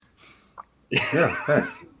Yeah, thanks.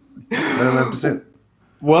 99%.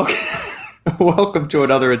 Welcome, welcome to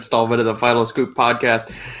another installment of the Final Scoop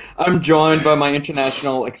podcast. I'm joined by my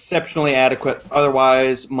international, exceptionally adequate,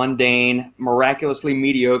 otherwise mundane, miraculously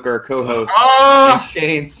mediocre co-hosts, Oh,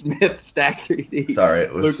 Shane Smith, Stack 3D, Sorry,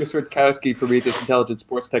 it Lucas was. Rutkowski, Prometheus Intelligence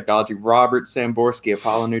Sports Technology, Robert Samborski,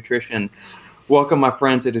 Apollo Nutrition. Welcome, my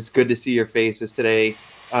friends. It is good to see your faces today.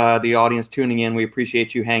 The audience tuning in, we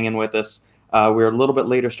appreciate you hanging with us. We're a little bit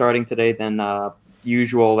later starting today than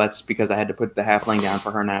usual. That's because I had to put the halfling down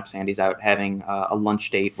for her nap. Sandy's out having a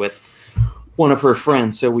lunch date with one of her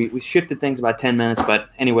friends. So we shifted things about 10 minutes. But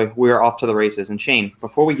anyway, we're off to the races. And Shane,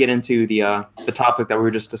 before we get into the topic that we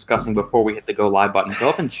were just discussing before we hit the go live button, go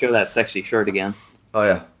up and show that sexy shirt again. Oh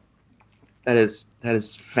yeah, That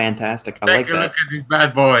is fantastic. I like take a that. look at this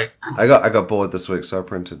bad boy. I got bored this week, so I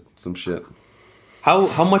printed some shit.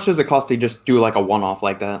 How much does it cost to just do like a one-off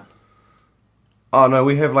like that? Oh no,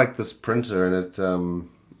 we have like this printer, and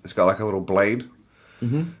it's got like a little blade,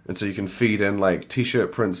 Mm-hmm. and so you can feed in like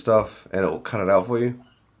t-shirt print stuff, and it'll cut it out for you,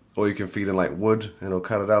 or you can feed in like wood, and it'll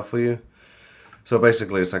cut it out for you. So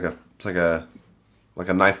basically, it's like a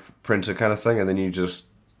knife printer kind of thing, and then you just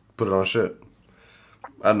put it on shit.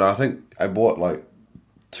 I don't know. I think I bought like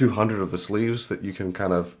 200 of the sleeves that you can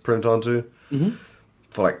kind of print onto Mm-hmm.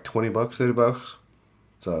 for like $20, $30.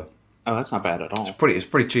 So Oh, that's not bad at all. it's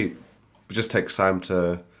pretty cheap. It just takes time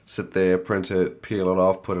to sit there, print it, peel it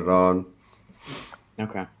off, put it on.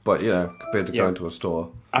 Okay. But compared to Yeah. going to a store.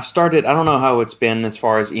 I've started, I don't know how it's been as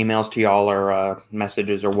far as emails to y'all or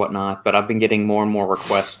messages or whatnot, but I've been getting more and more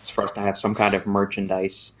requests for us to have some kind of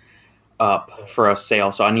merchandise up for a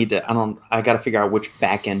sale. So I got to figure out which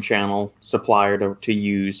back end channel supplier to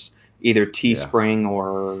use, either Teespring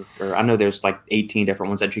or I know there's like 18 different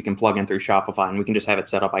ones that you can plug in through Shopify, and we can just have it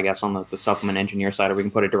set up, I guess, on the supplement engineer side, or we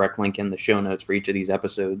can put a direct link in the show notes for each of these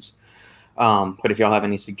episodes. But if y'all have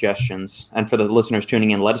any suggestions, and for the listeners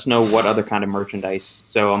tuning in, let us know what other kind of merchandise.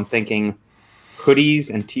 So I'm thinking hoodies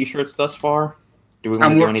and T-shirts thus far. Do we want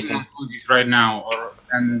I'm to do working anything? on hoodies right now,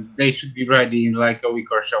 and they should be ready in like a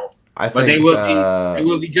week or so. I But think they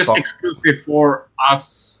will be just bo- exclusive for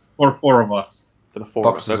us, for four of us. For the four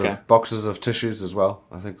of us, boxes okay. of boxes of tissues as well.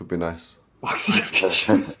 I think would be nice. Boxes of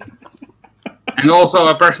tissues. And also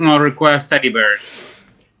a personal request: teddy bears.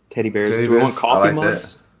 Teddy bears. Teddy Do we bears? want coffee I like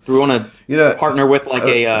mugs? Do we want to You know, partner with like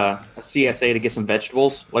a CSA to get some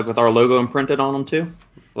vegetables, like with our logo imprinted on them too?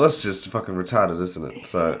 well, that's just fucking retarded, isn't it?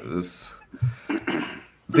 So it's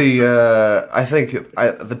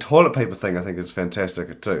the toilet paper thing. I think is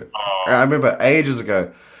fantastic too. I remember ages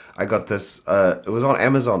ago, I got this. It was on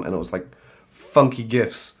Amazon, and it was like funky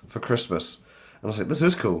gifts for Christmas, and I was like, "This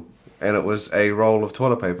is cool." And it was a roll of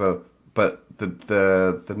toilet paper, but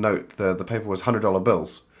the paper was $100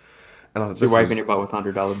 bills, and I was So you're like, wiping your butt with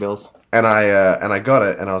 $100 bills. and I got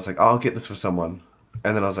it, and I was like, oh, I'll get this for someone.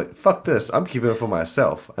 And then I was like, fuck this, I'm keeping it for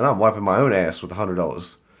myself, and I'm wiping my own ass with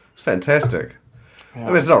 $100. It's fantastic. I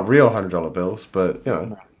mean, it's not real $100 bills, but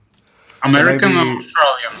American maybe- or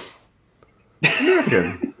Australian?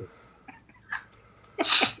 American.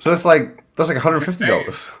 So that's like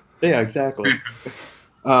 $150. Yeah, exactly.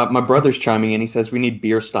 My brother's chiming in. He says we need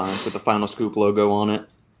beer steins with the Final Scoop logo on it,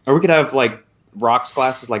 or we could have like rocks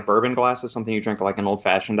glasses, like bourbon glasses, something you drink like an old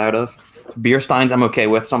fashioned out of. Beer steins, I'm okay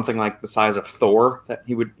with something like the size of Thor that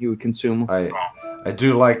he would consume. I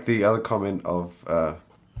do like the other comment of beer,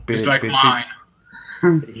 Just like beer mine. sheets.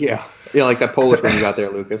 Yeah, like that Polish one you got there,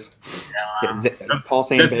 Lucas. Yeah, Paul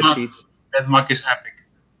saying that bed mug- sheets. that mug is epic.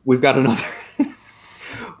 We've got another.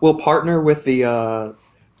 We'll partner with the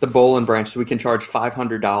Bolin branch, so we can charge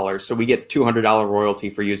 $500. So we get $200 royalty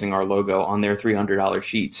for using our logo on their $300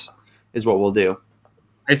 sheets. Is what we'll do.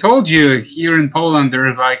 I told you here in Poland there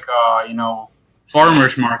is like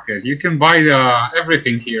farmers market. You can buy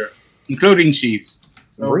everything here, including sheets.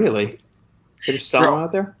 So, Really? They're just selling Bro.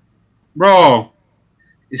 out there? bro,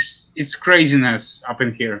 it's craziness up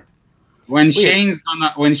in here. When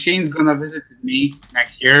Weird. Shane's gonna visit me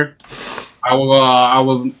next year, I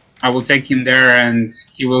will take him there and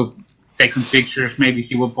he will take some pictures. Maybe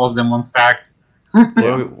he will post them on Stack.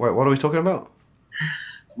 What are we talking about?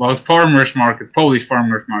 About farmers market, Polish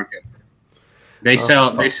farmers market. They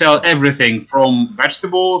fuck. sell everything from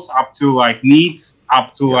vegetables up to like meats,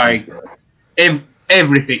 up to like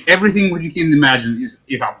everything what you can imagine is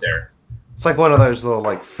up there. It's like one of those little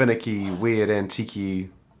like finicky, weird, antique.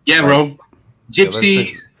 Yeah, bro. Gypsies,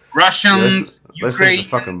 things- Russians, Those things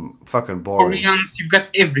Ukrainians, are fucking boring. Koreans. You've got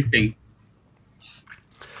everything.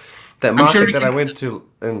 That I'm market sure we that I can- went to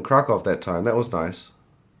in Krakow that time, that was nice.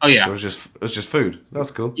 Oh It yeah, was just food. That was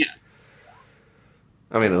cool. Yeah.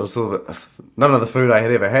 I mean, it was a little bit, none of the food I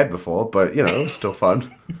had ever had before, but you know, it was still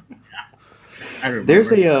fun. I remember.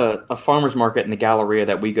 There's a farmer's market in the Galleria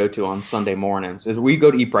that we go to on Sunday mornings. We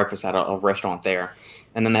go to eat breakfast at a restaurant there,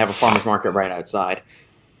 and then they have a farmer's market right outside.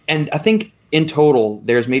 And I think in total,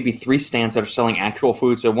 there's maybe 3 stands that are selling actual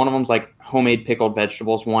food. So one of them's like homemade pickled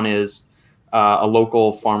vegetables. One is a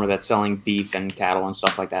local farmer that's selling beef and cattle and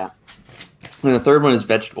stuff like that. And the third one is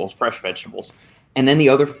vegetables, fresh vegetables. And then the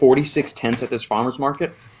other 46 tents at this farmer's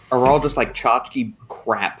market are all just like tchotchke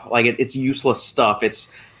crap. Like it's useless stuff.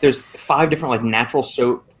 There's 5 different like natural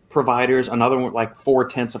soap providers. Another one like 4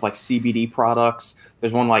 tents of like CBD products.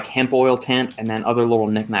 There's one like hemp oil tent, and then other little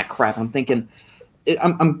knickknack crap. I'm thinking,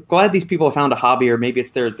 I'm glad these people have found a hobby, or maybe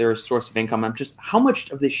it's their source of income. I'm just, how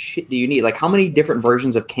much of this shit do you need? Like, how many different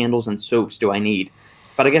versions of candles and soaps do I need?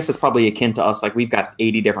 But I guess it's probably akin to us. Like, we've got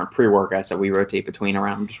 80 different pre-workouts that we rotate between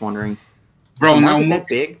around. I'm just wondering, Bro, is the now market that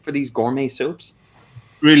big for these gourmet soaps?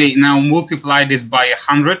 really now multiply this by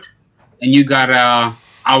 100, and you got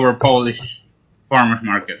our Polish farmers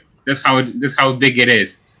market. That's how big it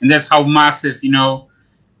is, and that's how massive you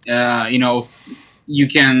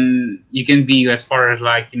can be as far as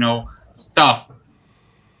like stuff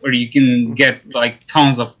where you can get like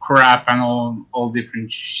tons of crap and all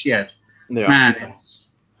different shit. Yeah. Man,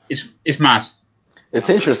 it's massive. It's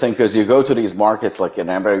interesting because you go to these markets, like in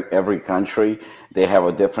every country, they have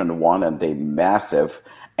a different one, and they massive,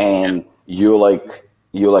 and you totally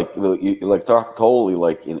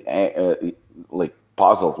like like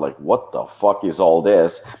puzzled, like what the fuck is all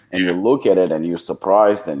this? And you look at it and you're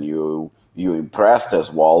surprised and you impressed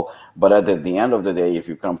as well. But at the end of the day, if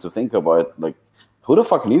you come to think about it, like who the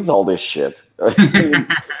fuck needs all this shit? I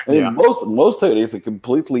mean, most of it is a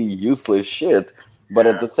completely useless shit. But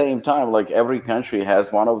at the same time, like every country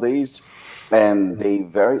has one of these, and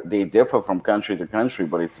they differ from country to country,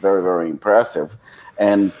 but it's very, very impressive.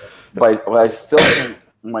 And but I still think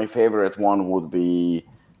my favorite one would be,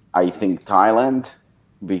 I think, Thailand,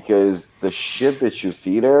 because the shit that you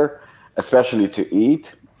see there, especially to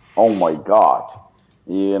eat, oh my god,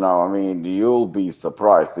 I mean, you'll be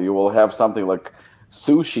surprised. You will have something like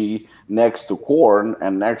sushi next to corn,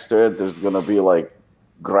 and next to it, there's gonna be like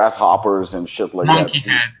grasshoppers and shit like Monkey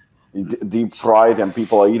that, head. deep fried, and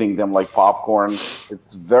people are eating them like popcorn.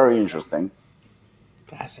 It's very interesting.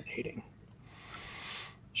 Fascinating.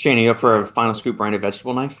 Shane, are you up for a Final Scoop branded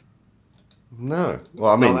vegetable knife? No.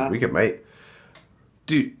 Well, I Saw mean, that. we can make.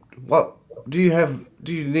 Do you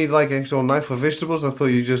need like actual knife for vegetables? I thought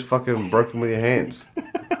you just fucking broke them with your hands.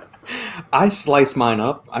 I slice mine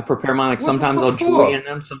up. I prepare mine. Like What the sometimes fuck I'll for? chewy in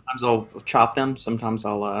them. Sometimes I'll chop them. Sometimes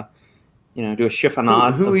I'll do a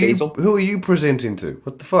chiffonade Who of are basil. who are you presenting to?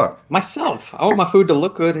 What the fuck? Myself. I want my food to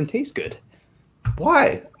look good and taste good.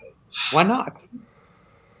 Why? Why not?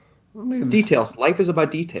 I mean, Details. Life is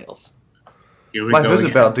about details. Here we Life go is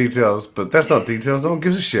again. about details, but that's not details. No one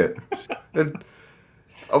gives a shit. But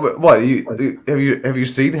what? Have you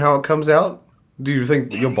seen how it comes out? Do you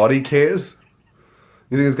think your body cares?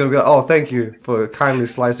 You think it's gonna be like, oh, thank you for kindly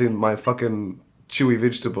slicing my fucking chewy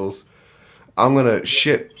vegetables. I'm gonna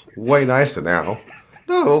shit way nicer now.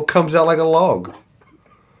 No, it all comes out like a log.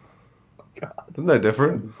 It's no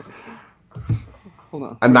different. Hold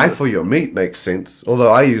on. A knife for your meat makes sense,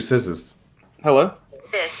 although I use scissors. Hello?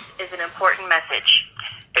 This is an important message.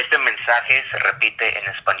 Este mensaje se repite en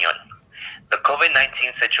español. The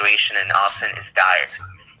COVID-19 situation in Austin is dire.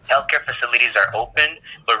 Healthcare facilities are open,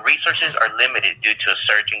 but resources are limited due to a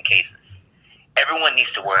surge in cases. Everyone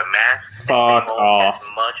needs to wear a mask and stay Fuck home off. as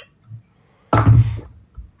much.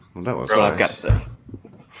 Well, that was That's what nice. I've got to say.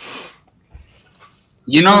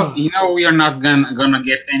 You know, we are not gonna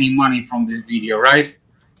get any money from this video, right?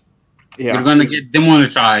 Yeah. We're gonna get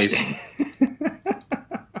demonetized.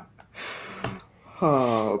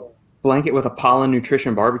 Blanket with a pollen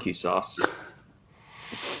nutrition barbecue sauce.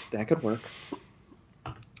 That could work.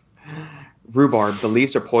 Rhubarb. The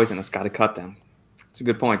leaves are poisonous. Got to cut them. It's a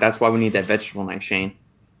good point. That's why we need that vegetable knife, Shane.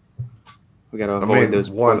 We got to avoid mean,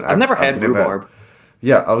 those. one, I've never I've had never- rhubarb.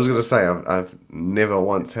 Yeah, I was gonna say I've never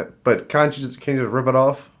once had, but can you just rip it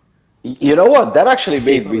off? You know what? That actually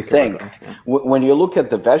made me Okay, think. okay. When you look at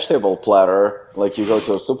the vegetable platter, like you go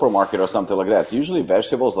to a supermarket or something like that, usually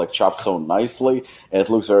vegetables like chopped so nicely, and it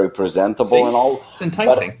looks very presentable See? and all. It's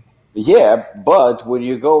enticing. Yeah, but when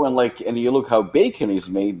you go and you look how bacon is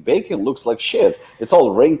made, bacon looks like shit. It's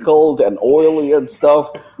all wrinkled and oily and stuff.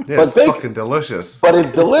 Yeah, but it's bacon, fucking delicious. but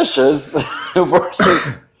it's delicious versus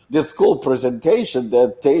this cool presentation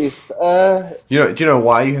that tastes. Do you know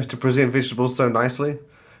why you have to present vegetables so nicely?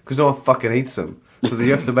 Because no one fucking eats them. So that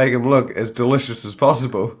you have to make them look as delicious as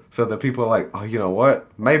possible, so that people are like, oh, you know what?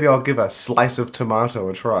 Maybe I'll give a slice of tomato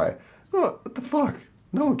a try. What the fuck?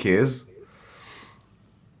 No one cares.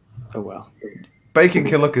 Oh well. Bacon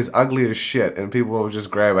can look as ugly as shit, and people will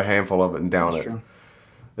just grab a handful of it and down it. True.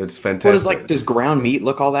 It's fantastic. Does ground meat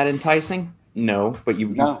look all that enticing? No, but you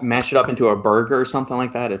mash it up into a burger or something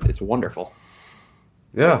like that. It's wonderful.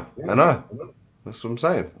 Yeah, I know. That's what I'm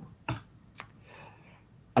saying.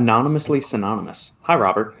 Anonymously synonymous. Hi,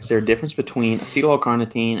 Robert. Is there a difference between acetyl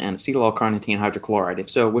L-carnitine and acetyl L-carnitine hydrochloride? If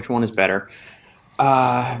so, which one is better?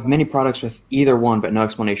 Many products with either one, but no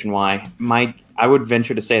explanation why. I would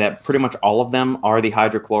venture to say that pretty much all of them are the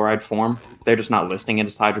hydrochloride form. They're just not listing it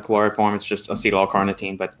as hydrochloride form. It's just acetyl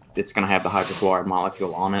L-carnitine, but it's going to have the hydrochloride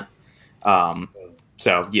molecule on it.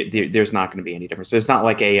 There's not going to be any difference. There's not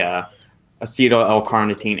like a acetyl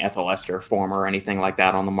L-carnitine ethyl ester form or anything like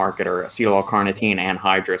that on the market, or acetyl L-carnitine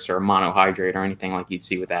anhydrous or monohydrate or anything like you'd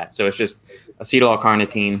see with that. So it's just acetyl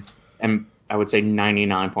L-carnitine, and I would say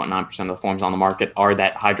 99.9% of the forms on the market are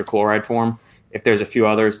that hydrochloride form. If there's a few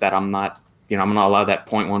others that I'm not allowed that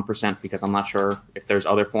 0.1% because I'm not sure if there's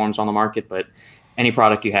other forms on the market, but any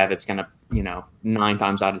product you have, it's going to, 9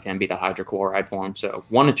 times out of 10 be the hydrochloride form. So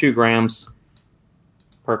 1 to 2 grams,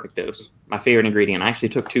 perfect dose. My favorite ingredient. I actually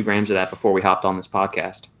took 2 grams of that before we hopped on this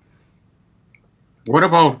podcast. What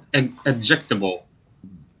about injectable?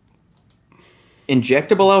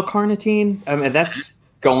 Injectable L-carnitine? I mean, that's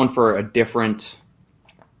going for a different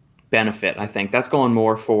benefit, I think. That's going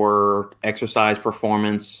more for exercise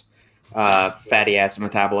performance, fatty acid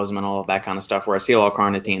metabolism, and all of that kind of stuff, where acetyl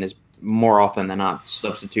L-carnitine is more often than not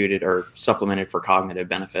substituted or supplemented for cognitive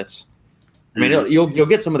benefits. I mean, you'll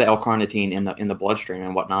get some of the L-carnitine in the bloodstream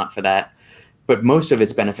and whatnot for that, but most of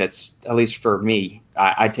its benefits, at least for me,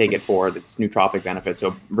 I take it for its nootropic benefits.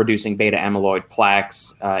 So reducing beta amyloid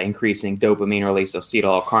plaques, increasing dopamine release, acetyl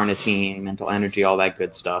L-carnitine, mental energy, all that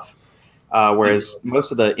good stuff. Whereas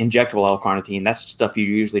most of the injectable L-carnitine, that's stuff you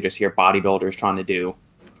usually just hear bodybuilders trying to do.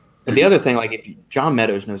 But the other thing, John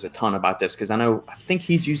Meadows knows a ton about this, because I think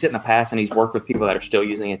he's used it in the past and he's worked with people that are still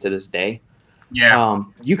using it to this day. Yeah.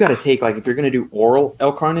 You got to take, if you're going to do oral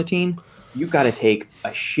L-carnitine, you got to take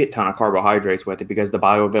a shit ton of carbohydrates with it, because the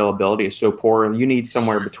bioavailability is so poor. You need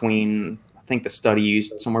somewhere between, I think the study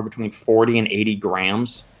used somewhere between 40 and 80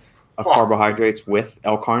 grams of carbohydrates with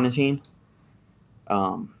L-carnitine.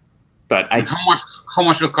 How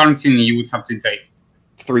much L-carnitine you would have to take?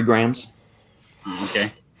 3 grams.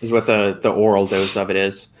 Okay. Is what the oral dose of it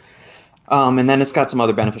is. And then it's got some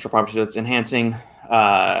other beneficial properties. It's enhancing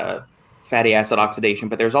fatty acid oxidation,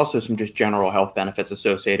 but there's also some just general health benefits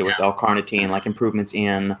associated with L-carnitine, like improvements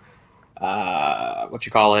in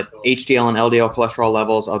HDL and LDL cholesterol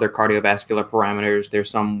levels, other cardiovascular parameters. There's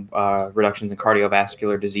some reductions in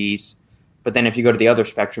cardiovascular disease. But then if you go to the other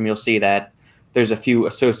spectrum, you'll see that there's a few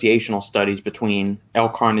associational studies between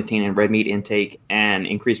L-carnitine and red meat intake and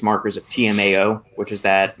increased markers of TMAO, which is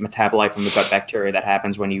that metabolite from the gut bacteria that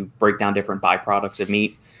happens when you break down different byproducts of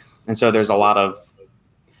meat. And so there's a lot of, I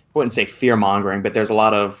wouldn't say fear-mongering, but there's a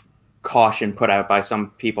lot of caution put out by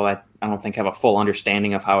some people that I don't think have a full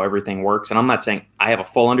understanding of how everything works. And I'm not saying I have a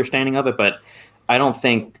full understanding of it, but I don't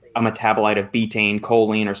think a metabolite of betaine,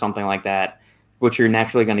 choline, or something like that, which you're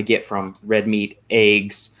naturally going to get from red meat,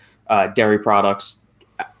 eggs, dairy products,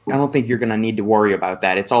 I don't think you're going to need to worry about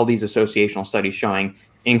that. It's all these associational studies showing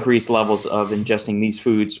increased levels of ingesting these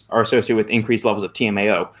foods are associated with increased levels of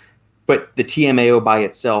TMAO. But the TMAO by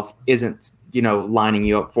itself isn't, lining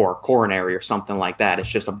you up for a coronary or something like that. It's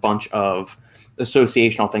just a bunch of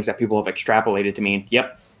associational things that people have extrapolated to mean,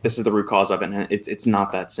 yep, this is the root cause of it. And it's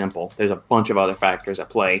not that simple. There's a bunch of other factors at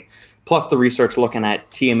play. Plus the research looking at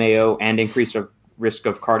TMAO and increase of risk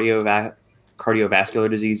of cardiovascular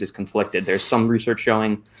disease is conflicted. There's some research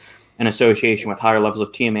showing an association with higher levels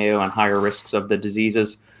of TMAO and higher risks of the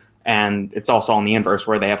diseases. And it's also on the inverse,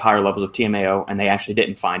 where they have higher levels of TMAO and they actually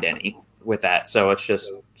didn't find any with that. So it's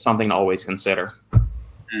just something to always consider.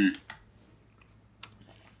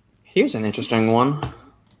 Here's an interesting one.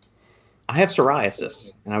 I have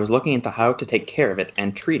psoriasis, and I was looking into how to take care of it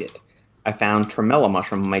and treat it. I found tremella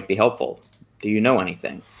mushroom might be helpful. Do you know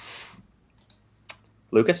anything?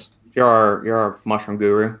 Lucas? You're our mushroom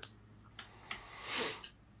guru.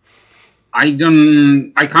 I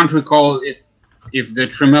can't recall if the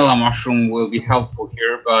tremella mushroom will be helpful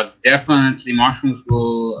here, but definitely mushrooms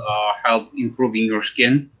will help improving your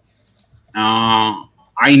skin.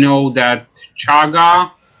 I know that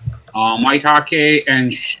chaga, maitake,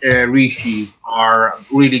 and reishi are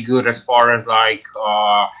really good as far as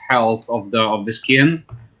health of the skin.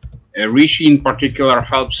 Reishi in particular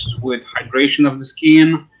helps with hydration of the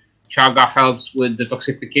skin. chaga helps with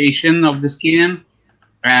detoxification of the skin,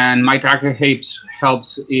 and maitake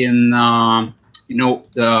helps in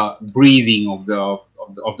the breathing of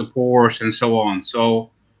the pores and so on. So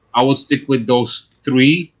I would stick with those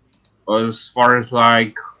three. As far as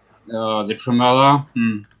like the tremella,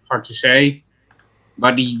 hard to say,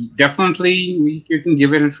 but definitely you can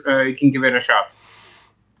give it you can give it a shot.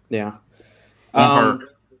 Yeah. Won't hurt.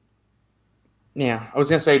 Yeah, I was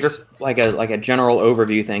gonna say just like a general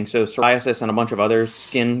overview thing. So psoriasis and a bunch of other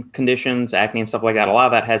skin conditions, acne and stuff like that. A lot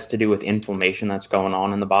of that has to do with inflammation that's going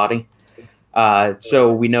on in the body.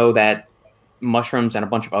 So we know that mushrooms and a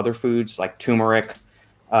bunch of other foods like turmeric,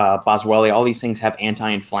 boswellia, all these things have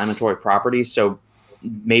anti-inflammatory properties. So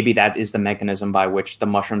maybe that is the mechanism by which the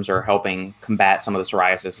mushrooms are helping combat some of the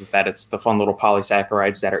psoriasis. Is that it's the fun little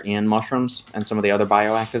polysaccharides that are in mushrooms and some of the other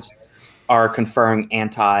bioactives are conferring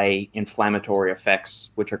anti-inflammatory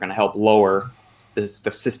effects, which are going to help lower the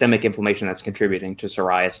systemic inflammation that's contributing to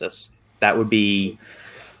psoriasis. That would be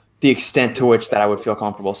the extent to which that I would feel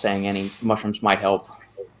comfortable saying any mushrooms might help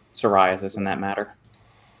psoriasis in that matter.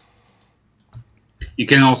 You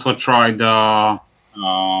can also try the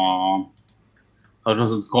how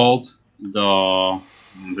does it called, the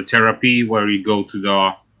therapy where you go to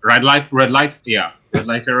the red light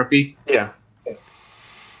therapy. Yeah.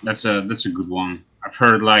 That's a good one. I've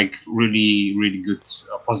heard like really good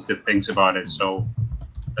positive things about it. So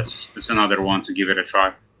that's another one to give it a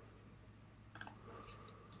try.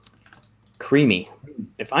 Creamy.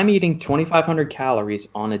 If I'm eating 2,500 calories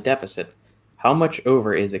on a deficit, how much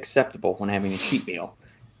over is acceptable when having a cheat meal?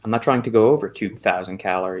 I'm not trying to go over 2,000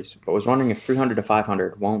 calories, but was wondering if 300 to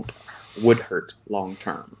 500 would hurt long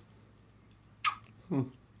term.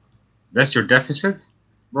 That's your deficit,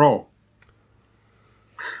 bro.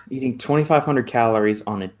 Eating 2,500 calories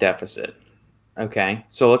on a deficit. Okay,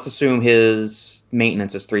 so let's assume his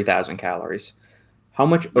maintenance is 3,000 calories. How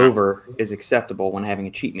much over is acceptable when having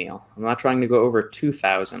a cheat meal? I'm not trying to go over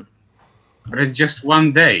 2,000. But it's just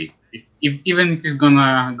one day. Even if he's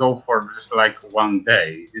gonna go for just like one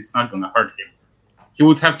day, it's not gonna hurt him. He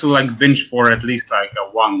would have to like binge for at least like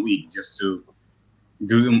 1 week just to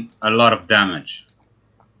do a lot of damage.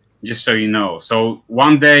 Just so you know. So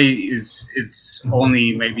 1 day is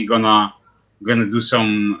only maybe gonna do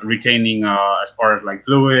some retaining as far as like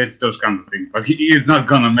fluids, those kind of things. But it's not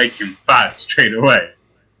gonna make him fat straight away.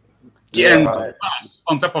 Yeah. And plus,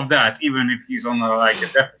 on top of that, even if he's on like a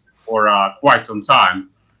deficit for quite some time,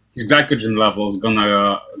 his glycogen level is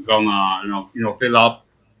gonna fill up,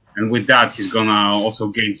 and with that he's gonna also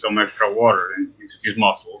gain some extra water into his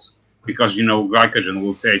muscles because glycogen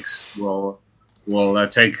will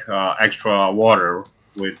take extra water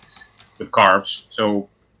with carbs. So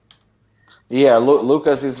Yeah,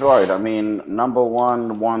 Lucas is right. I mean, number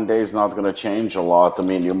one day is not going to change a lot. I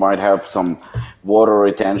mean, you might have some water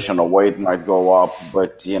retention or weight might go up,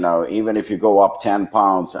 but even if you go up 10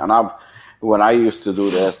 pounds, and when I used to do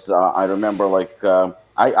this, I remember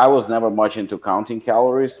I was never much into counting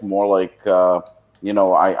calories, more like,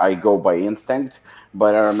 I go by instinct.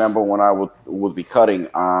 But I remember when I would be cutting,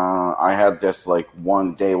 I had this like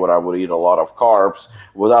one day where I would eat a lot of carbs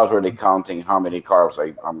without really counting how many carbs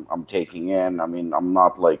I'm taking in. I mean, I'm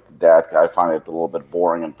not like that guy. I find it a little bit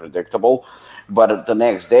boring and predictable. But the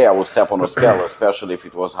next day I would step on a scale, especially if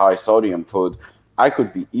it was high sodium food. I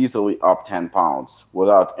could be easily up 10 pounds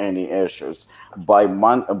without any issues.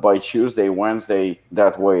 By Tuesday, Wednesday,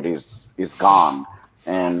 that weight is gone.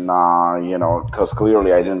 And because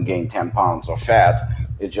clearly I didn't gain 10 pounds of fat,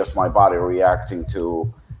 it's just my body reacting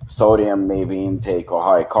to sodium maybe intake or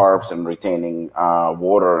high carbs and retaining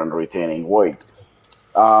water and retaining weight.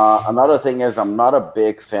 Another thing is I'm not a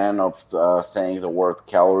big fan of saying the word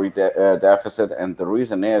calorie deficit, and the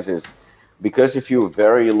reason is because if you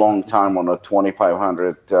very long time on a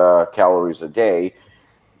 2,500 calories a day,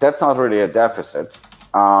 that's not really a deficit.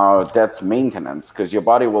 That's maintenance because your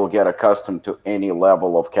body will get accustomed to any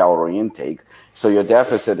level of calorie intake. So your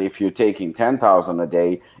deficit, if you're taking 10,000 a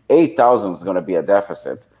day, 8,000 is going to be a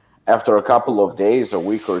deficit. After a couple of days, a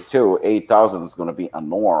week or two, 8,000 is going to be a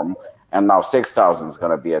norm, and now 6,000 is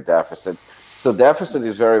going to be a deficit. So deficit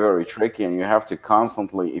is very, very tricky, and you have to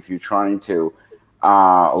constantly, if you're trying to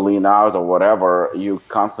lean out or whatever, you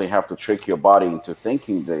constantly have to trick your body into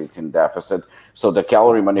thinking that it's in deficit. So the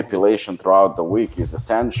calorie manipulation throughout the week is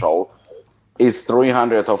essential. Is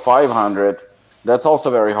 300 or 500? That's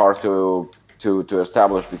also very hard to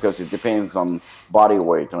establish because it depends on body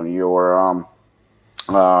weight, on your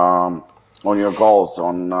goals,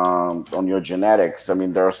 on your genetics. I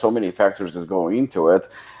mean, there are so many factors that go into it.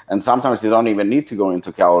 And sometimes you don't even need to go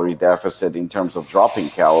into calorie deficit in terms of dropping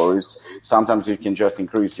calories. Sometimes you can just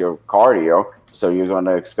increase your cardio, so you're going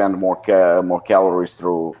to expend more calories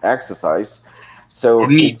through exercise. So Or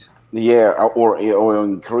need. yeah, or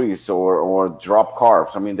increase or drop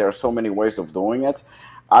carbs. I mean, there are so many ways of doing it.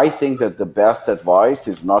 I think that the best advice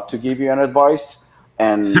is not to give you an advice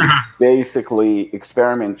and basically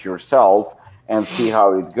experiment yourself and see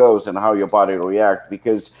how it goes and how your body reacts,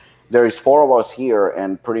 because there is four of us here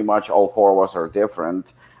and pretty much all four of us are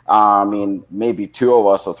different. I mean, maybe two of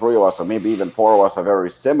us or three of us or maybe even four of us are very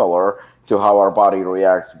similar to how our body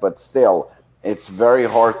reacts, but still it's very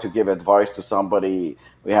hard to give advice to somebody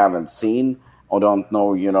we haven't seen or don't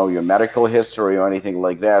know, your medical history or anything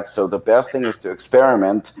like that. So the best thing is to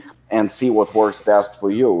experiment and see what works best for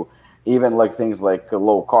you. Even like things like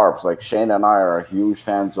low carbs, like Shane and I are huge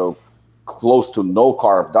fans of close to no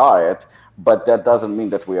carb diet, but that doesn't mean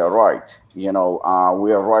that we are right. We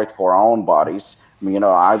are right for our own bodies.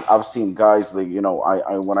 I've seen guys like,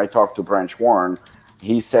 I when I talked to Branch Warren,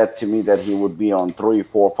 he said to me that he would be on 3,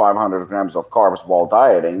 4, 500 grams of carbs while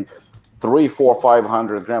dieting. 3, 4,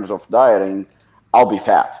 500 grams of dieting, I'll be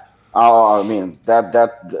fat. I mean, that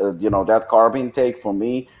carb intake for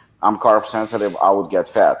me, I'm carb sensitive, I would get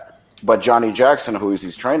fat. But Johnny Jackson, who is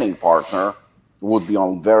his training partner, would be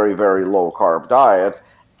on very, very low carb diet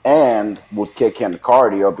and would kick in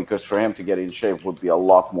cardio, because for him to get in shape would be a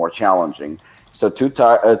lot more challenging. So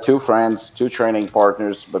two friends, two training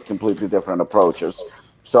partners, but completely different approaches.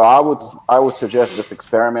 So I would suggest just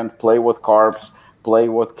experiment, play with carbs, play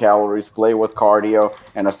with calories, play with cardio,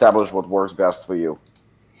 and establish what works best for you.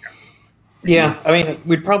 Yeah, I mean,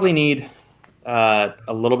 we'd probably need a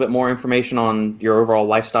little bit more information on your overall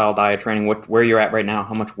lifestyle, diet, training, where you're at right now,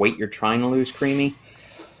 how much weight you're trying to lose, Creamy.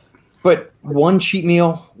 But one cheat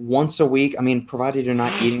meal once a week, I mean, provided you're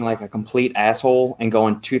not eating like a complete asshole and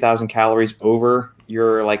going 2,000 calories over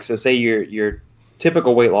your, so say your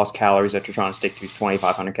typical weight loss calories that you're trying to stick to is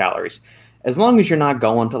 2,500 calories. As long as you're not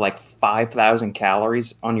going to like 5,000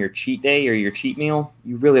 calories on your cheat day or your cheat meal,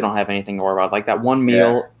 you really don't have anything to worry about. Like that one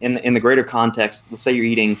meal in the greater context, let's say you're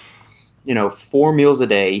eating, 4 meals a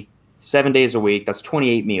day, 7 days a week, that's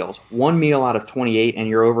 28 meals. One meal out of 28 and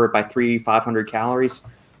you're over it by 500 calories.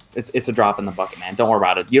 It's a drop in the bucket, man. Don't worry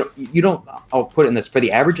about it. You don't. I'll put it in this: for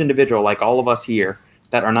the average individual, like all of us here,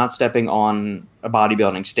 that are not stepping on a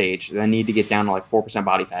bodybuilding stage, that need to get down to like 4%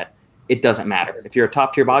 body fat. It doesn't matter. If you're a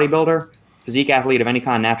top tier bodybuilder, physique athlete of any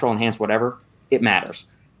kind, natural, enhanced, whatever, it matters.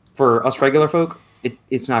 For us regular folk,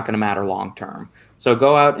 it's not going to matter long term. So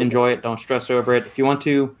go out, enjoy it. Don't stress over it. If you want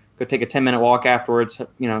to, go take a 10-minute walk afterwards.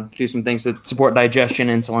 Do some things that support digestion,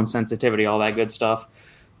 insulin sensitivity, all that good stuff.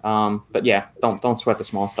 But yeah, don't sweat the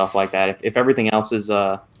small stuff like that. If everything else is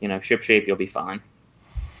ship shape, you'll be fine.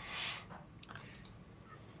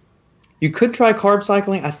 You could try carb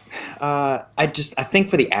cycling. I think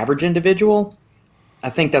for the average individual, I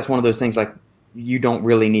think that's one of those things like you don't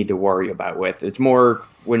really need to worry about with. It's more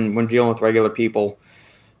when dealing with regular people.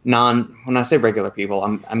 When I say regular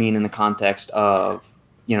people, I mean in the context of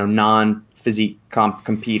non-physique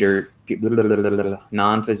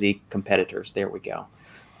non-physique competitors. There we go.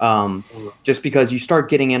 Just because you start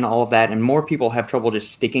getting in all of that and more people have trouble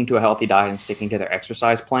just sticking to a healthy diet and sticking to their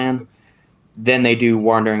exercise plan, then they do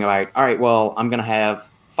wondering about, all right, well, I'm going to have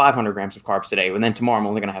 500 grams of carbs today, and then tomorrow I'm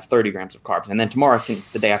only going to have 30 grams of carbs, and then tomorrow,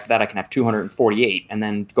 the day after that, I can have 248, and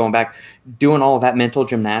then going back, doing all of that mental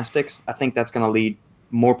gymnastics, I think that's going to lead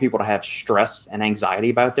more people to have stress and anxiety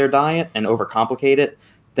about their diet and overcomplicate it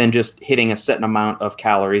than just hitting a set amount of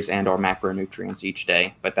calories and or macronutrients each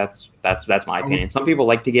day. But that's my opinion. Some people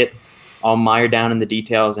like to get all mired down in the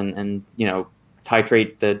details and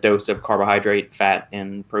titrate the dose of carbohydrate, fat,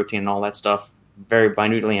 and protein and all that stuff very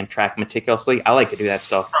minutely and track meticulously. I like to do that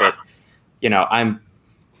stuff, but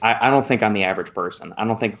I don't think I'm the average person. I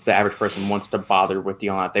don't think the average person wants to bother with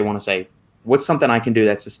dealing with that. They want to say, what's something I can do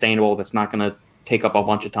that's sustainable, that's not going to take up a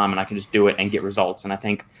bunch of time, and I can just do it and get results. And I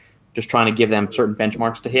think just trying to give them certain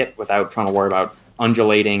benchmarks to hit without trying to worry about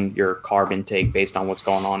undulating your carb intake based on what's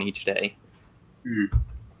going on each day.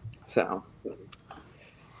 So,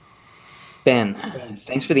 Ben,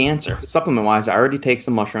 thanks for the answer. Supplement-wise, I already take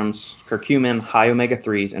some mushrooms, curcumin, high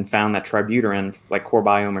omega-3s, and found that tributyrin, like Core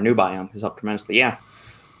Biome or New Biome, has helped tremendously. Yeah,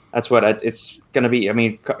 that's what it's going to be. I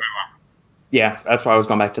mean, yeah, that's why I was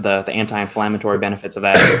going back to the anti-inflammatory benefits of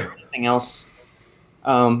that. Anything else?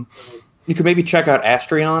 You could maybe check out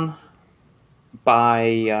Astrion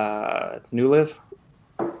by New Live.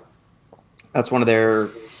 That's one of their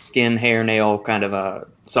skin, hair, nail kind of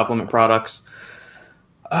supplement products.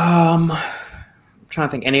 I'm trying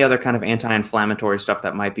to think any other kind of anti-inflammatory stuff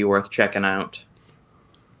that might be worth checking out.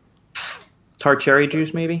 tart cherry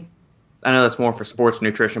juice, maybe. I know that's more for sports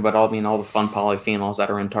nutrition, but all the fun polyphenols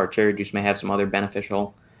that are in tart cherry juice may have some other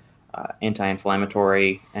beneficial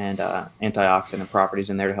anti-inflammatory and antioxidant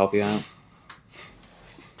properties in there to help you out.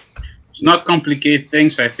 To not complicate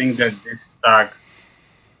things, I think that this stack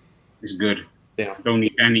is good. Yeah. Don't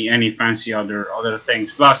need any fancy other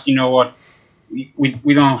things. Plus, you know what?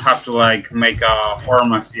 We don't have to like make a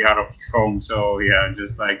pharmacy out of his home. So yeah,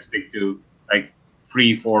 just like stick to like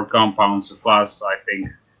 3-4 compounds. Plus, I think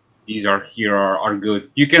these are good.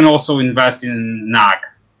 You can also invest in NAC,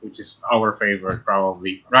 which is our favorite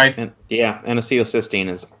probably, right? And acetylcysteine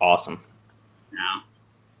is awesome.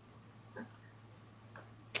 Yeah.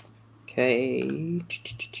 Okay.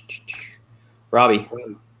 Robbie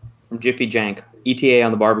from Jiffy Jank. ETA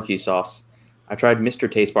on the barbecue sauce. I tried Mr.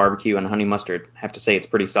 Taste barbecue and honey mustard. Have to say it's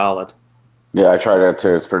pretty solid. Yeah, I tried that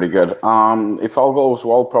too. It's pretty good. If all goes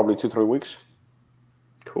well, probably 2-3 weeks.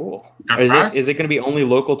 Cool. Is it going to be only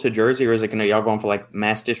local to Jersey, or is it going to y'all going for like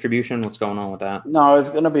mass distribution? What's going on with that? No, it's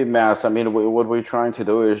going to be mass. I mean, what we're trying to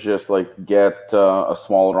do is just like get a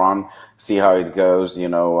small run, see how it goes,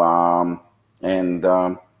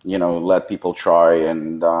 let people try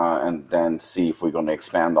and then see if we're going to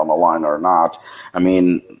expand on the line or not. I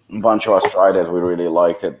mean, a bunch of us tried it. We really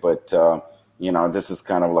liked it, but, this is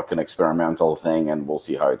kind of like an experimental thing, and we'll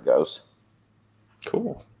see how it goes.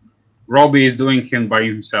 Cool. Robbie is doing him by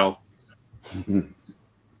himself.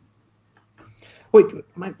 Wait,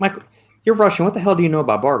 Michael, you're Russian. What the hell do you know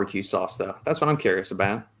about barbecue sauce, though? That's what I'm curious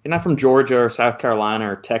about. You're not from Georgia or South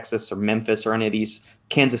Carolina or Texas or Memphis or any of these,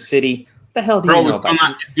 Kansas City. What the hell do you know about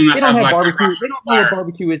it? They don't have barbecue. They don't know what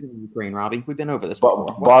barbecue is in Ukraine, Robbie. We've been over this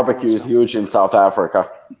before. Barbecue is huge in South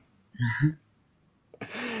Africa.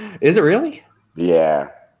 Is it really? Yeah.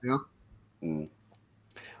 Yeah. Mm.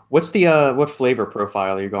 What's the what flavor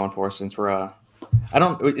profile are you going for? Since we're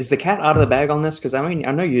is the cat out of the bag on this? Because I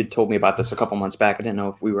know you told me about this a couple months back. I didn't know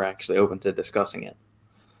if we were actually open to discussing it.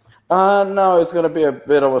 No, it's going to be a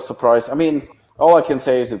bit of a surprise. I mean, all I can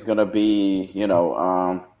say is it's going to be,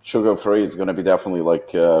 sugar free. It's going to be definitely like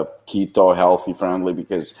keto, healthy, friendly,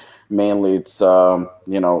 because mainly it's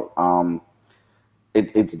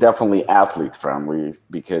it's definitely athlete friendly,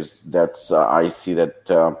 because that's I see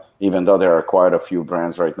that even though there are quite a few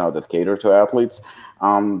brands right now that cater to athletes,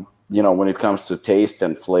 when it comes to taste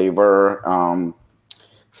and flavor,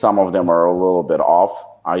 some of them are a little bit off.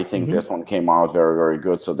 I think this one came out very, very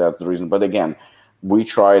good, so that's the reason. But again, we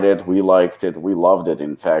tried it, we liked it, we loved it,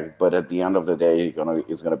 in fact. But at the end of the day,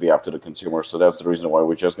 it's gonna be up to the consumer. So that's the reason why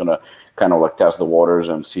we're just gonna kind of like test the waters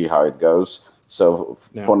and see how it goes. So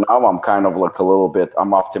for now, I'm kind of like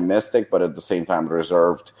I'm optimistic, but at the same time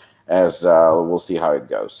reserved, as we'll see how it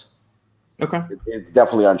goes. Okay. It's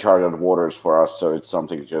definitely uncharted waters for us, so it's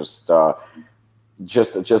something just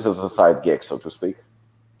as a side gig, so to speak.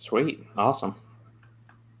 Sweet. Awesome.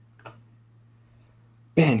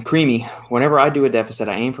 Ben, creamy. Whenever I do a deficit,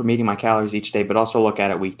 I aim for meeting my calories each day, but also look at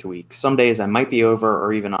it week to week. Some days I might be over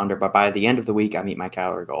or even under, but by the end of the week, I meet my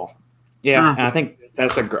calorie goal. Yeah, and I think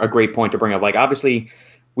that's a great point to bring up. Like, obviously,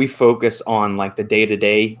 we focus on like the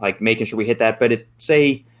day-to-day, like making sure we hit that. But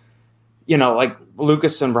like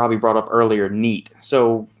Lucas and Robbie brought up earlier, NEAT.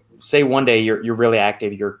 So say one day you're really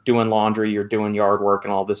active, you're doing laundry, you're doing yard work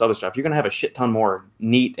and all this other stuff. You're going to have a shit ton more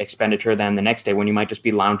NEAT expenditure than the next day when you might just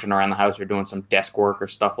be lounging around the house or doing some desk work or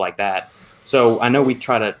stuff like that. So I know we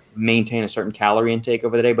try to maintain a certain calorie intake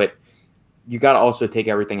over the day, but you got to also take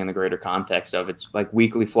everything in the greater context of it's like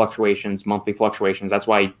weekly fluctuations, monthly fluctuations. That's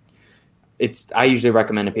why I usually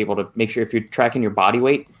recommend to people to make sure if you're tracking your body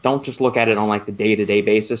weight, don't just look at it on like the day-to-day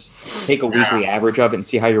basis. Take a weekly average of it and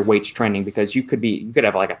see how your weight's trending, because you could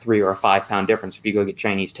have like a 3 or a 5 pound difference if you go get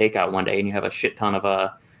Chinese takeout one day and you have a shit ton of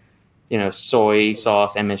soy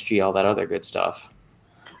sauce, MSG, all that other good stuff.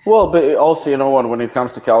 Well, but also, when it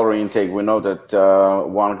comes to calorie intake, we know that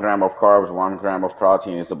 1 gram of carbs, 1 gram of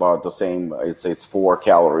protein is about the same. It's 4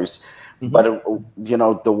 calories. Mm-hmm.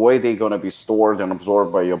 But, the way they're going to be stored and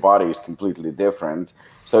absorbed by your body is completely different.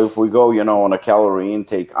 So if we go, on a calorie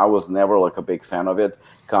intake, I was never like a big fan of it,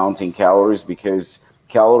 counting calories, because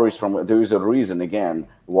there is a reason, again,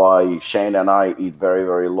 why Shane and I eat very,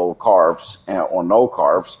 very low carbs or no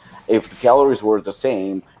carbs. If the calories were the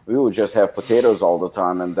same, we would just have potatoes all the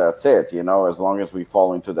time and that's it, as long as we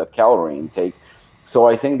fall into that calorie intake. So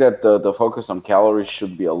I think that the focus on calories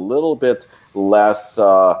should be a little bit less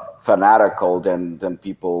fanatical than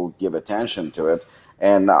people give attention to it.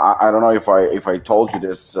 And I don't know if I told you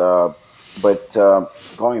this, but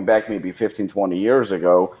going back maybe 15, 20 years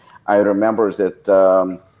ago, I remember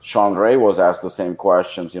that Sean Ray was asked the same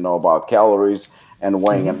questions, about calories. and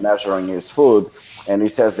weighing and measuring his food. And he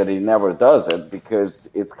says that he never does it because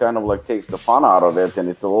it's kind of like takes the fun out of it, and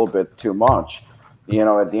it's a little bit too much.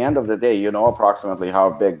 At the end of the day, you know approximately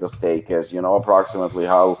how big the steak is, you know approximately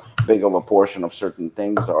how big of a portion of certain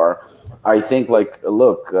things are. I think, like,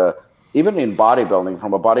 look, even in bodybuilding,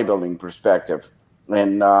 from a bodybuilding perspective,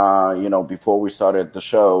 and, before we started the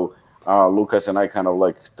show, Lucas and I kind of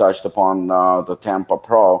like touched upon the Tampa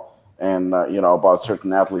Pro and, about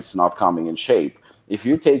certain athletes not coming in shape. If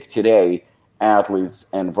you take today athletes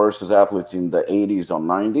and versus athletes in the 80s or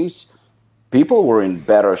 90s, people were in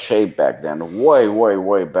better shape back then, way, way,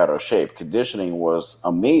 way better shape. Conditioning was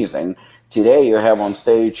amazing. Today, you have on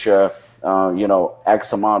stage,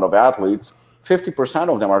 X amount of athletes, 50%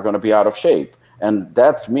 of them are going to be out of shape. And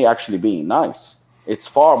that's me actually being nice. It's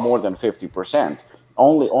far more than 50%.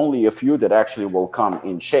 Only a few that actually will come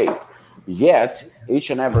in shape. Yet,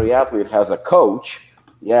 each and every athlete has a coach.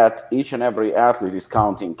 Yet, each and every athlete is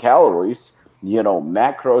counting calories.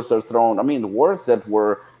 Macros are thrown. I mean, words that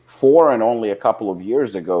were foreign only a couple of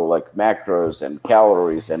years ago, like macros and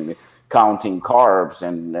calories and counting carbs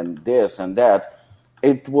and this and that,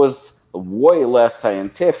 it was way less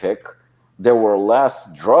scientific. There were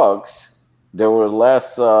less drugs. There were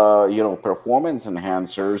less, performance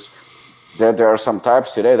enhancers. There are some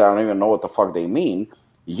types today that I don't even know what the fuck they mean.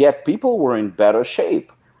 Yet people were in better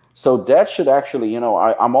shape. So that should actually,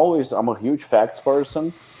 I'm a huge facts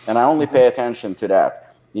person, and I only pay attention to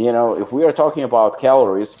that. If we are talking about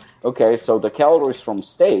calories, okay, so the calories from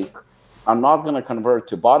steak are not going to convert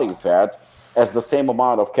to body fat as the same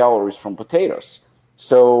amount of calories from potatoes.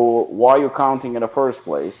 So why are you counting in the first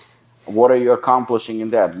place? What are you accomplishing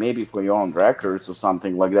in that? Maybe for your own records or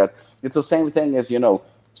something like that. It's the same thing as,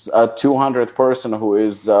 a 200 person who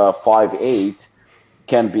is 5'8"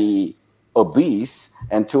 can be obese,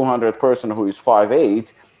 and 200 person who is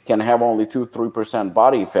 5'8" can have only 2-3%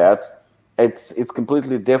 body fat. It's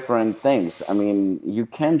completely different things. I mean, you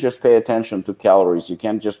can't just pay attention to calories. You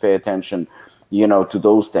can't just pay attention, to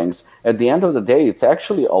those things. At the end of the day, it's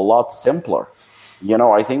actually a lot simpler.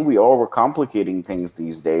 I think we are overcomplicating things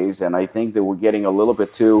these days, and I think that we're getting a little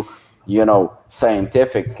bit too,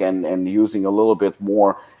 scientific and using a little bit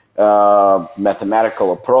more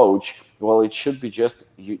mathematical approach. Well, it should be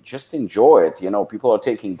you just enjoy it. People are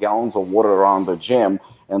taking gallons of water around the gym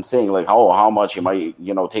and saying like, oh, how much am I,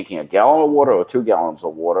 taking a gallon of water or 2 gallons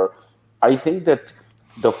of water? I think that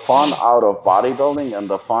the fun out of bodybuilding and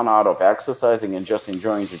the fun out of exercising and just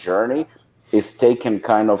enjoying the journey is taken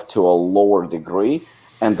kind of to a lower degree.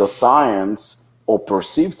 And the science or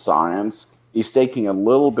perceived science is taking a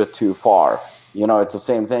little bit too far. It's the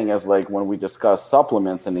same thing as like when we discuss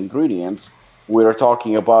supplements and ingredients, we're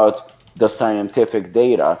talking about the scientific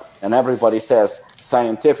data, and everybody says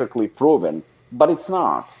scientifically proven, but it's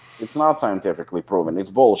not. It's not scientifically proven. It's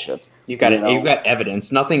bullshit. You've got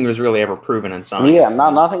evidence. Nothing was really ever proven in science. Yeah,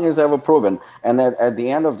 nothing is ever proven. And at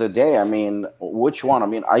the end of the day, I mean, which one? I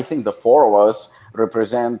mean, I think the four of us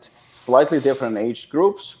represent slightly different age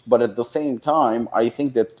groups, but at the same time, I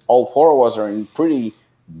think that all four of us are in pretty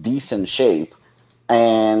decent shape.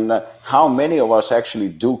 And how many of us actually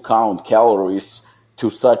do count calories to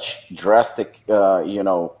such drastic,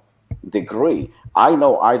 degree? I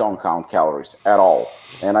know I don't count calories at all,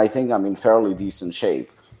 and I think I'm in fairly decent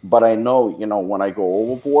shape. But I know, when I go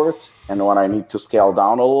overboard and when I need to scale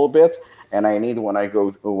down a little bit, and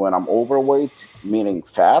when I'm overweight, meaning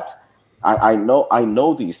fat, I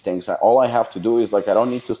know these things. All I have to do is I don't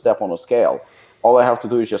need to step on a scale. All I have to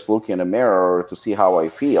do is just look in a mirror to see how I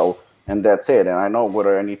feel, and that's it. And I know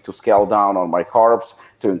whether I need to scale down on my carbs,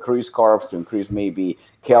 to increase maybe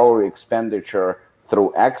calorie expenditure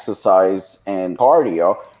through exercise and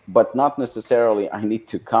cardio, but not necessarily I need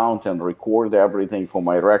to count and record everything for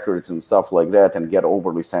my records and stuff like that and get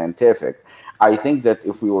overly scientific. I think that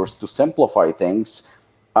if we were to simplify things,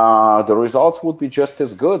 the results would be just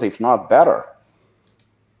as good, if not better.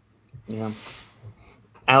 Yeah.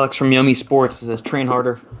 Alex from Yummy Sports says, train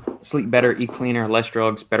harder, sleep better, eat cleaner, less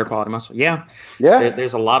drugs, better quality muscle. Yeah.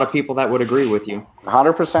 There's a lot of people that would agree with you.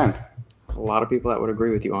 100%. A lot of people that would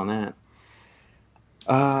agree with you on that.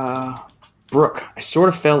 Brooke, I sort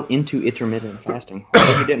of fell into intermittent fasting. I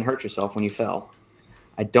hope you didn't hurt yourself when you fell.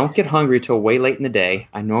 I don't get hungry till way late in the day.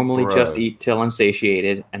 I normally just eat till I'm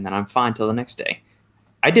satiated, and then I'm fine till the next day.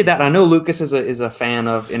 I did that. I know Lucas is a fan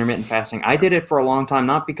of intermittent fasting. I did it for a long time,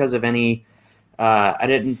 not because of any. I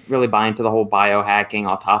didn't really buy into the whole biohacking,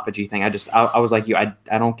 autophagy thing. I was like you. I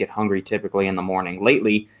don't get hungry typically in the morning.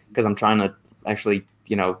 Lately, because I'm trying to actually,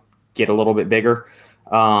 get a little bit bigger,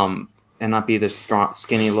 and not be this strong,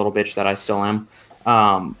 skinny little bitch that I still am.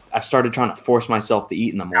 I've started trying to force myself to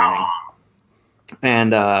eat in the morning.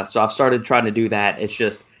 And so I've started trying to do that. It's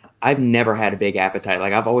just I've never had a big appetite.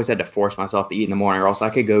 Like I've always had to force myself to eat in the morning, or else I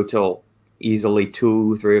could go till easily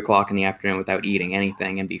 2, 3 o'clock in the afternoon without eating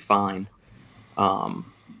anything and be fine.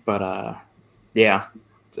 But yeah.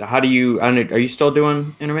 So how do you? I don't know, are you still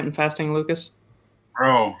doing intermittent fasting, Lucas?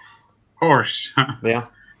 Bro, of course. Yeah.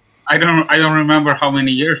 I don't remember how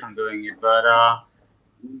many years I'm doing it, but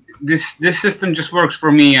this system just works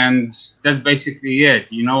for me, and that's basically it.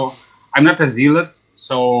 You know, I'm not a zealot,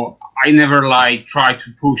 so I never like try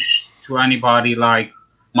to push to anybody like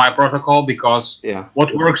my protocol, because Yeah.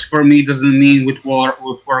 what works for me doesn't mean would work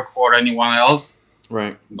for anyone else.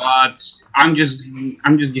 Right. But I'm just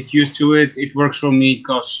get used to it. It works for me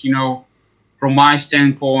because, you know, from my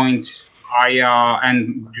standpoint,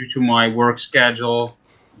 and due to my work schedule,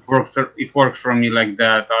 it works for me like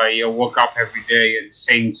that. I wake up every day at the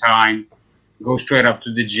same time, go straight up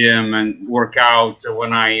to the gym and work out.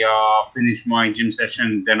 When I finish my gym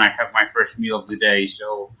session, then I have my first meal of the day.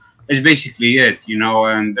 So that's basically it, you know,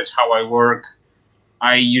 and that's how I work.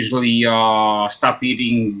 I usually stop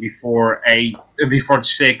eating before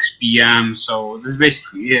 6 p.m. So that's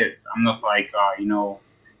basically it. I'm not like you know,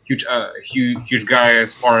 huge guy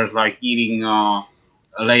as far as like eating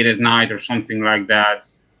late at night or something like that.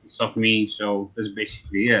 It's not me. So that's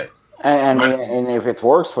basically it. But And if it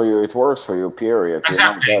works for you, it works for you. Period. You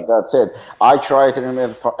know, exactly. that's it. I tried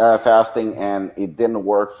intermittent fasting, and it didn't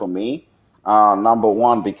work for me. Number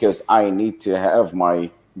one, because I need to have my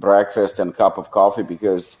breakfast and cup of coffee.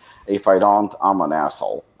 Because if I don't, I'm an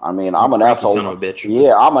asshole. I mean, You I'm an cranky son asshole. of a bitch.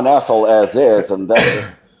 Yeah, I'm an asshole as is, and that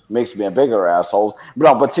just makes me a bigger asshole.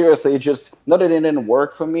 But seriously, it just not that it didn't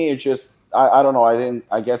work for me. It just I don't know. I didn't.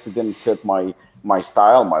 I guess it didn't fit my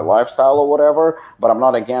style, my lifestyle, or whatever. But I'm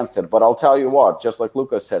not against it. But I'll tell you what. Just like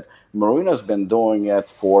Lucas said, Marina's been doing it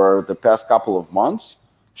for the past couple of months.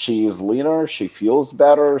 She's leaner. She feels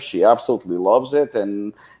better. She absolutely loves it.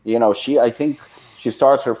 And you know, I think she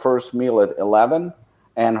starts her first meal at 11,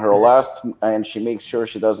 and and she makes sure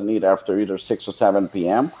she doesn't eat after either 6 or 7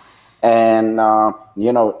 p.m. And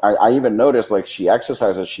you know, I even noticed like she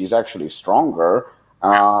exercises. She's actually stronger.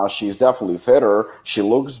 She's definitely fitter. She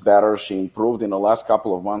looks better. She improved in the last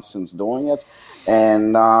couple of months since doing it.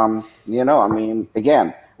 And you know, I mean,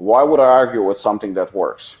 again, why would I argue with something that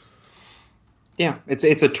works? Yeah,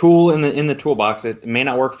 it's a tool in the toolbox. It may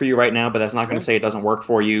not work for you right now, but that's not going to say it doesn't work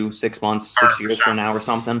for you 6 months, 6 years from 100%. now or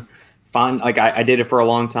something. Fine. Like I did it for a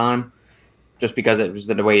long time, just because it was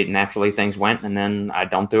the way naturally things went, and then I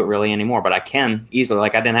don't do it really anymore. But I can easily.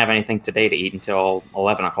 Like I didn't have anything today to eat until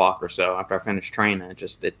 11 o'clock or so after I finished training. It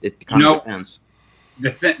You kind of know, depends.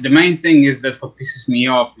 the main thing is that what pisses me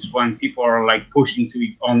off is when people are like pushing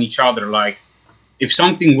on each other. Like if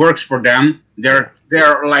something works for them, they're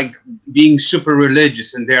like being super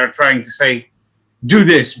religious, and they're trying to say, do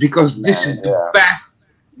this because this Man, is yeah.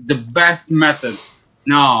 the best method.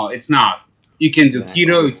 No, it's not. You can do Exactly.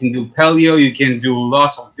 keto, you can do paleo, you can do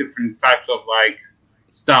lots of different types of like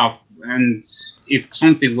stuff, and if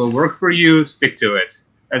something will work for you, stick to it.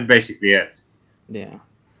 That's basically it. Yeah.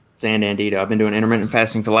 San Andito. I've been doing intermittent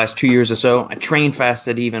fasting for the last 2 years or so. I train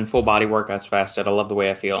fasted, even full body workouts fasted. I love the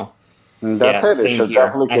way I feel. And that's Yeah, it. It same should here.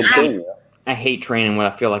 definitely continue. I hate training when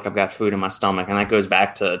I feel like I've got food in my stomach, and that goes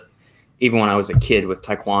back to even when I was a kid with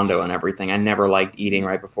taekwondo and everything. I never liked eating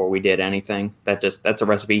right before we did anything. That's a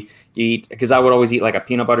recipe you eat, because I would always eat like a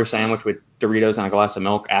peanut butter sandwich with Doritos and a glass of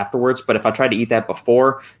milk afterwards. But if I tried to eat that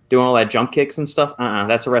before doing all that jump kicks and stuff,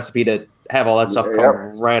 that's a recipe to have all that stuff come Yep.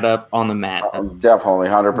 right up on the mat. That's Definitely,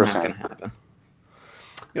 not going 100%. to happen.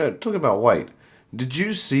 You know, talking about weight, did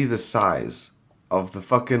you see the size of the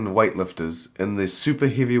fucking weightlifters in the super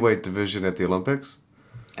heavyweight division at the Olympics?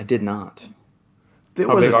 I did not. There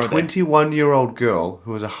How was big a are they? 21-year-old girl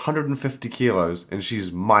who was 150 kilos, and she's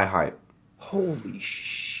my height. Holy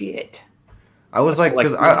shit! I was like, Like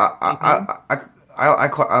because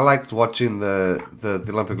I liked watching the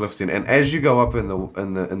Olympic lifting, and as you go up in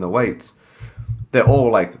the weights, they're all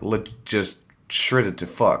like just shredded to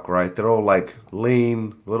fuck, right? They're all like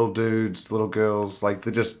lean little dudes, little girls, like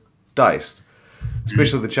they're just diced.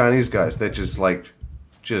 Especially the Chinese guys, they're just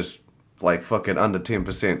like fucking under 10%.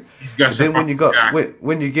 These But guys are then when you fucking got jacked.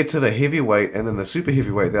 when you get to the heavyweight and then the super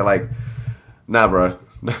heavyweight, they're like, nah, bro,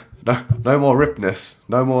 no more ripness,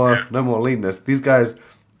 no more leanness. These guys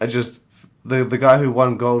are just the guy who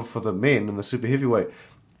won gold for the men in the super heavyweight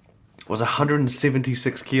was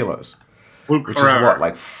 176 kilos, Hulk which is forever. what,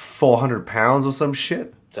 like 400 pounds or some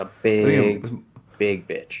shit. It's a mean, big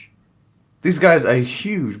bitch. These guys are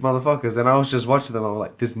huge motherfuckers, and I was just watching them. I'm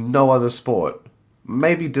like, there's no other sport,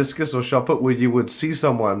 maybe discus or shot put, where you would see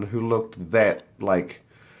someone who looked that like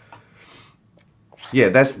Yeah,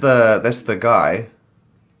 that's the guy.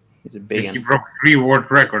 He's a big He one. broke 3 world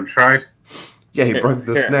records, right? Yeah, he Here, broke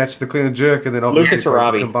the here. snatch, the clean and jerk, and then obviously Lucas broke the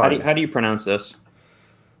Arabi. combined. How do you pronounce this?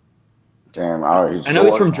 Damn, he's I know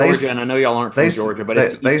he's from They Georgia, and I know y'all aren't from they- Georgia, but they-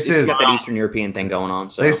 it's they he's said- got that Eastern European thing going on.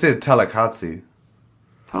 So They said Talakatsi.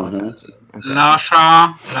 Talakatsi. Okay.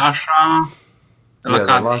 Lasha Yeah, the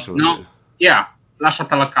Talakazi. Lasha was No, it. yeah, Lasha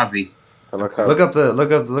Talakazi. Look up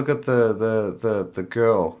the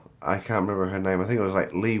girl. I can't remember her name. I think it was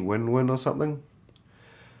like Lee Winwin or something.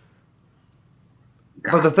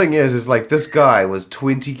 But the thing is like this guy was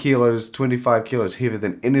 20 kilos, 25 kilos heavier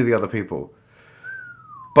than any of the other people.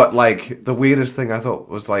 But like the weirdest thing I thought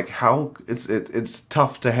was like how it's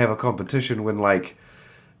tough to have a competition when like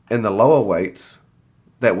in the lower weights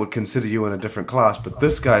that would consider you in a different class, but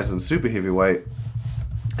this guy's in super heavyweight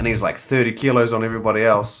and he's like 30 kilos on everybody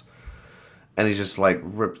else and he's just like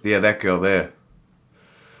ripped. Yeah, that girl there.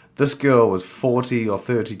 This girl was 40 or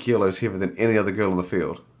 30 kilos heavier than any other girl in the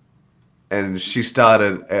field. And she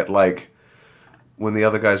started at like when the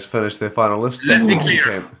other guys finished their final lifts. Let's be that's when she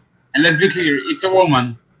clear. came. And let's be clear, it's a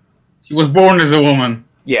woman. She was born as a woman.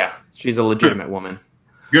 Yeah, she's a legitimate woman.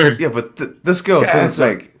 Good. Yeah, but this girl That's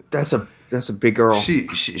didn't like. that's a big girl.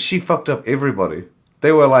 She fucked up everybody.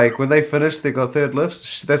 They were like when they finished, they got third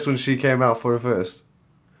lifts. That's when she came out for her first.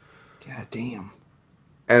 God damn.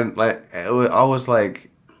 And like I was like,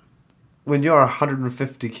 when you're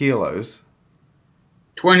 150 kilos,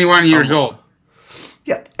 21 years old.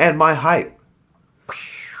 yeah, and my height.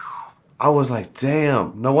 I was like,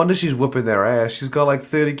 damn, no wonder she's whipping their ass. She's got like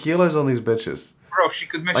 30 kilos on these bitches. Bro, she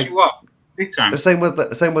could mess Like- you up. Big time. The same with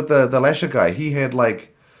the Lasher guy. He had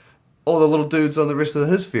like all the little dudes on the rest of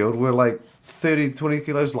his field were like 30, 20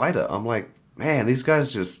 kilos lighter. I'm like, man, these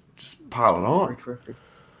guys just piling on.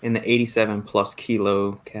 In the 87 plus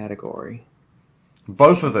kilo category.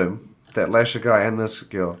 Both of them, that Lasher guy and this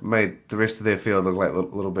girl, made the rest of their field look like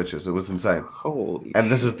little bitches. It was insane. Holy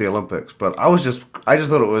And this is the Olympics. But I just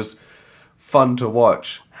thought it was fun to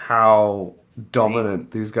watch how dominant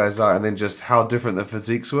these guys are, and then just how different the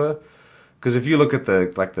physiques were. Because if you look at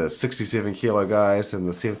the 67 kilo guys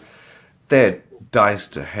and they're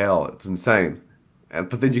diced to hell. It's insane.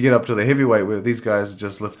 But then you get up to the heavyweight where these guys are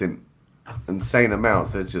just lifting insane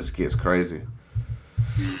amounts. It just gets crazy.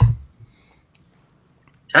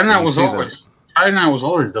 China You was see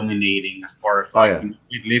always dominating as far as Oh, like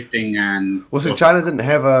yeah. lifting and. Well, so China didn't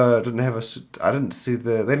have a. I didn't see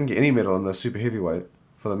they didn't get any medal in the super heavyweight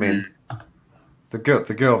for the men. The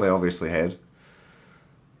girl they obviously had.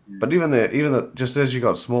 But even just as you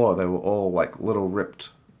got smaller, they were all like little ripped.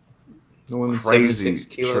 The women's Crazy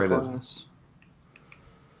 76 kilo shredded. class.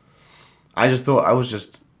 I just thought I was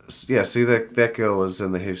just see that girl was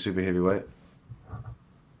in the super heavyweight.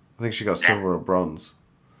 I think she got silver or bronze.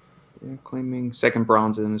 Yeah, claiming second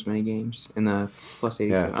bronze in as many games in the plus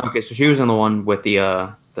 87. Yeah. Okay, so she was in the one with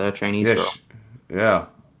the Chinese Yeah, girl. yeah.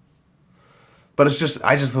 But I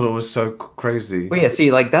just thought it was so crazy. Well, yeah,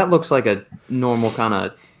 see, like that looks like a normal kind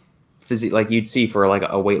of physique, like you'd see for like a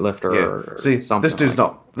weightlifter Yeah. or See, something. this dude's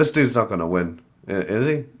like not going to win, is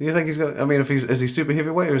he? Do you think he's going? to... I mean, is he super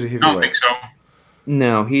heavyweight or is he I heavyweight? don't think so.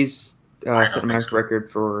 No, he's don't set think American so.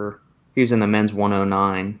 record for. He was in the men's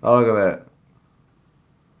 109. Oh, look at that.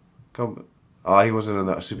 Oh, he wasn't in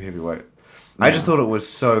that super heavyweight. I just thought it was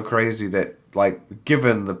so crazy that, like,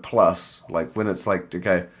 given the plus, like, when it's like,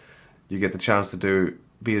 okay, you get the chance to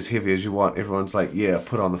be as heavy as you want, everyone's like, yeah,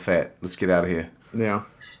 put on the fat. Let's get out of here. Yeah.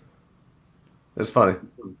 It's funny.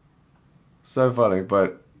 So funny.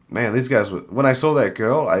 But, man, these guys, when I saw that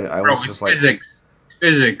girl, I Bro, was it's just like, physics. It's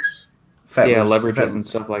physics. fat Yeah, moves- leverages fat- and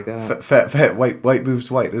stuff like that. Fat weight moves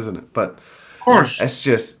weight, isn't it? But Of course. it's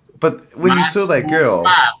just. But when you Mass saw that moves girl,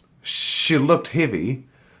 fast. she looked heavy,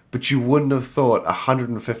 but you wouldn't have thought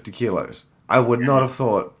 150 kilos. I would not have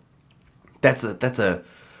thought. That's a.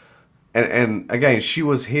 And again, she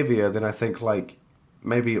was heavier than I think like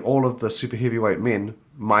maybe all of the super heavyweight men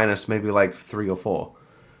minus maybe like 3 or 4.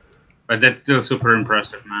 But that's still super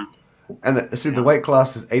impressive, man. And the weight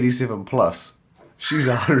class is 87 plus. She's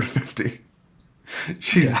 150.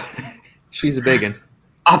 She's a big one.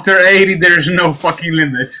 After 80, there's no fucking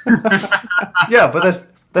limit. Yeah, but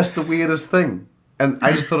that's the weirdest thing. And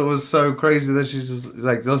I just thought it was so crazy that she's just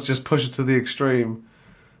like, let's just push it to the extreme.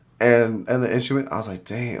 And she went, I was like,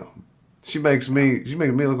 damn. She makes me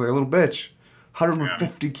look like a little bitch.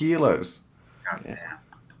 150 kilos.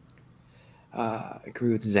 I agree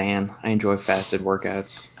with Zan. I enjoy fasted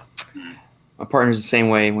workouts. My partner's the same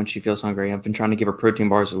way when she feels hungry. I've been trying to give her protein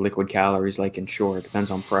bars with liquid calories, like Ensure. It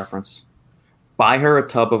depends on preference. Buy her a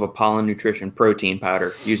tub of Apollon Nutrition protein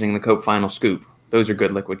powder using the Cope Final Scoop. Those are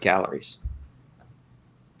good liquid calories.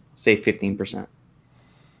 Save 15%.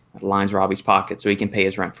 That lines Robbie's pocket so he can pay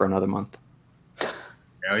his rent for another month.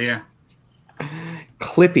 Hell yeah.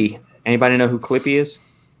 Clippy. Anybody know who Clippy is?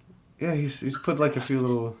 Yeah, he's put like a few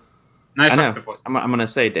little. Nice I know. octopus. I'm gonna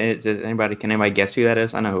say, can anybody guess who that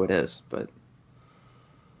is? I know who it is, but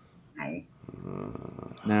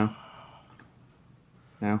No.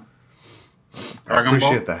 no. I Dragon Ball?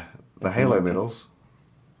 appreciate the Halo medals.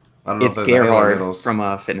 I don't know It's if they're the Halo Gerhard medals.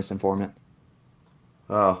 from Fitness Informant.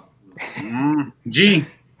 Oh, G.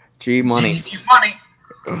 G Money. G money.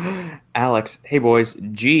 Alex, hey boys,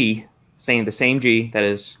 G, saying the same G that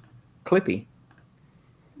is Clippy,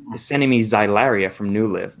 is sending me Xylaria from New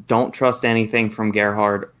Live. Don't trust anything from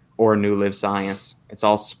Gerhard or New Live Science. It's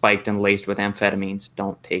all spiked and laced with amphetamines.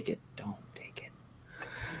 Don't take it. Don't take it.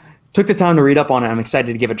 Took the time to read up on it. I'm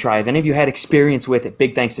excited to give it a try. If any of you had experience with it,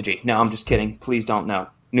 big thanks to G. No, I'm just kidding. Please don't know.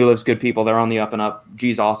 New Live's good people. They're on the up and up.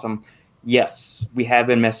 G's awesome. Yes, we have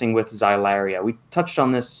been messing with Xylaria. We touched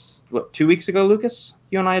on this, 2 weeks ago, Lucas?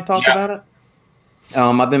 You and I had talked about it?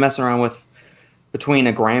 I've been messing around with between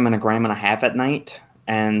a gram and a half at night,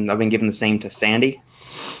 and I've been giving the same to Sandy.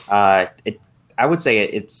 I would say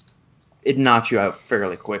it knocks you out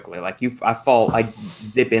fairly quickly. Like I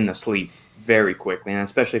zip into sleep very quickly, and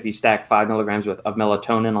especially if you stack 5 milligrams of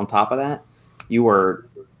melatonin on top of that,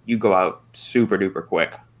 you go out super duper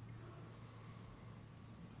quick.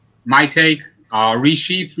 My take,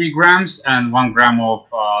 Rishi 3 grams and 1 gram of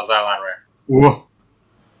Xylaria. Whoa.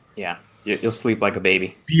 Yeah, you'll sleep like a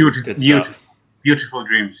baby. Beautiful, Good stuff. beautiful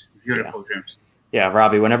dreams. Beautiful dreams. Yeah,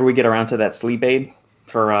 Robbie, whenever we get around to that sleep aid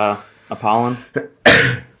for Apollon,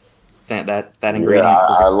 that ingredient. Yeah,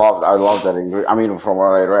 I love that ingredient. I mean, from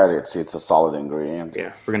what I read, it's a solid ingredient.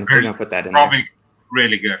 Yeah, we're gonna put that in there. Probably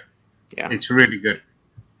really good. Yeah, It's really good.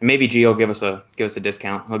 and maybe G will give us a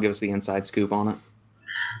discount. He'll give us the inside scoop on it.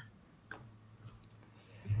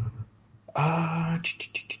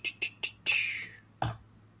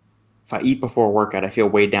 If I eat before a workout, I feel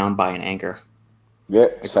weighed down by an anchor. Yeah,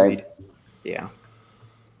 same. Agreed. Yeah.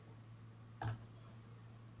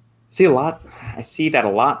 I see that a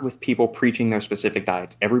lot with people preaching their specific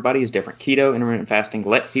diets. Everybody is different. Keto, intermittent fasting,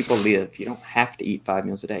 let people live. You don't have to eat 5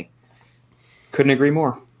 meals a day. Couldn't agree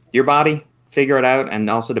more. Your body, figure it out, and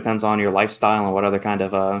also depends on your lifestyle and what other kind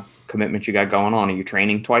of commitments you got going on. Are you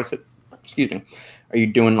training Are you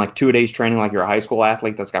doing like 2 days training like you're a high school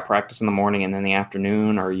athlete that's got practice in the morning and then the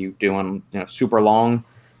afternoon? Or are you doing super long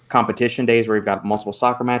competition days where you've got multiple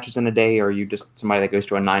soccer matches in a day? Or are you just somebody that goes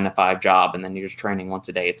to a 9-to-5 job and then you're just training once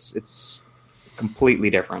a day? It's completely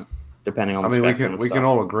different depending on the spectrum we of can stuff.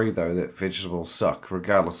 all agree though that vegetables suck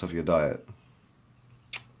regardless of your diet.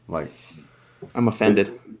 Like, I'm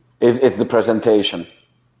offended. It's the presentation.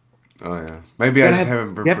 oh yeah, maybe I just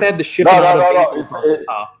haven't. You have to have the shipping No. out of the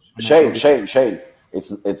top. Shane. It's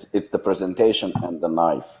the presentation and the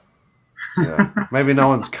knife. Yeah. Maybe no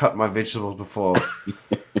one's cut my vegetables before.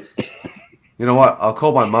 You know what? I'll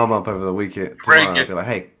call my mom up over the weekend tomorrow and be like,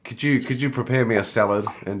 "Hey, could you prepare me a salad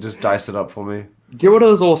and just dice it up for me?" Get one of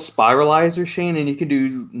those little spiralizers, Shane, and you can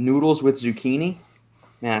do noodles with zucchini.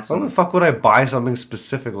 Man, Why the fuck would I buy something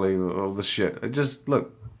specifically with all this shit? I just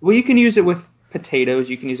look. well, you can use it with potatoes.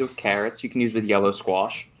 You can use it with carrots. You can use it with yellow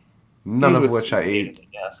squash. None Use of with which I spinach, eat.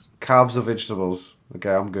 Yes. Carbs or vegetables.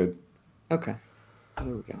 Okay, I'm good. Okay. There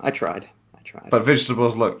we go. I tried. But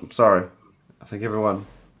vegetables, look, I'm sorry. I think everyone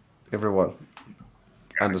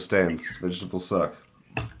understands vegetables suck.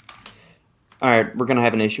 All right, we're gonna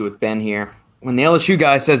have an issue with Ben here. When the LSU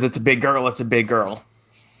guy says it's a big girl, it's a big girl.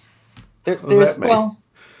 does that mean?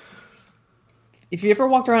 If you ever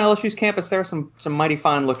walked around LSU's campus, there are some mighty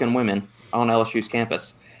fine looking women on LSU's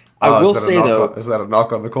campus. I will say though, Is that a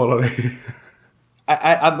knock on the quality?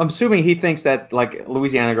 I'm assuming he thinks that like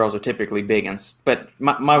Louisiana girls are typically biggins, but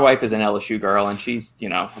my wife is an LSU girl and she's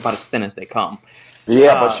about as thin as they come.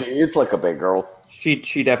 Yeah, but she is like a big girl. She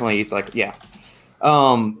definitely eats like yeah.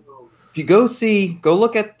 If you go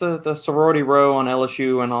look at the sorority row on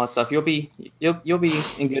LSU and all that stuff, you'll be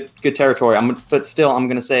in good territory. But still, I'm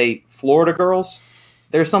gonna say Florida girls.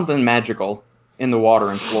 There's something magical in the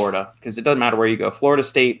water in Florida because it doesn't matter where you go. Florida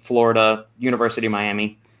State, Florida, University of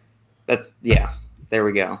Miami. There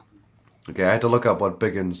we go. Okay, I had to look up what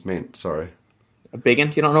biggins meant. Sorry. A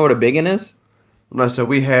biggin? You don't know what a biggin is? No, so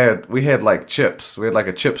we had like chips. We had like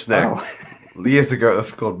a chip snack years ago.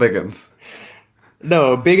 That's called biggins.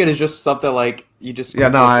 No, a biggin is just something like you just. Yeah,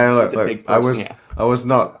 no, it's a big I person, was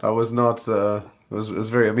not. It was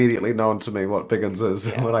very immediately known to me what biggins is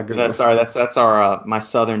when I googled. Sorry, that's our my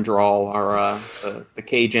southern drawl, our the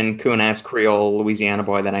Cajun coon-ass Creole Louisiana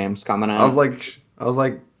boy that I am is coming out. I was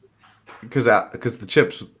like, because the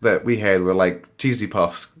chips that we had were like cheesy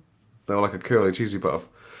puffs They were like a curly, cheesy puff.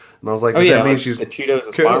 And I was like, Oh does yeah, that mean like she's the Cheetos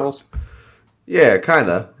and curly? spirals. Yeah, kind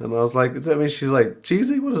of. And I was like, does that mean she's like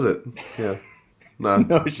cheesy? What is it? Yeah. No.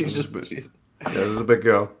 No, she's She's just she's yeah, there's a big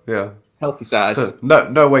girl. Yeah. healthy size. So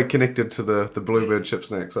no way connected to the Bluebird chip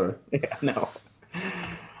snack. Sorry. Yeah, no.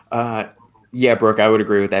 Yeah, Brooke, I would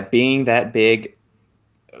agree with that. Being that big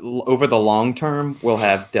over the long term will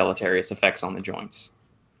have deleterious effects on the joints.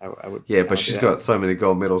 I would. Yeah, I but would she's do that. got so many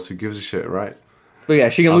gold medals. Who gives a shit, right? But yeah,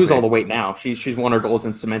 she can lose Okay. all the weight now. She's won her golds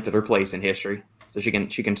and cemented her place in history, so she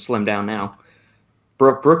can slim down now.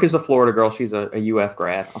 Brooke is a Florida girl. She's a UF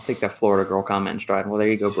grad. I'll take that Florida girl comment in stride. Well, there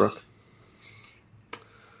you go, Brooke.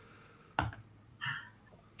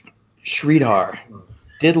 Sridhar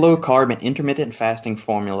did low carb and intermittent fasting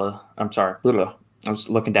formula. I'm sorry. Blah, blah. I was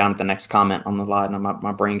looking down at the next comment on the line and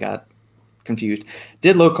my brain got confused.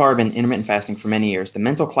 Did low carb and intermittent fasting for many years. The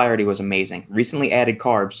mental clarity was amazing. Recently added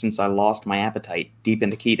carbs since I lost my appetite deep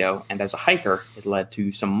into keto, and as a hiker, it led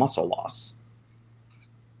to some muscle loss.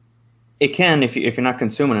 It can, if you're not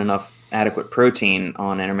consuming enough adequate protein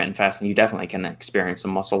on intermittent fasting, you definitely can experience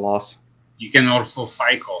some muscle loss. You can also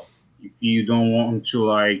cycle if you don't want to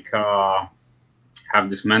have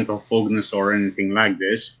this mental fogness or anything like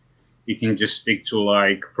this. You can just stick to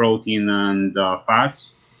like protein and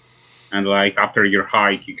fats, and like after your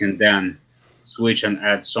hike, you can then switch and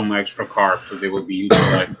add some extra carbs, so they will be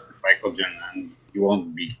utilized for glycogen, and you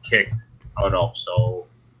won't be kicked out of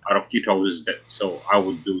ketosis. So I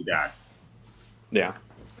would do that. Yeah.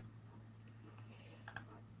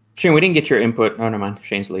 Shane, we didn't get your input. Oh, never mind.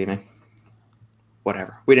 Shane's leaving.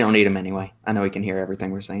 Whatever. We don't need him anyway. I know he can hear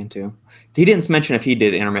everything we're saying too. He didn't mention if he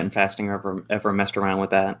did intermittent fasting or ever messed around with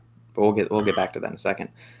that, but we'll get back to that in a second.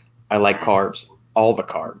 I like carbs, all the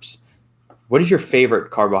carbs. What is your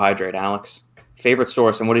favorite carbohydrate, Alex? Favorite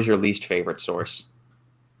source, and what is your least favorite source?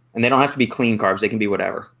 And they don't have to be clean carbs. They can be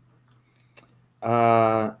whatever.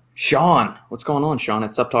 Sean, what's going on, Sean?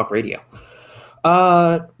 It's Up Talk Radio.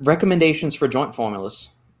 Recommendations for joint formulas.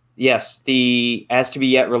 Yes, the as to be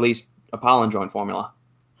yet released Apollon joint formula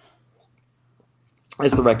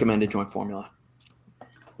is the recommended joint formula.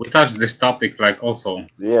 We touched this topic like also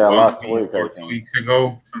Yeah, last week, I or 2 think. weeks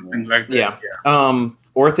ago, something like that. Yeah.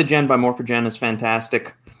 Orthogen by Morphogen is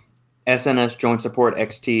fantastic. SNS Joint Support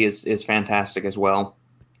XT is fantastic as well.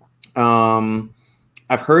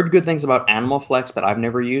 I've heard good things about Animal Flex, but I've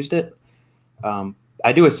never used it.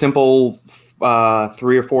 I do a simple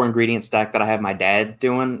 3 or 4 ingredient stack that I have my dad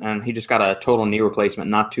doing, and he just got a total knee replacement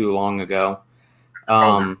not too long ago.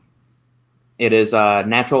 It is a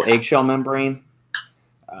natural eggshell membrane,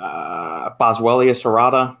 Boswellia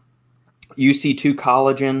serrata, UC2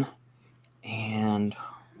 collagen, and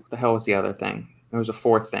what the hell was the other thing? There was a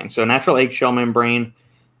 4th thing. So natural eggshell membrane,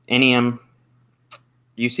 NEM,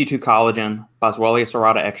 UC2 collagen, Boswellia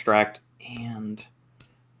serrata extract, and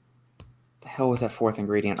the hell was that 4th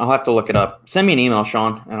ingredient? I'll have to look it up. Send me an email,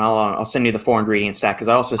 Sean, and I'll send you the 4 ingredient stack, because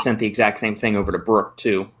I also sent the exact same thing over to Brooke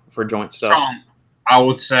too for joint stuff. I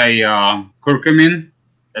would say curcumin.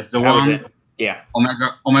 That's the That was one. it. Yeah.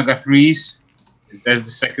 Omega 3s. That's the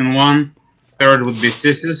second one. Third would be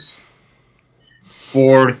cissus.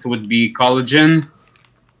 4th would be collagen.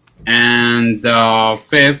 And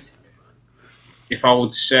 5th, if I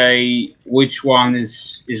would say which one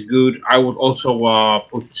is good, I would also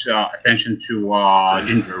put attention to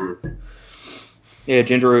ginger root. Yeah,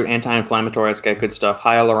 ginger root, anti-inflammatory, that's got good stuff.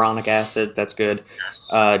 Hyaluronic acid, that's good.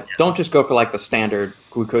 Don't just go for like the standard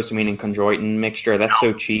glucosamine and chondroitin mixture. That's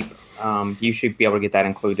so cheap. You should be able to get that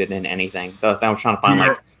included in anything. I was trying to find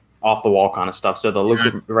like off-the-wall kind of stuff. So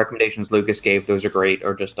the recommendations Lucas gave, those are great.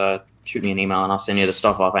 Or just shoot me an email and I'll send you the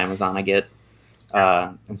stuff off Amazon I get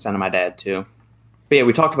and send to my dad too. But yeah,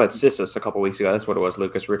 we talked about Cissus a couple weeks ago. That's what it was,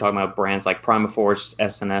 Lucas. We were talking about brands like Primaforce,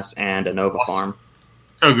 SNS, and Innova Farm.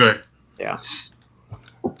 So good. Yeah.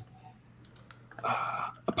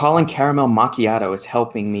 Apollon Caramel Macchiato is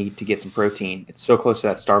helping me to get some protein. It's so close to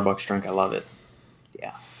that Starbucks drink. I love it.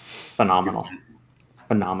 Yeah. Phenomenal. It's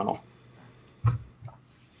phenomenal.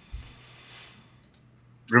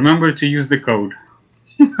 Remember to use the code.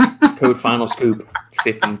 Code Final Scoop,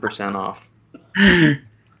 15% off.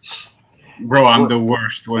 Bro, I'm the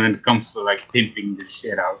worst when it comes to like pimping this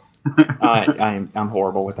shit out. I'm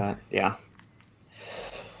horrible with that. Yeah.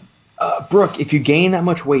 Brooke, if you gain that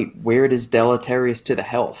much weight, where it is deleterious to the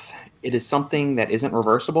health, it is something that isn't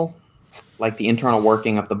reversible, like the internal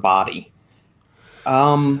working of the body.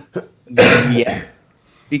 Yeah,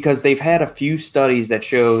 because they've had a few studies that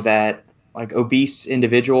show that like obese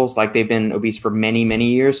individuals, like they've been obese for many, many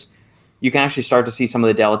years, you can actually start to see some of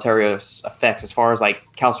the deleterious effects as far as like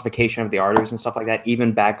calcification of the arteries and stuff like that,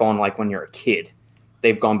 even back on like when you're a kid.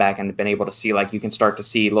 they've gone back and been able to see, like, you can start to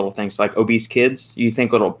see little things like obese kids. You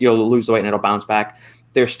think you'll lose the weight and it'll bounce back.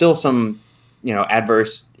 There's still some,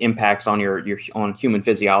 adverse impacts on on human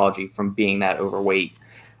physiology from being that overweight.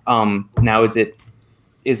 Now,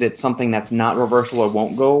 is it something that's not reversible or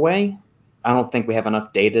won't go away? I don't think we have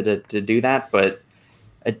enough data to do that, but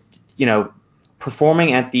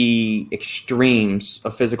performing at the extremes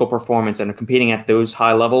of physical performance and competing at those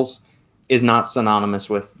high levels is not synonymous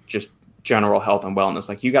with just general health and wellness.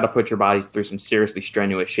 Like, you got to put your body through some seriously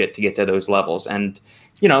strenuous shit to get to those levels. And,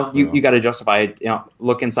 you got to justify it,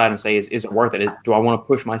 look inside and say, is it worth it? Do I want to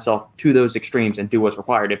push myself to those extremes and do what's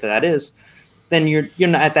required? If that is, then you're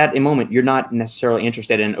not, at that moment, you're not necessarily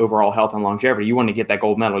interested in overall health and longevity. You want to get that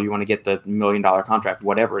gold medal. You want to get the $1 million contract,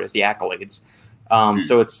 whatever it is, the accolades.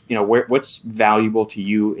 So it's, what's valuable to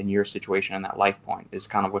you in your situation in that life point is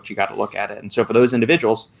kind of what you got to look at it. And so for those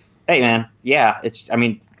individuals, hey, man, yeah,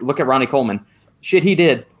 look at Ronnie Coleman. Shit he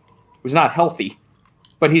did was not healthy,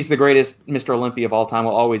 but he's the greatest Mr. Olympia of all time,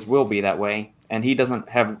 always will be that way. And he doesn't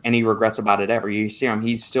have any regrets about it ever. You see him,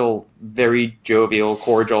 he's still very jovial,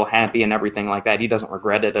 cordial, happy, and everything like that. He doesn't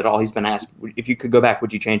regret it at all. He's been asked, if you could go back,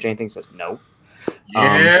 would you change anything? He says, no.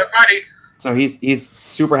 Yeah, buddy. So he's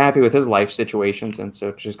super happy with his life situations, and so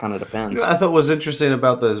it just kind of depends. I thought was interesting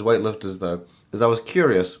about those weightlifters, though, is I was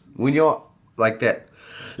curious, when you're like that,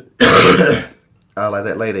 like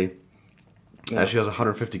that lady, she was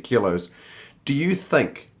 150 kilos, do you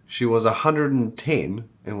think she was 110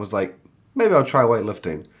 and was like, maybe I'll try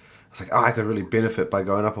weightlifting? It's like, I could really benefit by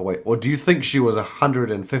going up a weight. Or do you think she was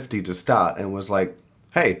 150 to start and was like,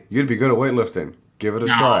 hey, you'd be good at weightlifting, give it a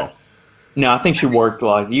try? No, I think she worked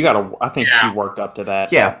I think she worked up to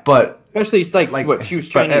that. Yeah, but especially like what she was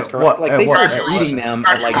Chinese, correct? Like they started breeding them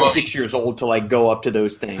at like 6 years old to like go up to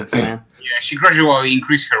those things, man. Yeah, she gradually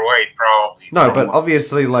increased her weight, probably. No, but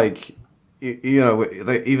obviously, like,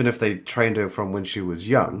 even if they trained her from when she was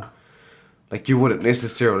young, like, you wouldn't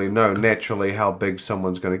necessarily know naturally how big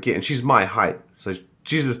someone's going to get. And she's my height, so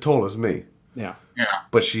she's as tall as me. Yeah. Yeah.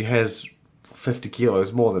 But she has 50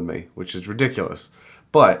 kilos more than me, which is ridiculous.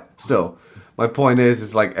 But still, my point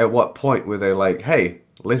is like, at what point were they like, hey,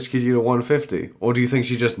 let's get you to 150? Or do you think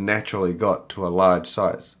she just naturally got to a large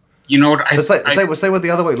size? You know what? Say with the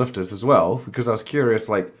other weightlifters as well, because I was curious,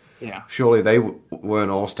 like, surely they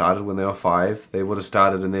weren't all started when they were 5. They would have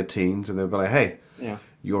started in their teens, and they'd be like, hey,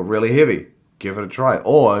 you're really heavy. Give it a try.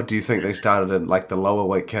 Or do you think they started in, like, the lower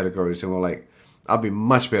weight categories and were like, I'd be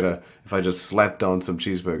much better if I just slapped on some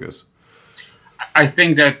cheeseburgers? I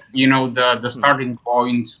think that, the starting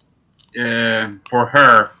point for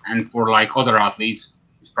her and for, like, other athletes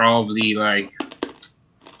is probably, like,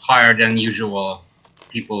 higher than usual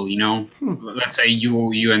people, Let's say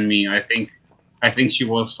you and me. I think she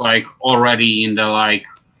was, like, already in the, like,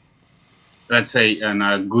 let's say, in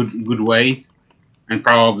a good way. And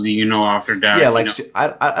probably, after that... Yeah, like,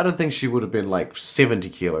 I don't think she would have been, like, 70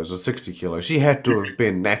 kilos or 60 kilos. She had to have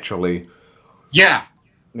been naturally... Yeah,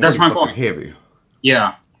 that's my point. Heavy.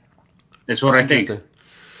 Yeah, that's what I think.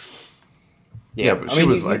 Yeah, but she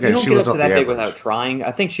was, again, she was not the average. You don't get up to that big without trying.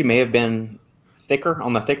 I think she may have been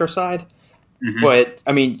on the thicker side. Mm-hmm. But,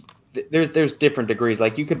 I mean, there's different degrees.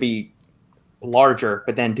 Like, you could be larger,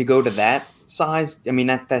 but then to go to that size, I mean,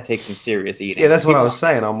 that takes some serious eating. Yeah, that's what I was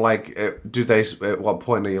saying. I'm like, at what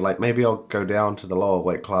point are you like, maybe I'll go down to the lower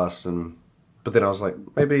weight class? But then I was like,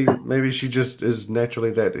 maybe she just is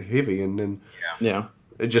naturally that heavy, and then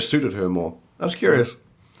it just suited her more. I was curious.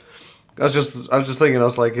 I was just thinking. I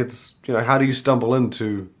was like, it's how do you stumble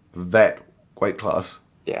into that weight class?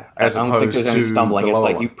 Yeah, I don't think there's any stumbling. It's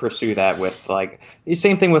like you pursue that with like the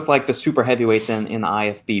same thing with like the super heavyweights in the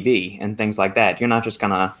IFBB and things like that. You're not just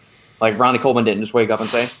gonna like Ronnie Coleman didn't just wake up and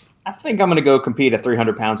say, I think I'm gonna go compete at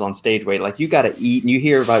 300 pounds on stage weight. Like you got to eat, and you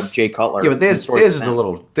hear about Jay Cutler. Yeah, but theirs is a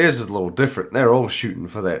little different. They're all shooting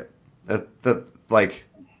for that.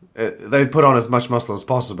 They put on as much muscle as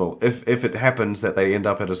possible. If it happens that they end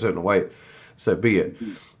up at a certain weight, so be it.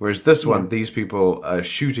 Whereas this one, these people are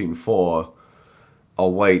shooting for a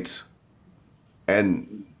weight,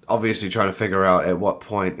 and obviously trying to figure out at what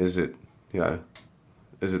point is it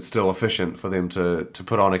still efficient for them to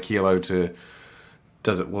put on a kilo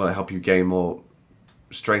will it help you gain more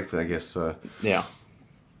strength, I guess. Yeah.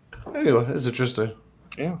 Anyway, it's interesting.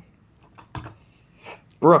 Yeah.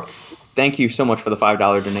 Brooke, thank you so much for the $5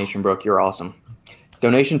 donation, Brooke. You're awesome.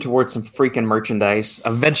 Donation towards some freaking merchandise,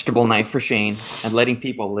 a vegetable knife for Shane, and letting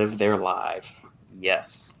people live their life.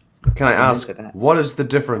 Yes. Can I ask, what is the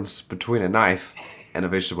difference between a knife and a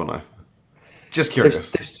vegetable knife? Just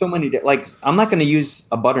curious. There's so many. Like, I'm not going to use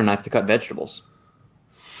a butter knife to cut vegetables.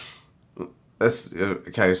 That's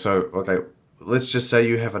okay. So, let's just say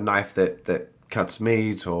you have a knife that cuts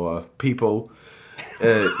meat or people.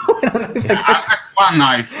 I've got one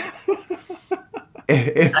knife.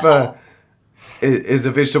 Is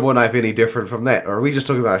a vegetable knife any different from that, or are we just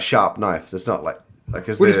talking about a sharp knife? That's not like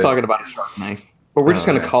we're just talking about a sharp knife, but we're just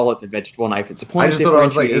going to call it the vegetable knife. It's a point. I just of thought I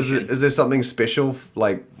was like, differentiation. is there something special?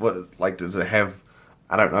 Like what? Like does it have?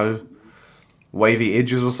 I don't know, wavy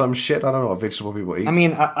edges or some shit. I don't know what vegetable people eat. I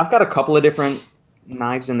mean, I've got a couple of different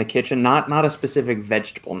knives in the kitchen. Not a specific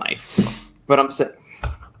vegetable knife, but I'm saying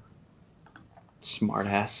smart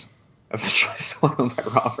ass. I was trying to swallow by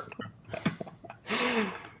Robert.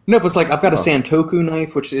 No, but it's like I've got a Santoku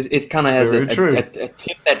knife, which is it kind of has a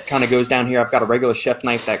tip that kind of goes down here. I've got a regular chef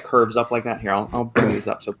knife that curves up like that. Here, I'll bring these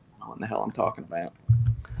up so people know what the hell I'm talking about.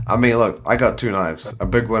 I mean, look, I got two knives, a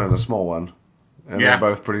big one and a small one, and they're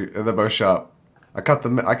both pretty. They're both sharp. I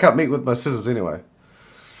cut meat with my scissors anyway.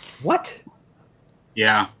 What?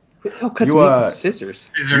 Yeah. Who the hell cuts meat with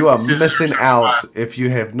scissors? You are missing out if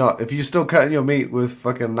you have not. If you're still cutting your meat with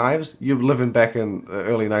fucking knives, you're living back in the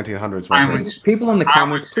early 1900s, my friend. People in the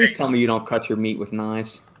comments, please tell me you don't cut your meat with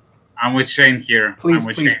knives. I'm with Shane here. Please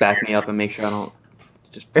back me up and make sure I don't.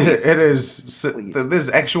 Just please. It is. There's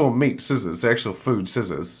actual meat scissors, actual food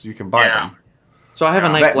scissors. You can buy them. So I have a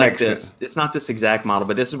knife like this. It's not this exact model,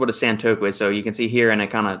 but this is what a Santoku is. So you can see here, and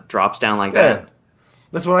it kind of drops down like that.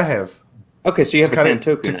 That's what I have. Okay, so you have a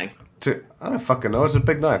Santoku knife. I don't fucking know. It's a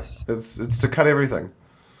big knife. It's to cut everything.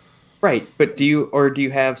 Right, but do you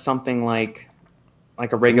have something like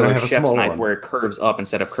a regular chef's knife where it curves up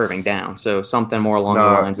instead of curving down? So something more along the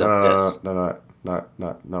lines of this. No, not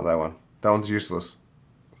that one. That one's useless.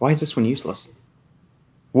 Why is this one useless?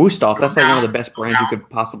 Wusthof, that's like one of the best brands you could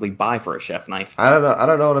possibly buy for a chef knife. I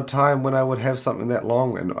don't know at a time when I would have something that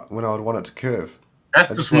long and when I would want it to curve. That's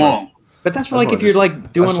too small. But that's for like if you're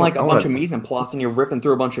like doing like a bunch of meat and plus and you're ripping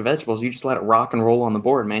through a bunch of vegetables, you just let it rock and roll on the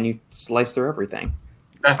board, man. You slice through everything.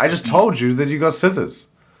 I just told you that you got scissors.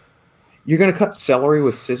 You're gonna cut celery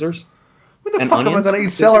with scissors? When the fuck am I gonna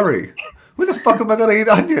eat celery? When the fuck am I gonna eat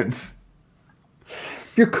onions?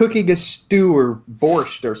 If you're cooking a stew or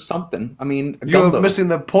borscht or something, I mean, you're missing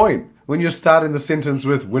the point when you're starting the sentence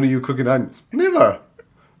with "When are you cooking onions?" Never.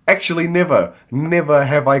 Actually, never. Never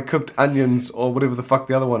have I cooked onions or whatever the fuck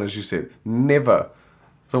the other one is you said. Never.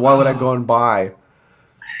 So why would I go and buy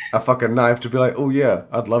a fucking knife to be like, oh yeah,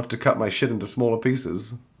 I'd love to cut my shit into smaller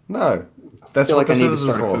pieces? No. That's what the scissors are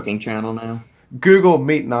for. I need to start a cooking channel now. Google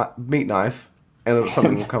meat knife and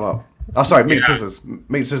something will come up. Oh, sorry, meat scissors.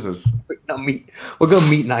 Meat scissors. No, meat. We'll go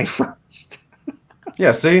meat knife first.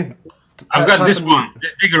 Yeah, see? I've got this one.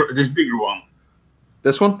 This bigger one.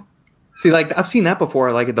 This one? See, like I've seen that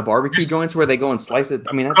before, like at the barbecue joints where they go and slice it.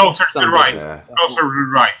 I mean, that's closer to the right. Closer to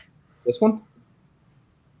the right. This one?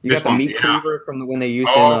 You got the meat cleaver from when they used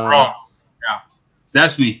in. Bro. Yeah,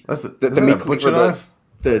 that's me. That's the meat butcher knife.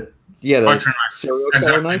 The serial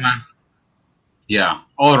killer knife. Yeah,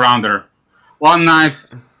 all rounder. One knife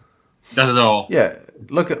does it all. Yeah,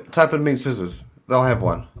 type in meat scissors. They'll have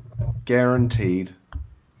one, guaranteed.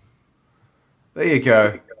 There you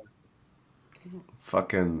go.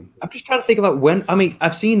 Fucking. I'm just trying to think about when. I mean,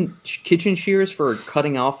 I've seen kitchen shears for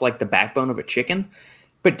cutting off like the backbone of a chicken,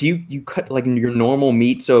 but do you cut like your normal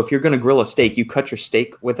meat? So if you're gonna grill a steak, you cut your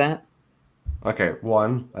steak with that? Okay,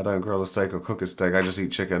 one, I don't grill a steak or cook a steak. I just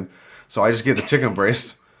eat chicken, so I just get the chicken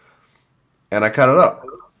breast and I cut it up.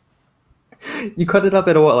 You cut it up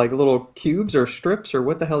into what, like little cubes or strips, or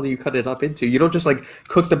what the hell do you cut it up into? You don't just like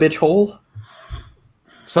cook the bitch whole?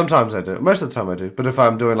 Sometimes I do. Most of the time I do. But if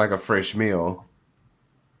I'm doing like a fresh meal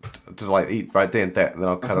to like eat right then and then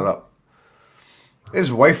I'll cut it up. It's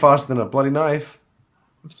way faster than a bloody knife.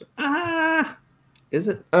 Is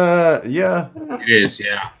it? Yeah. It is,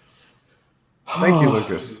 yeah. Thank you,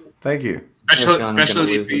 Lucas. Thank you.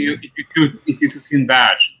 Especially if you cook in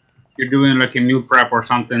batch, you're doing like a meal prep or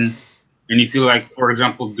something, and if you like, for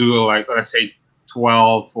example, do like let's say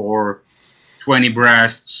 12 or 20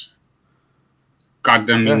 breasts, cut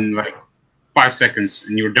them in like 5 seconds,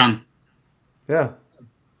 and you're done. Yeah.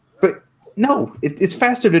 But no, it's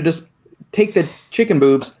faster to just take the chicken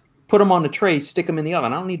boobs, put them on a tray, stick them in the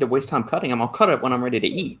oven. I don't need to waste time cutting them. I'll cut it when I'm ready to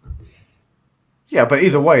eat. Yeah, but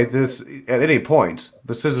either way, at any point,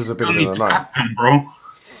 the scissors are bigger than the knife. Them, bro.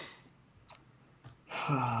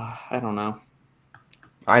 I don't know.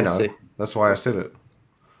 I know. That's why I said it.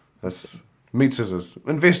 That's meat scissors.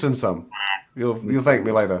 Invest in some. You'll thank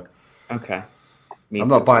me later. Okay. I'm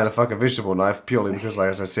not buying a fucking vegetable knife purely because, like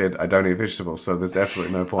as I said, I don't eat vegetables, so there's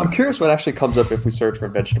absolutely no point. I'm curious what actually comes up if we search for a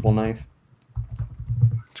vegetable knife.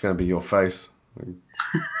 It's going to be your face.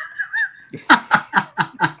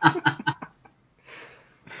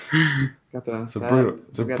 Got the. It's a brutal.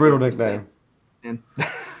 It's a we got brutal the- nickname. And,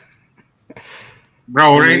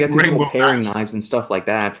 Bro, and you got these rainbow little paring knives. knives and stuff like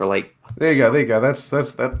that for like. There you go. There you go. That's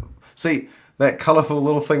that. See that colorful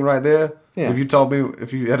little thing right there. Yeah. If you told me,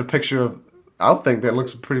 if you had a picture of, I would think that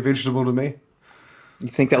looks pretty vegetable to me. You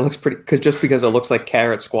think that looks pretty? Because it looks like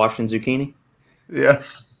carrot, squash, and zucchini. Yeah.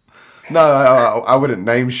 No, I wouldn't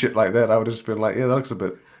name shit like that. I would just been like, yeah, that looks a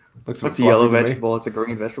bit. Looks a What's bit a yellow fluffy to me. vegetable? It's a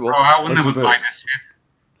green vegetable. Bro, I would Looks a never bit- buy this shit.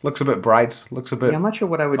 Looks a bit bright. Looks a bit Yeah, I'm not sure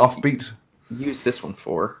what I would offbeat. use this one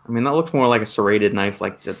for. I mean, that looks more like a serrated knife,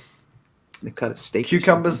 like to cut a steak. or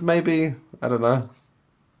Cucumbers, maybe. I don't know.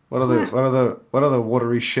 What other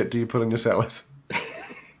watery shit do you put in your salad?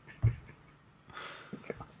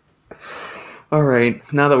 All right,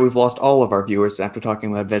 now that we've lost all of our viewers after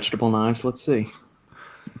talking about vegetable knives, let's see.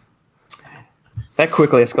 That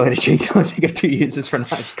quickly escalated. Jake can only think of 2 uses for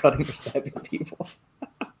knives: cutting or stabbing people.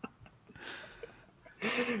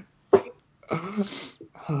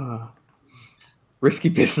 Risky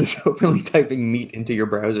business, openly typing meat into your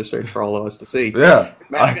browser search for all of us to see. Yeah.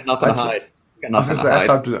 Man, I got nothing to hide. Got I was nothing gonna to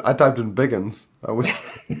say, hide. I typed in Biggins. I was.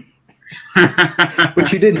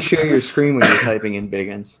 But you didn't share your screen when you were typing in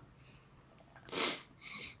Biggins.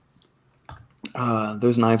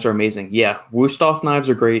 Those knives are amazing. Yeah, Wusthof knives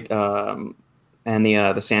are great, and the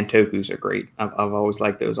Santokus are great. I've always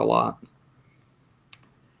liked those a lot.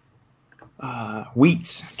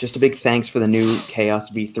 Wheats, just a big thanks for the new Chaos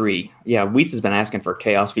V3. Yeah, Wheats has been asking for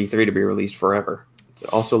Chaos V3 to be released forever. So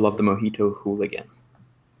also love the Mojito Hooligan.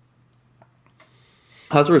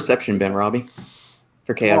 How's the reception been, Robbie,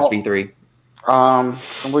 for Chaos Well, V3?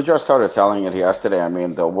 We just started selling it yesterday. I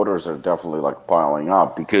mean, the orders are definitely like piling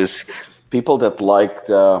up because people that liked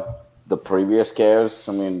the previous Chaos,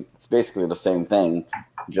 I mean, it's basically the same thing.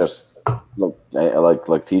 Just look,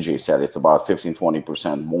 like TJ said, it's about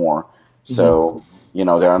 15-20% more. So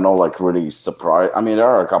there are no like really surprise. I mean, there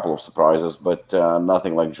are a couple of surprises, but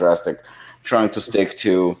nothing like drastic. Trying to stick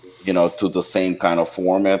to to the same kind of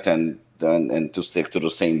format and to stick to the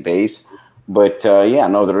same base. But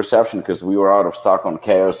the reception, because we were out of stock on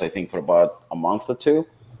Chaos, I think for about a month or two.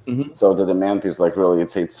 So the demand is like really,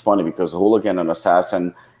 it's funny because Hooligan and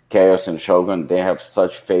Assassin, Chaos and Shogun, they have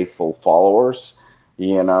such faithful followers,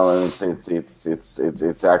 and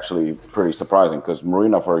it's actually pretty surprising because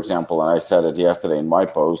Marina, for example, and I said it yesterday in my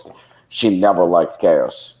post, she never liked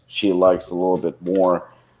Chaos. She likes a little bit more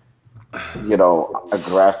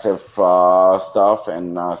aggressive stuff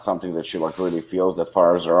and something that she like really feels that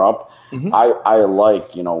fires her up. I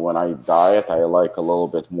like, when I diet, I like a little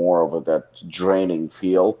bit more of that draining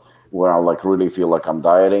feel where I like really feel like I'm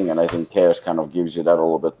dieting, and I think Chaos kind of gives you that a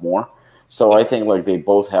little bit more. So I think like they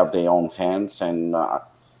both have their own fans, and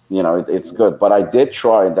it's good. But I did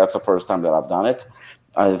try, and that's the first time that I've done it.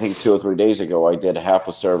 I think 2 or 3 days ago, I did half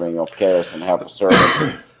a serving of Chaos and half a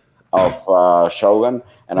serving of Shogun,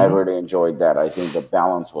 and I really enjoyed that. I think the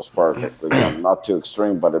balance was perfect. Not too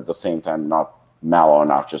extreme, but at the same time not mellow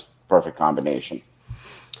enough. Just perfect combination.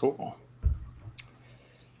 Cool.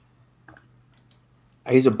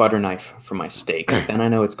 I use a butter knife for my steak. Then I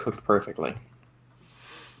know it's cooked perfectly.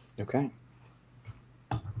 Okay.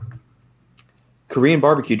 Korean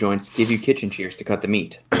barbecue joints give you kitchen shears to cut the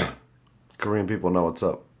meat. Korean people know what's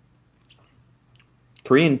up.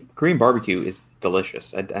 Korean barbecue is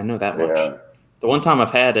delicious. I know that much. Yeah. The one time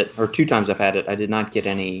I've had it, or 2 times I've had it, I did not get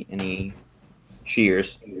any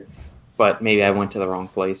shears. But maybe I went to the wrong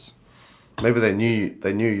place. Maybe they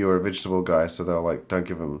knew you were a vegetable guy, so they're like, don't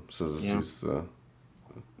give him scissors. Yeah.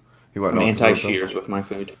 He won't I'm know what to do with them. anti-shears with my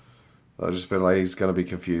food. I've just been like, he's gonna be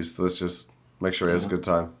confused. Let's just make sure he has a good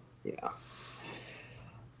time. Yeah.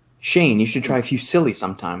 Shane, you should try fusilli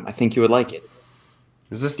sometime. I think you would like it.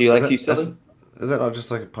 Is this? Do you like is that- fusilli? Is that not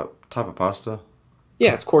just like a type of pasta?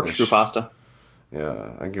 Yeah, it's corkscrew pasta.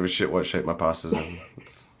 Yeah, I give a shit what shape my pasta's in.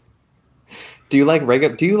 Do you like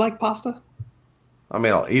regular? Do you like pasta? I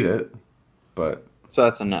mean, I'll eat it, but So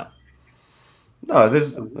that's a no. no.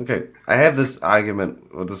 Okay. I have this argument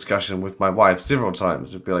or discussion with my wife several times.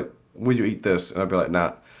 It'd be like, "Will you eat this?" And I'd be like,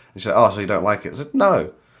 "Nah." And she's like, "Oh, so you don't like it?" I said,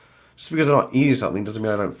 "No. Just because I'm not eating something doesn't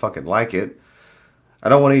mean I don't fucking like it. I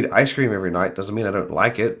don't want to eat ice cream every night doesn't mean I don't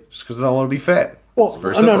like it. Just because I don't want to be fat." Well, It's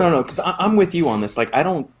very no, simple. because I'm with you on this. Like, I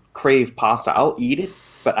don't crave pasta. I'll eat it,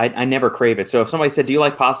 but I never crave it. So if somebody said, "Do you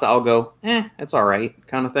like pasta?" I'll go, it's all right,"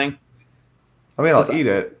 kind of thing. I mean, I'll eat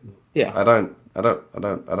it. Yeah. I don't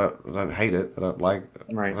hate it. I don't like it.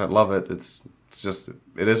 Right. I don't love it. It's just,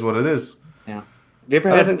 it is what it is. Yeah. Have you ever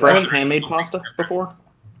I had think- fresh handmade pasta before?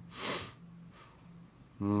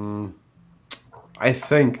 I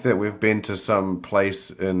think that we've been to some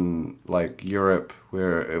place in like Europe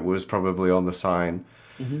where it was probably on the sign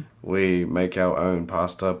We make our own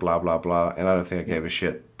pasta, blah blah blah, and I don't think I gave a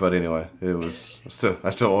shit. But anyway, it was I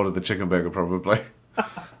still ordered the chicken burger probably.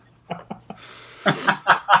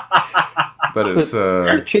 But it's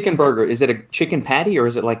The chicken burger, is it a chicken patty or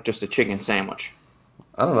is it like just a chicken sandwich?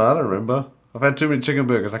 I don't know. I don't remember. I've had too many chicken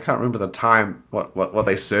burgers. I can't remember the time what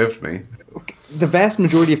they served me. The vast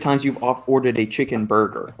majority of times you've ordered a chicken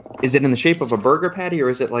burger, is it in the shape of a burger patty or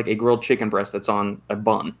is it like a grilled chicken breast that's on a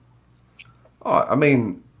bun? Oh, I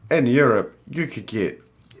mean, in Europe, you could get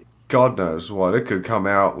God knows what. It could come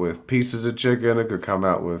out with pieces of chicken. It could come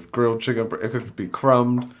out with grilled chicken. It could be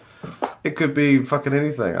crumbed. It could be fucking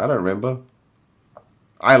anything. I don't remember.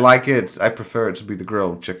 I like it. I prefer it to be the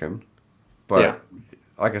grilled chicken. But Yeah.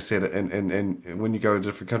 like I said, and when you go to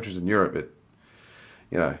different countries in Europe,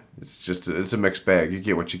 it's a mixed bag. You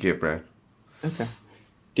get what you get, Brad. Okay.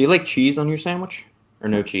 Do you like cheese on your sandwich or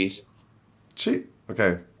no cheese? Cheap.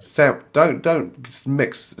 Okay. Don't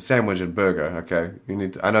mix sandwich and burger. Okay.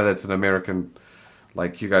 I know that's an American,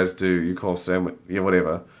 like you guys do. You call sandwich, yeah,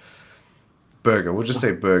 whatever. Burger. We'll just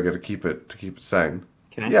say burger to keep it sane.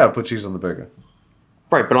 Can I? Yeah, put cheese on the burger.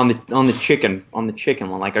 Right, but on the chicken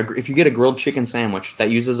one, like if you get a grilled chicken sandwich that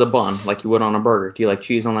uses a bun like you would on a burger, do you like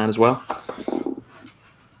cheese on that as well?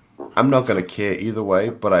 I'm not going to care either way,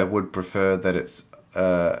 but I would prefer that it's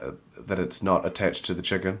not attached to the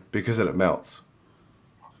chicken because then it melts.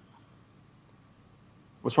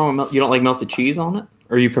 What's wrong with you don't like melted cheese on it,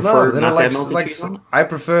 or you prefer then not to have like, melted cheese on it? I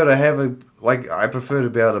prefer to have I prefer to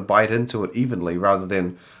be able to bite into it evenly rather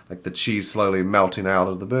than like the cheese slowly melting out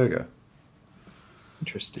of the burger. You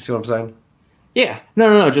Interesting. see what I'm saying? Yeah.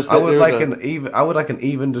 No. Just I that would there's like an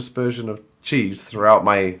even dispersion of cheese throughout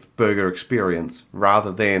my burger experience,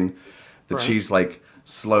 rather than the Right. cheese like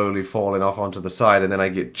slowly falling off onto the side, and then I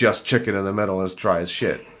get just chicken in the middle and it's dry as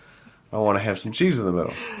shit. I want to have some cheese in the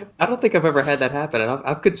middle. I don't think I've ever had that happen. And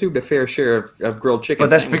I've consumed a fair share of grilled chicken. But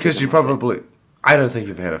that's sandwiches because you in my day. probably. I don't think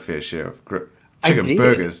you've had a fair share of I chicken did.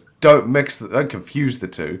 burgers. Don't confuse the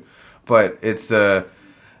two. But it's I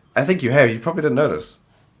think you have. You probably didn't notice.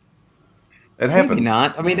 It happens. Maybe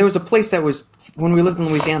not. I mean, there was a place that was when we lived in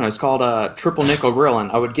Louisiana. It was called Triple Nickel Grill,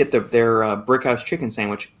 and I would get their brick house chicken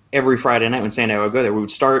sandwich every Friday night when Sandy would go there. We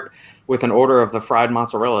would start with an order of the fried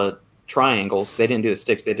mozzarella triangles. They didn't do the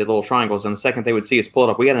sticks; they did little triangles. And the second they would see us pull it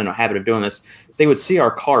up, we got in a habit of doing this. They would see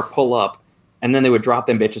our car pull up, and then they would drop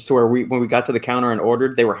them bitches to where when we got to the counter and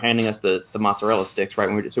ordered, they were handing us the mozzarella sticks.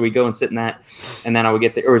 Right, so we go and sit in that, and then I would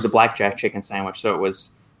get it was a blackjack chicken sandwich. So it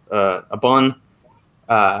was a bun.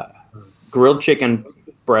 Grilled chicken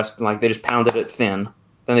breast, like they just pounded it thin.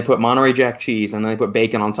 Then they put Monterey Jack cheese, and then they put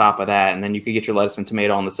bacon on top of that, and then you could get your lettuce and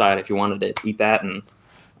tomato on the side if you wanted to eat that. And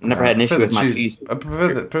I never had an issue with my cheese. I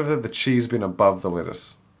prefer the cheese being above the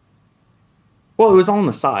lettuce. Well, it was on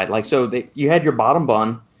the side, like so. You had your bottom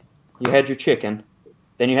bun, you had your chicken,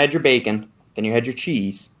 then you had your bacon, then you had your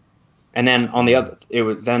cheese, and then on the other,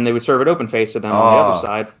 then they would serve it open face. So then on the other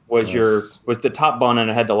side was yes. was the top bun, and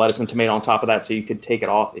it had the lettuce and tomato on top of that, so you could take it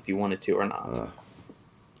off if you wanted to or not.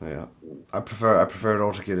 Yeah, I prefer it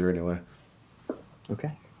all together anyway. Okay,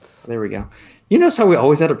 there we go. You notice how we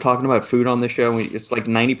always end up talking about food on this show? It's like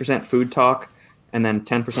 90% food talk, and then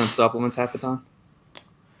 10% supplements half the time.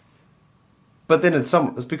 But then it's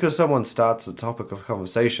because someone starts a topic of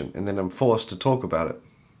conversation, and then I'm forced to talk about it.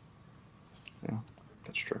 Yeah,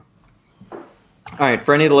 that's true. All right,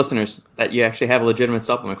 for any of the listeners that you actually have a legitimate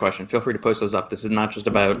supplement question, feel free to post those up. This is not just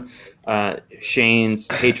about Shane's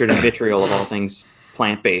hatred and vitriol of all things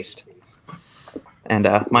plant-based and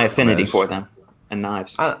my affinity for them and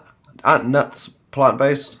knives. Aren't nuts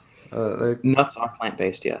plant-based? Nuts are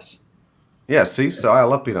plant-based, yes. Yeah, see? So I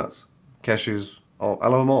love peanuts. Cashews, I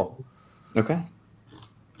love them all. Okay.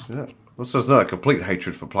 Yeah. Well, so it's not a complete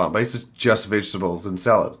hatred for plant-based, it's just vegetables and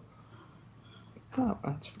salad. Oh,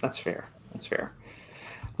 that's fair. That's fair.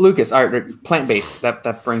 Lucas, all right, plant-based.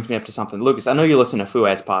 That brings me up to something. Lucas, I know you listen to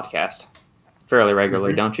Fuad's podcast fairly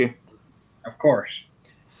regularly, don't you? Of course.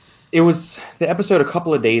 It was the episode a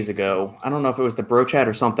couple of days ago. I don't know if it was the Bro Chat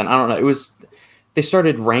or something. I don't know. It was they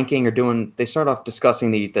started ranking they started off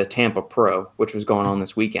discussing the Tampa Pro, which was going on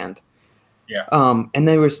this weekend. Yeah. And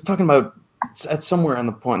they were talking about at somewhere on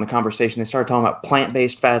the point in the conversation, they started talking about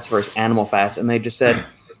plant-based fats versus animal fats, and they just said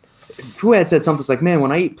Fuad said something like, "Man,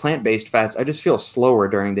 when I eat plant-based fats, I just feel slower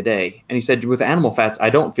during the day." And he said, "With animal fats, I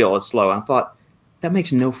don't feel as slow." And I thought that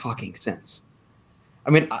makes no fucking sense. I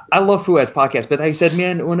mean, I love Fuad's podcast, but he said,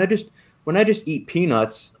 "Man, when I just eat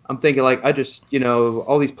peanuts, I'm thinking like I just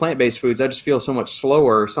all these plant-based foods, I just feel so much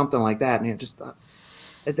slower or something like that." And I just thought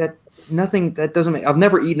that doesn't make. I've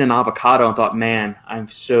never eaten an avocado and thought, "Man, I'm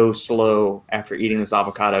so slow after eating this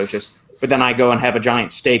avocado. It just but then I go and have a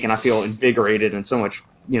giant steak and I feel invigorated and so much,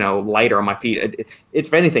 lighter on my feet. It's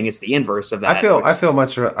if anything, it's the inverse of that. I feel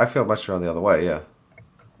much around the other way. Yeah.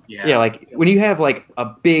 Yeah, like when you have like a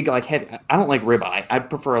big like heavy, I don't like ribeye. I'd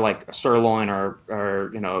prefer like a sirloin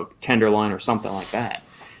or tenderloin or something like that.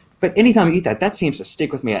 But anytime you eat that seems to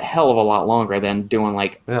stick with me a hell of a lot longer than doing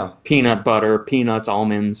like peanut butter, peanuts,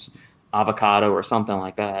 almonds, avocado, or something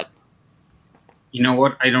like that. You know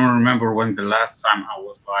what? I don't remember when the last time I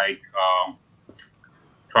was like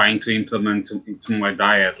trying to implement into my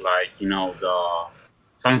diet, like the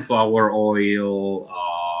sunflower oil,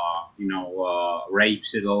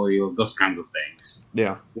 rapeseed oil, those kinds of things.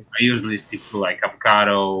 Yeah. I usually stick to like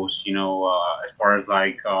avocados. As far as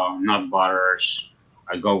like nut butters,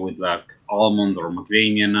 I go with like almond or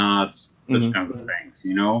macadamia nuts, those kinds of things.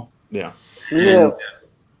 Yeah. And,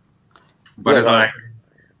 but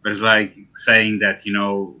it's like saying that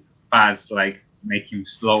fats like make him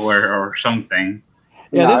slower or something.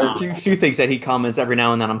 Yeah, there's a few things that he comments every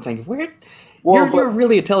now and then. I'm thinking, you're a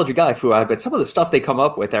really intelligent guy, Fuad, but some of the stuff they come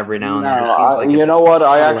up with every now and then just seems like you know what?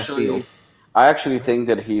 I actually think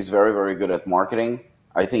that he's very, very good at marketing.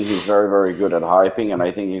 I think he's very, very good at hyping, and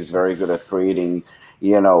I think he's very good at creating,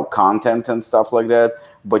 content and stuff like that.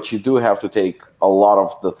 But you do have to take a lot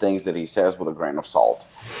of the things that he says with a grain of salt.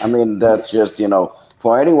 I mean, that's just,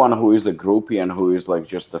 for anyone who is a groupie and who is like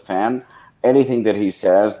just a fan, anything that he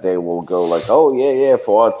says, they will go like, oh, yeah,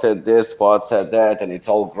 Fuad said this, Fuad said that, and it's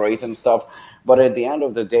all great and stuff. But at the end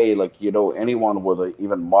of the day, like, anyone with an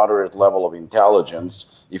even moderate level of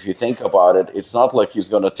intelligence, if you think about it, it's not like he's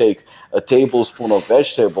going to take a tablespoon of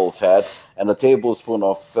vegetable fat and a tablespoon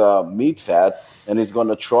of meat fat, and he's going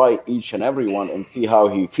to try each and every one and see how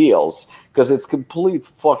he feels. Because it's complete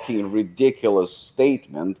fucking ridiculous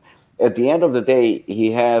statement. At the end of the day,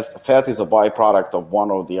 fat is a byproduct of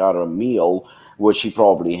one or the other meal, which he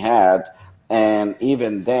probably had. And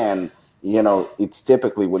even then, it's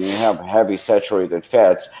typically when you have heavy saturated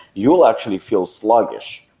fats, you'll actually feel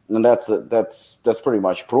sluggish. And that's pretty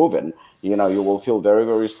much proven. You will feel very,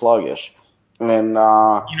 very sluggish. And you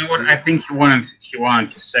know what? I think he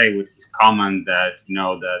wanted to say with his comment that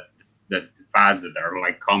that the fats that are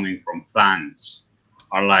like coming from plants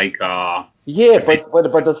are like but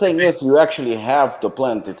the thing is, you actually have the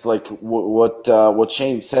plant. It's like what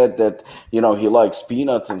Shane said, that he likes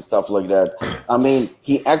peanuts and stuff like that. I mean,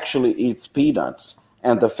 he actually eats peanuts,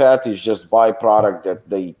 and the fat is just byproduct that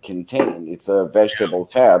they contain. It's a vegetable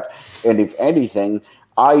fat, and if anything,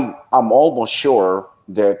 I'm almost sure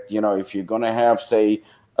that if you're gonna have, say,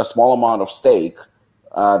 a small amount of steak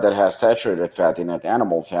that has saturated fat in it,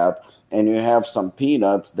 animal fat, and you have some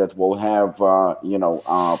peanuts that will have,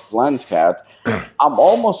 plant fat, I'm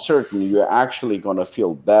almost certain you're actually going to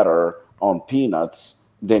feel better on peanuts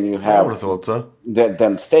than you have I would have thought so.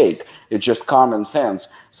 than steak. It's just common sense.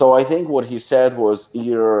 So I think what he said was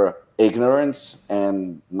either ignorance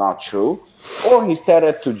and not true, or he said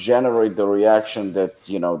it to generate the reaction that,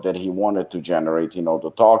 that he wanted to generate,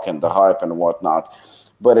 the talk and the hype and whatnot.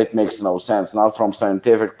 But it makes no sense, not from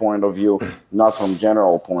scientific point of view, not from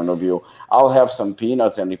general point of view. I'll have some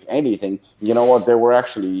peanuts, and if anything, you know what, there were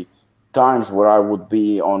actually times where I would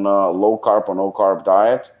be on a low carb or no carb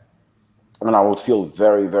diet, and I would feel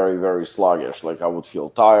very, very, very sluggish. Like I would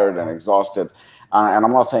feel tired and exhausted. And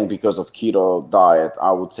I'm not saying because of keto diet.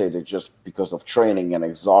 I would say that just because of training and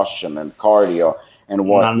exhaustion and cardio and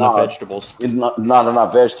whatnot. Not enough vegetables. Not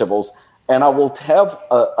enough vegetables. And I will have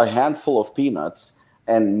a handful of peanuts,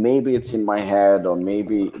 and maybe it's in my head, or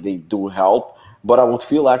maybe they do help, but I would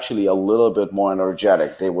feel actually a little bit more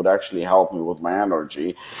energetic. They would actually help me with my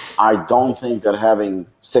energy. I don't think that having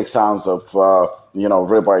 6 ounces of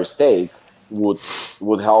ribeye steak would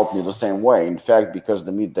help me the same way. In fact, because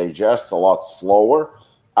the meat digests a lot slower,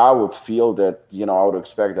 I would feel that, I would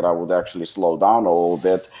expect that I would actually slow down a little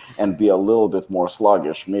bit and be a little bit more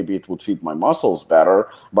sluggish. Maybe it would feed my muscles better,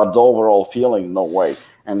 but the overall feeling, no way.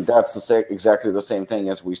 And that's exactly the same thing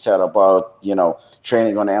as we said about,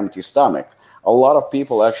 training on an empty stomach. A lot of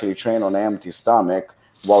people actually train on an empty stomach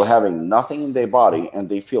while having nothing in their body, and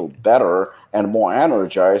they feel better and more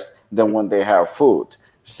energized than when they have food.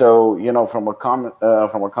 So, from a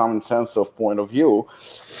common sense of point of view,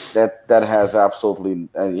 that has absolutely,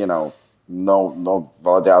 no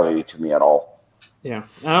validity to me at all. Yeah,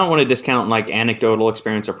 I don't want to discount like anecdotal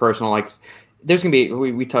experience or personal. Like, there's gonna be,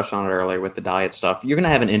 we touched on it earlier with the diet stuff. You're gonna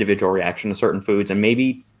have an individual reaction to certain foods, and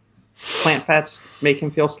maybe plant fats make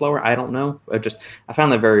him feel slower. I don't know. I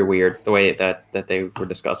found that very weird, the way that they were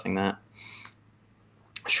discussing that.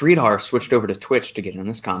 Sridhar switched over to Twitch to get in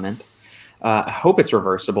this comment. I hope it's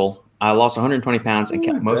reversible. I lost 120 pounds and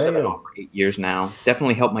kept most of it damn. off for 8 years now.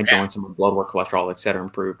 Definitely helped my joints and my blood work, cholesterol, etc.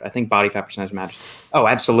 improved. I think body fat percentage matters. Oh,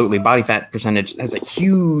 absolutely. Body fat percentage has a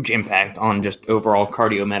huge impact on just overall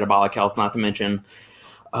cardiometabolic health, not to mention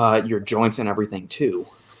your joints and everything too.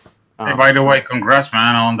 Hey, by the way, congrats,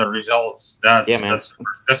 man, on the results. That's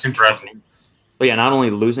impressive. But yeah, not only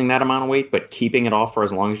losing that amount of weight, but keeping it off for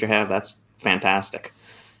as long as you have, that's fantastic.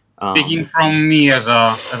 Speaking from me as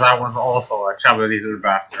I was also a chubby little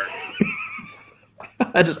bastard.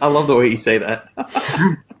 I love the way you say that.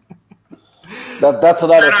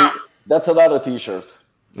 That's another T-shirt.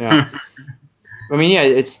 Yeah. I mean, yeah,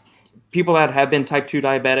 it's people that have been type 2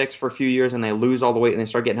 diabetics for a few years and they lose all the weight and they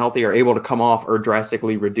start getting healthy are able to come off or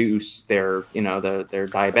drastically reduce their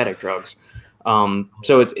diabetic drugs.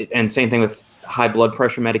 So and same thing with high blood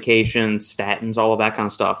pressure medications, statins, all of that kind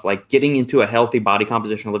of stuff. Like getting into a healthy body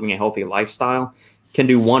composition, living a healthy lifestyle can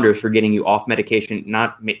do wonders for getting you off medication.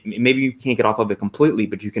 Maybe you can't get off of it completely,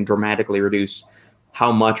 but you can dramatically reduce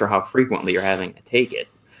how much or how frequently you're having to take it.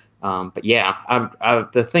 But yeah,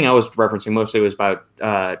 the thing I was referencing mostly was about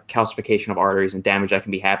calcification of arteries and damage that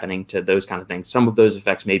can be happening to those kind of things. Some of those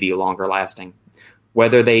effects may be longer lasting.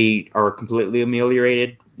 Whether they are completely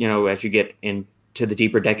ameliorated, as you get into the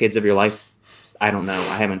deeper decades of your life, I don't know.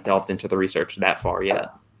 I haven't delved into the research that far yet.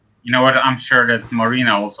 You know what? I'm sure that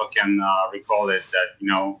Marina also can recall it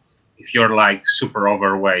that, if you're like super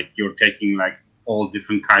overweight, you're taking like all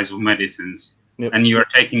different kinds of medicines. Yep. And you're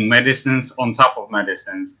taking medicines on top of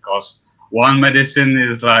medicines because one medicine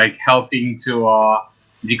is like helping to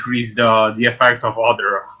decrease the effects of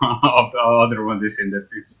other of the other medicine that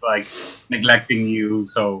is like neglecting you.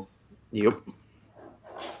 So, yep.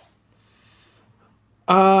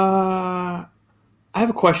 I have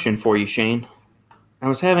a question for you, Shane. I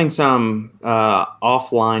was having some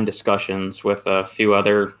offline discussions with a few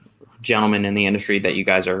other gentlemen in the industry that you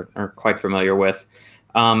guys are quite familiar with.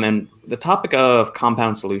 And the topic of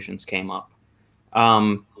compound solutions came up.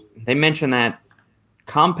 They mentioned that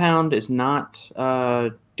Compound is not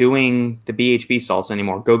doing the BHB salts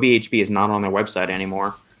anymore. Go BHB is not on their website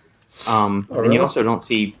anymore. And you also don't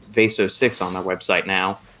see Vaso 6 on their website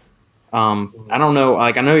now. I don't know.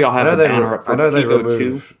 Like I know y'all have a banner up for Pico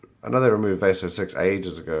 2. I know they removed Vaso 6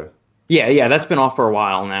 ages ago. Yeah, that's been off for a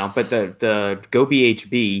while now. But the Go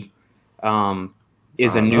BHB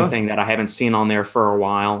is a new thing that I haven't seen on there for a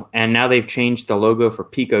while. And now they've changed the logo for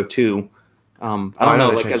Pico 2. I don't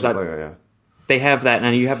know because they have that,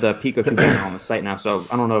 and you have the Pico 2 banner on the site now. So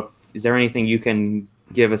I don't know is there anything you can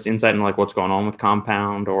give us insight into like what's going on with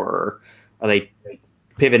Compound, or are they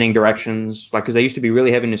pivoting directions? Like, because they used to be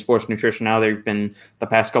really heavy into sports nutrition. Now they've been the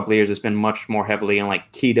past couple of years. It's been much more heavily in like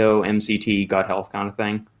keto, MCT, gut health kind of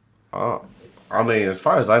thing. I mean, as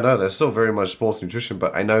far as I know, they're still very much sports nutrition.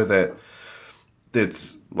 But I know that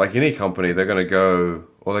it's like any company, they're going to go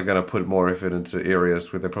or they're going to put more effort into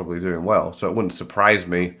areas where they're probably doing well. So it wouldn't surprise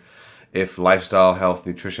me if lifestyle, health,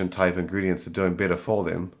 nutrition type ingredients are doing better for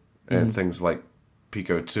them, and things like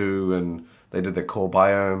Pico 2, and they did the core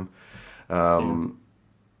biome.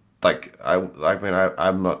 Like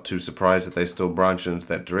I'm not too surprised that they still branch into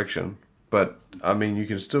that direction. But I mean, you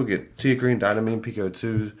can still get Teagreen, Dynamine, Pico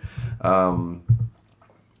 2, Go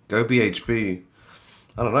BHB.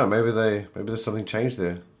 I don't know. Maybe there's something changed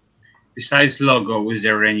there. Besides logo, is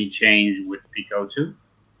there any change with Pico 2?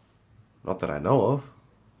 Not that I know of.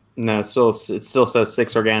 No, it still says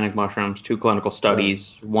 6 organic mushrooms, 2 clinical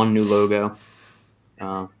studies, 1 new logo.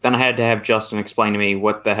 Then I had to have Justin explain to me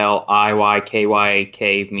what the hell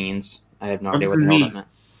IYKYK means. I have no idea what the hell that meant.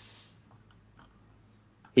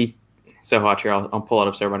 He's so hot here. I'll pull it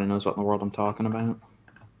up so everybody knows what in the world I'm talking about.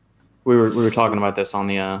 We were talking about this on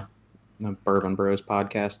the Bourbon Bros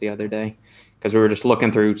podcast the other day because we were just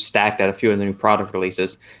looking through Stacked at a few of the new product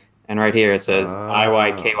releases, and right here it says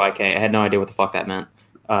IYKYK. I had no idea what the fuck that meant.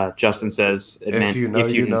 Justin says it meant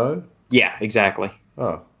if you know. Yeah, exactly.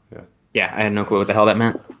 Oh, yeah. Yeah, I had no clue what the hell that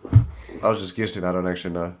meant. I was just guessing. I don't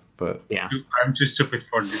actually know, but yeah, I'm too stupid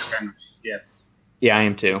for this kind of shit. Yeah, I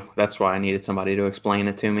am too. That's why I needed somebody to explain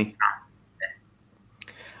it to me.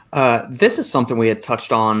 This is something we had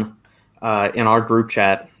touched on in our group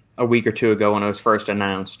chat a week or two ago when it was first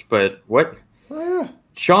announced. But what? Oh, yeah.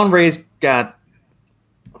 Sean Ray's got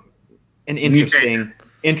an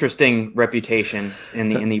interesting reputation in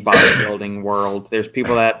the bodybuilding world. There's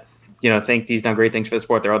people that think he's done great things for the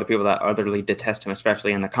sport. There are other people that utterly detest him,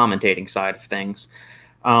 especially in the commentating side of things.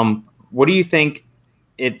 What do you think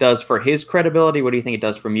it does for his credibility? What do you think it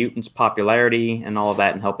does for Mutant's popularity and all of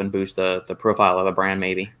that, and helping boost the profile of the brand?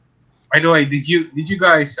 Maybe. By the way, did you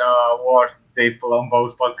guys watch Dave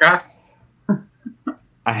Palumbo's podcast?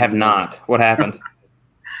 I have not. What happened?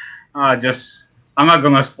 Just I'm not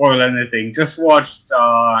gonna spoil anything. Just watch.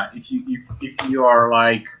 If you are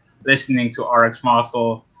like listening to RX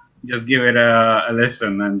Muscle, just give it a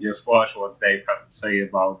listen and just watch what Dave has to say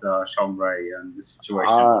about Sean Ray and the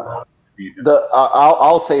situation. Uh,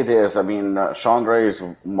 I'll say this. I mean, Sean Ray is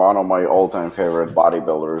one of my all-time favorite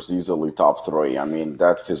bodybuilders, easily top three. I mean,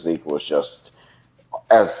 that physique was just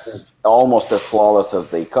as almost as flawless as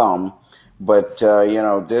they come. But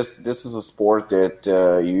this is a sport that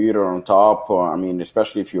you either on top. I mean,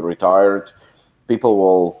 especially if you're retired, people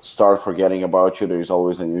will start forgetting about you. There's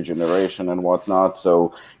always a new generation and whatnot.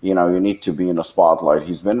 So you need to be in a spotlight.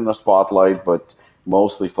 He's been in a spotlight, but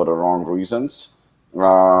mostly for the wrong reasons.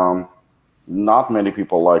 Um, Not many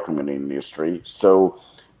people like him in the industry. So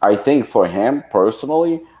I think for him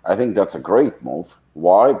personally, I think that's a great move.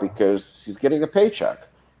 Why? Because he's getting a paycheck.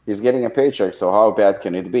 He's getting a paycheck. So how bad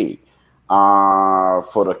can it be?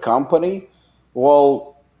 For the company,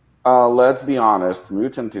 well, let's be honest.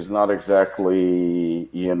 Mutant is not exactly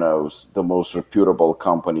the most reputable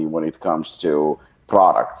company when it comes to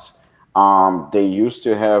products. They used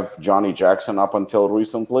to have Johnny Jackson up until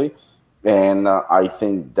recently, and I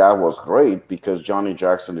think that was great because Johnny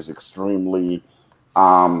Jackson is extremely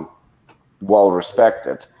um, well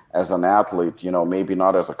respected as an athlete. Maybe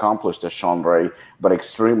not as accomplished as Sean Ray, but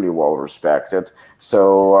extremely well respected.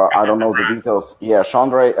 So I don't know the details. Yeah,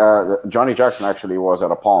 Sean Ray, Johnny Jackson actually was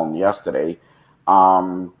at a Palm yesterday,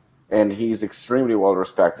 um, and he's extremely well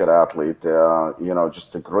respected athlete.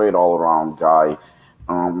 Just a great all around guy.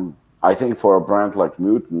 I think for a brand like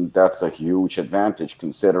Mutant, that's a huge advantage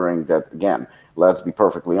considering that, again, let's be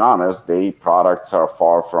perfectly honest, their products are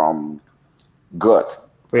far from good.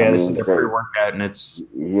 But I yeah, this is mean, their pre-workout, and it's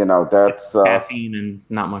that's caffeine and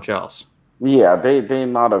not much else. yeah, they're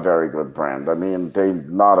not a very good brand. I mean, they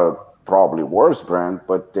not a probably worse brand,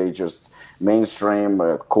 but they just mainstream,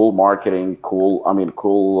 cool marketing, cool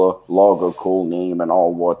logo, cool name, and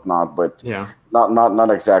all whatnot. But Yeah. not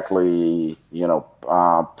exactly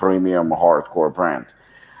premium hardcore brand.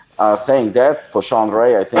 Saying that for Sean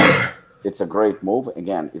Ray, I think it's a great move.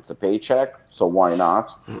 Again, it's a paycheck, so why not?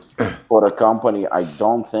 For the company, I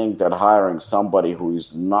don't think that hiring somebody who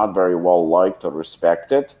is not very well liked or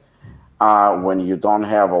respected when you don't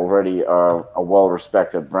have already a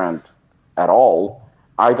well-respected brand at all,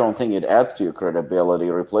 I don't think it adds to your credibility.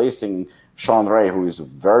 Replacing Sean Ray, who is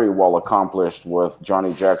very well accomplished, with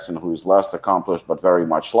Johnny Jackson, who is less accomplished but very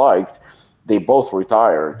much liked, they both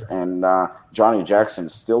retired, and Johnny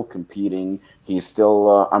Jackson's still competing. He's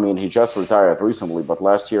still, he just retired recently, but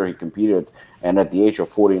last year he competed, and at the age of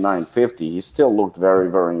 49, 50, he still looked very,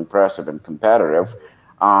 very impressive and competitive.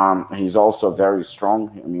 He's also very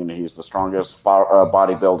strong. I mean, he's the strongest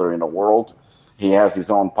bodybuilder in the world. He has his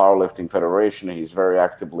own powerlifting federation. He's very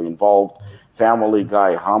actively involved. Family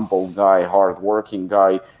guy, humble guy, hardworking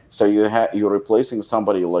guy. So you're replacing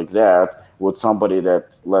somebody like that with somebody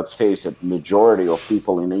that, let's face it, majority of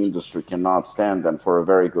people in the industry cannot stand, and for a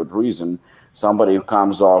very good reason. Somebody who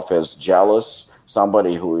comes off as jealous,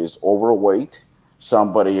 somebody who is overweight,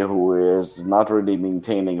 somebody who is not really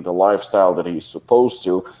maintaining the lifestyle that he's supposed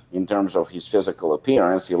to in terms of his physical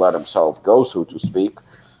appearance. He let himself go, so to speak.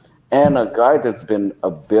 And a guy that's been a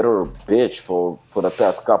bitter bitch for the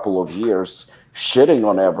past couple of years, shitting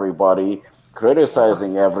on everybody,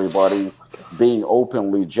 criticizing everybody, being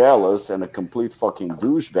openly jealous, and a complete fucking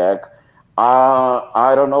douchebag.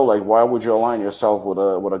 I don't know, like, why would you align yourself with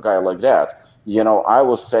a guy like that? I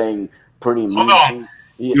was saying pretty Hold mean on. things.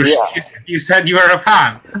 Yeah, You said you were a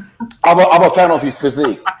fan. I'm a fan of his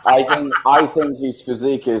physique. I think his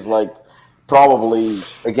physique is like probably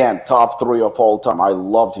again top three of all time. I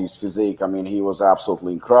loved his physique. I mean, he was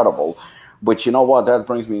absolutely incredible. But you know what? That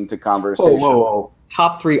brings me into conversation.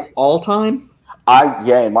 Top three all time?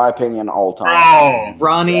 In my opinion, all time. Oh,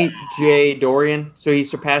 Ronnie J. Dorian. So he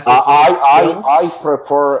surpasses. I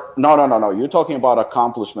prefer no. You're talking about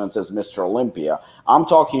accomplishments as Mr. Olympia. I'm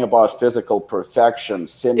talking about physical perfection,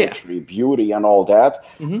 symmetry, beauty, and all that.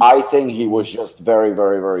 Mhm. I think he was just very,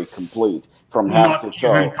 very, very complete from head not to even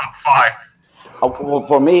toe. top five. Well,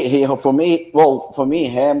 for me, him,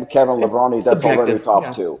 Kevin It's Levroni, that's already subjective, top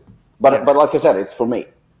yeah. two. But like I said, it's for me.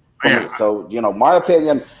 Yeah. So my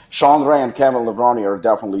opinion, Sean Ray and Kevin Levroni are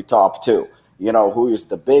definitely top two. Who is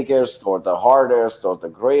the biggest or the hardest or the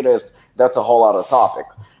greatest? That's a whole other topic.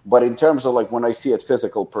 But in terms of like when I see it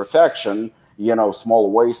physical perfection,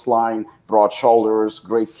 small waistline, broad shoulders,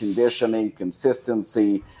 great conditioning,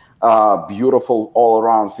 consistency, beautiful all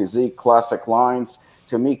around physique, classic lines.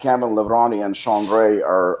 To me, Kevin Levroni and Sean Ray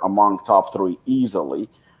are among top three easily.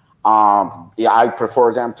 Yeah, I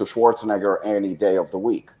prefer them to Schwarzenegger any day of the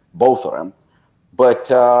week, both of them. But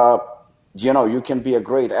you can be a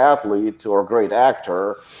great athlete or a great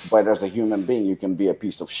actor, but as a human being, you can be a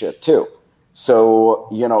piece of shit too. So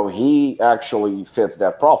he actually fits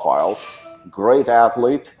that profile. Great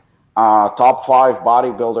athlete, top five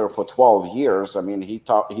bodybuilder for 12 years. I mean, he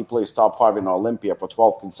plays top five in Olympia for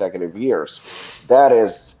 12 consecutive years. That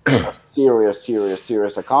is a serious, serious,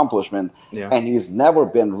 serious accomplishment. Yeah. And he's never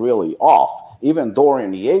been really off. Even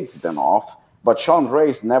Dorian Yates been off, but Sean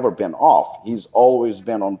Ray's never been off. He's always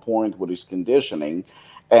been on point with his conditioning.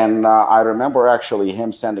 And I remember actually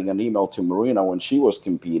him sending an email to Marina when she was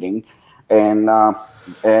competing, and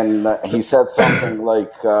he said something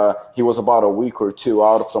like he was about a week or two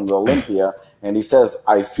out from the Olympia, and he says,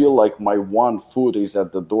 "I feel like my one foot is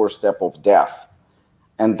at the doorstep of death."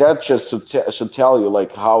 And that just should tell you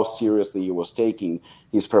like how seriously he was taking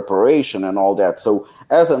his preparation and all that. So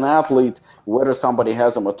as an athlete, whether somebody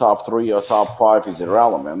has him a top 3 or top 5 is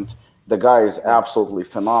irrelevant. The guy is absolutely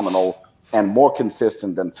phenomenal and more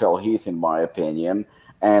consistent than Phil Heath, in my opinion.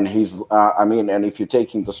 And he's, and if you're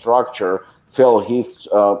taking the structure, Phil Heath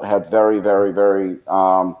had very, very, very,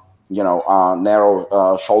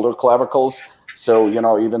 narrow shoulder clavicles. So,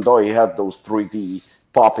 even though he had those 3D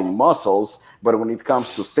popping muscles, but when it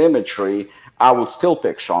comes to symmetry, I would still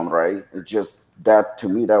pick Sean Ray. It just that to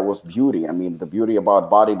me, that was beauty. I mean, the beauty about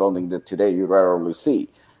bodybuilding that today you rarely see.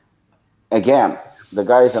 Again, the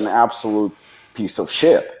guy is an absolute piece of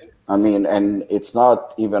shit. I mean, and it's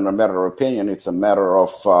not even a matter of opinion. It's a matter of,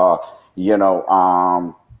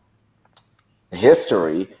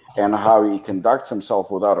 history and how he conducts himself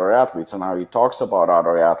with other athletes and how he talks about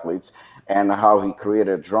other athletes and how he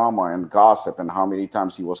created drama and gossip and how many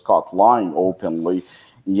times he was caught lying openly.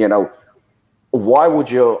 Why would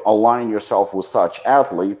you align yourself with such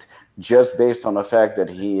athlete just based on the fact that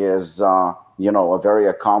he is, a very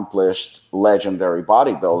accomplished, legendary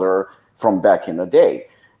bodybuilder from back in the day?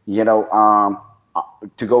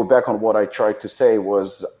 To go back on what I tried to say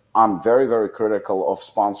was I'm very, very critical of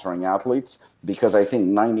sponsoring athletes because I think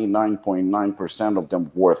 99.9% of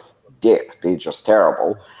them worth dick. They're just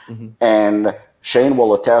terrible. Mm-hmm. And Shane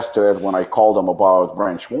will attest to it when I called him about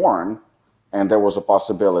Branch Warren and there was a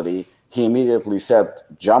possibility. He immediately said,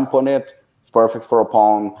 jump on it, perfect for a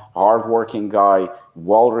pound, hardworking guy,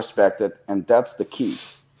 well-respected, and that's the key,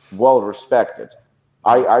 well-respected.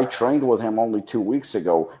 I trained with him only 2 weeks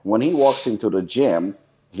ago. When he walks into the gym,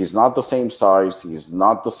 he's not the same size, he's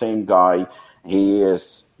not the same guy, he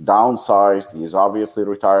is downsized, he's obviously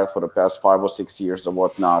retired for the past 5 or 6 years or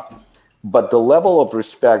whatnot. But the level of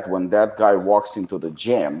respect when that guy walks into the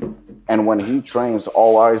gym and when he trains,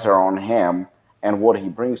 all eyes are on him and what he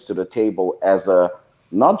brings to the table as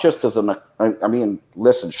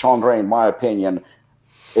listen, Sean Ray, in my opinion,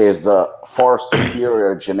 is a far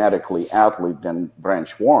superior genetically athlete than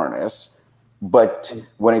Branch Warren is. But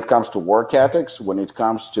when it comes to work ethics, when it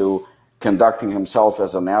comes to conducting himself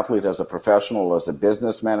as an athlete, as a professional, as a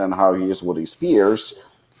businessman, and how he is with his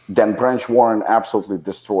peers, then Branch Warren absolutely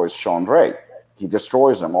destroys Sean Ray. He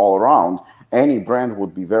destroys him all around. Any brand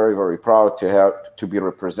would be very, very proud to be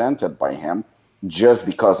represented by him just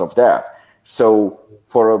because of that. So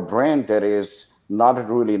for a brand that is not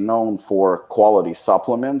really known for quality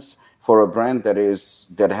supplements, for a brand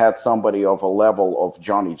that had somebody of a level of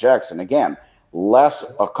Johnny Jackson, again, less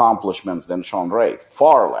accomplishments than Sean Ray,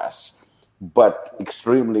 far less, but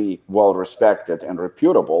extremely well-respected and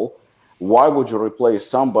reputable, why would you replace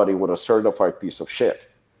somebody with a certified piece of shit?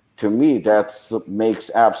 To me, that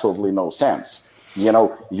makes absolutely no sense.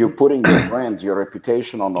 You're putting your brand, your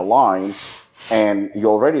reputation on the line, and you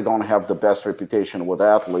already don't have the best reputation with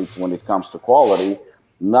athletes when it comes to quality.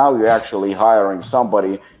 Now you're actually hiring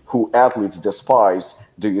somebody who athletes despise.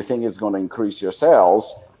 Do you think it's going to increase your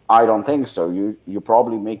sales? I don't think so. You're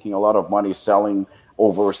probably making a lot of money selling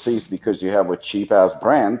overseas because you have a cheap-ass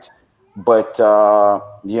brand, but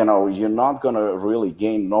you're not going to really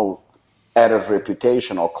gain no added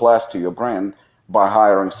reputation or class to your brand by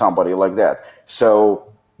hiring somebody like that.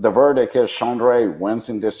 So the verdict is Sean Ray wins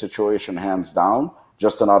in this situation hands down,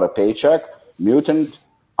 just another paycheck. Mutant,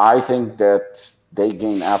 I think that they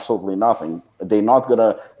gain absolutely nothing.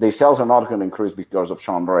 Their sales are not gonna increase because of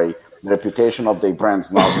Sean Ray. The reputation of their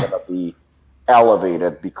brand's not gonna be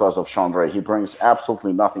elevated because of Sean Ray. He brings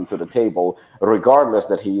absolutely nothing to the table, regardless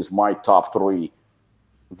that he is my top 3,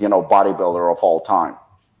 bodybuilder of all time.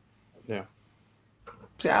 Yeah.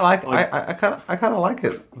 See, I kind of like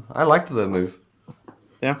it. I liked the move.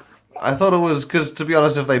 Yeah. I thought it was because, to be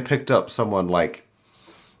honest, if they picked up someone like,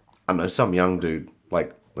 I don't know, some young dude,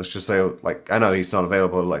 like, let's just say, like, I know he's not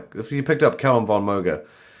available, like, if you picked up Kellen Von Moger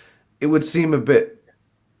it would seem a bit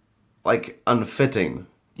like unfitting.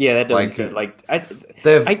 Yeah, that doesn't Like,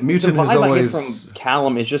 fit. Like Mutant the has vibe I get always from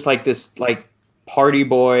Callum is just like this like party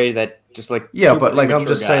boy that just like yeah, super but like I'm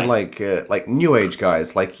immature just guy. saying like new age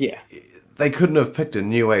guys like Yeah. they couldn't have picked a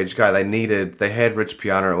new age guy. They had Rich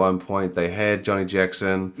Piana at one point. They had Johnny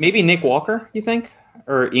Jackson. Maybe Nick Walker, you think,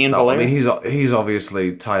 or Ian No, I Valera? mean he's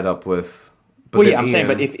obviously tied up with. But Well, then yeah, I'm saying,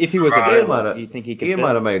 Ian- but if he was Ian available, might have, you think he could Ian fit?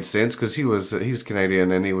 might have made sense because he's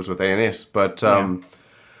Canadian and he was with ANS. But Yeah.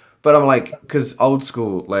 but I'm like because Old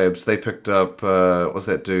School Labs they picked up what's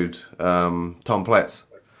that dude Tom Platz,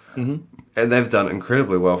 and they've done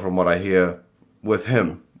incredibly well from what I hear with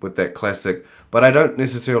him with that classic. But I don't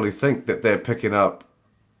necessarily think that they're picking up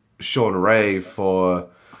Sean Ray for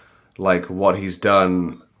like what he's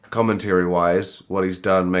done commentary wise, what he's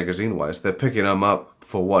done magazine wise. They're picking him up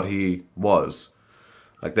for what he was.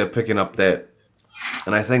 Like they're picking up that,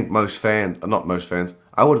 and I think not most fans.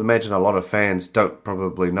 I would imagine a lot of fans don't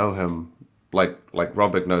probably know him like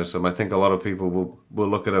Robert knows him. I think a lot of people will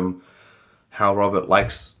look at him how Robert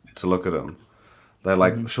likes to look at him. They're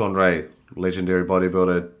like Sean Ray, legendary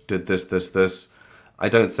bodybuilder, did this. I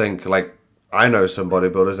don't think like I know some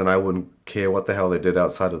bodybuilders and I wouldn't care what the hell they did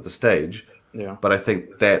outside of the stage. Yeah. But I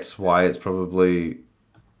think that's why it's probably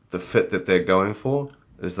the fit that they're going for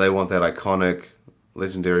is they want that iconic,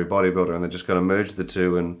 legendary bodybuilder, and they're just going to merge the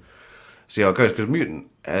two and see how it goes. Because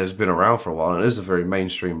Mutant has been around for a while and it is a very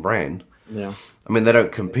mainstream brand. Yeah. I mean, they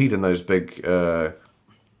don't compete in those big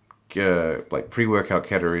like pre-workout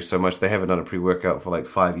categories so much. They haven't done a pre-workout for like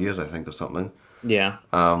 5 years, I think, or something. Yeah.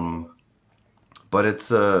 But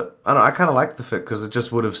it's I don't know. I kind of like the fit because it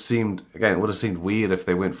just would have seemed weird if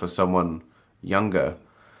they went for someone younger,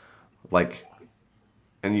 like.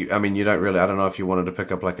 And you don't really. I don't know if you wanted to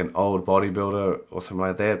pick up like an old bodybuilder or something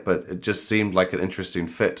like that, but it just seemed like an interesting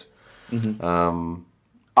fit.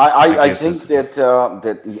 I guess think that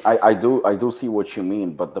I do see what you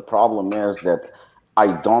mean, but the problem is that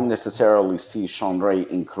I don't necessarily see Sean Ray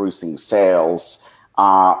increasing sales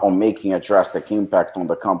or making a drastic impact on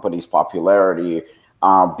the company's popularity.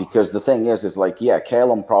 Because the thing is like, yeah,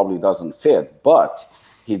 Callum probably doesn't fit, but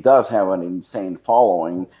he does have an insane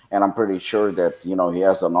following, and I'm pretty sure that he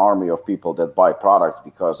has an army of people that buy products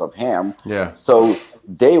because of him. Yeah. So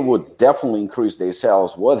they would definitely increase their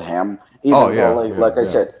sales with him. Even though, I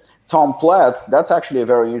said, Tom Platz, that's actually a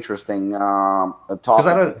very interesting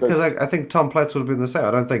topic. Because I think Tom Platz would have been the same.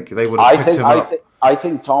 I don't think they would have picked him up. I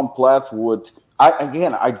think Tom Platz would.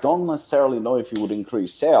 I don't necessarily know if he would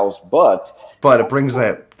increase sales, but it brings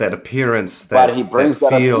that appearance, that he brings that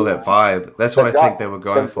that feel, appeal. that vibe. That's what I think they were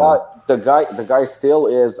going for. The guy still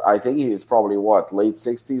is. I think he is probably late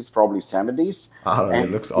 60s, probably 70s. I don't know. He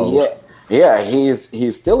looks old. Yeah,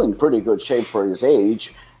 he's still in pretty good shape for his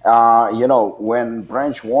age. When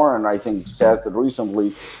Branch Warren, I think, said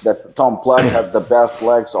recently that Tom Platz had the best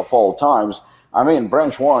legs of all times. I mean,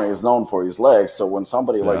 Branch Warren is known for his legs. So when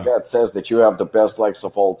somebody like that says that you have the best legs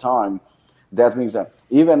of all time, that means that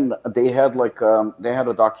even they had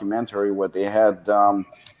a documentary where they had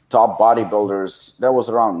top bodybuilders that was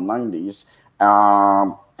around 90s,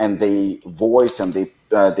 and they voice and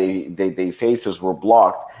they faces were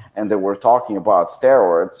blocked, and they were talking about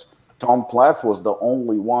steroids. Tom Platz was the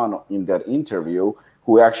only one in that interview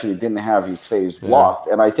who actually didn't have his face blocked,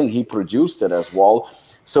 and I think he produced it as well.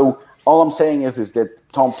 So all I'm saying is that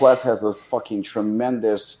Tom Platz has a fucking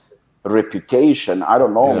tremendous reputation. I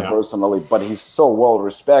don't know him personally, but he's so well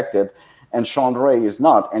respected, and Sean Ray is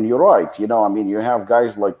not. And you're right. You have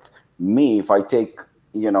guys like me. If I take,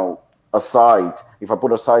 if I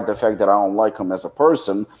put aside the fact that I don't like him as a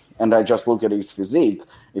person, and I just look at his physique,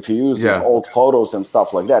 if you use his old photos and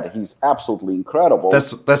stuff like that, he's absolutely incredible.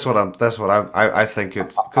 That's what I think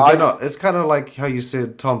it's because they're not. It's kind of like how you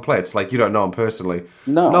said Tom Platz. Like you don't know him personally.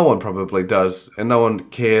 No one probably does, and no one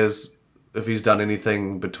cares if he's done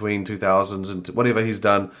anything between 2000s and whatever he's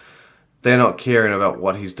done. They're not caring about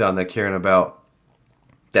what he's done. They're caring about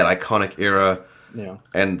that iconic era. Yeah.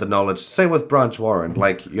 And the knowledge. Same with Branch Warren.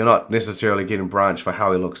 Like you're not necessarily getting Branch for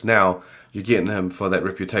how he looks now. You're getting him for that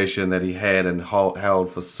reputation that he had and held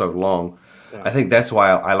for so long. Yeah. I think that's why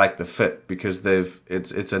I like the fit because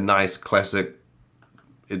it's a nice classic.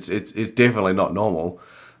 It's definitely not normal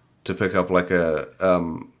to pick up like a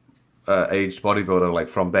aged bodybuilder like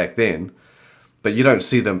from back then, but you don't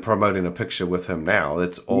see them promoting a picture with him now.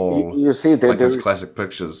 It's all you see like his classic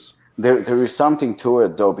pictures. There is something to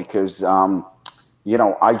it though because I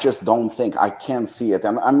just don't think I can't see it,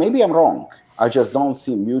 and maybe I'm wrong. I just don't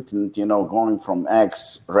see Mutant, going from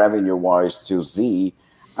X revenue-wise to Z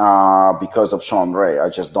because of Sean Ray. I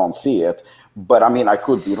just don't see it. But, I mean, I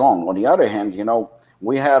could be wrong. On the other hand,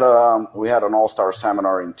 we had an all-star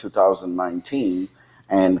seminar in 2019,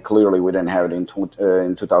 and clearly we didn't have it in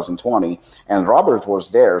 2020. And Robert was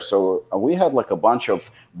there, so we had like a bunch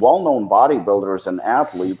of well-known bodybuilders and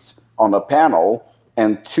athletes on a panel,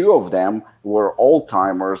 and two of them were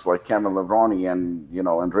old-timers like Kevin Levrone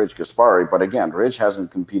and Rich Gaspari. But again, Rich hasn't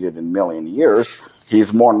competed in a million years.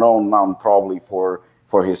 He's more known now probably for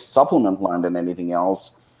his supplement line than anything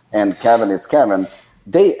else. And Kevin is Kevin.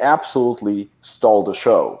 They absolutely stole the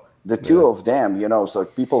show. The two of them, so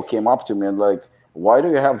people came up to me and like, why do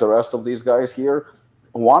you have the rest of these guys here?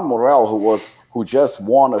 Juan Morel, who just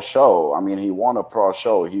won a show. I mean, he won a pro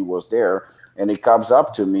show. He was there, and he comes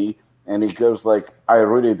up to me and he goes like, I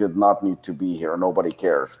really did not need to be here. Nobody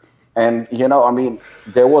cared. And,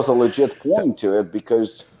 there was a legit point to it,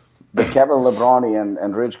 because the Kevin Levrone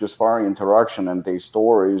and Rich Gaspari interaction and their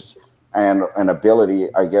stories and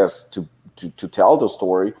ability, I guess, to tell the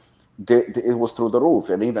story, it was through the roof.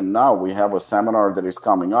 And even now we have a seminar that is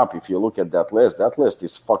coming up. If you look at that list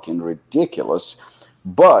is fucking ridiculous.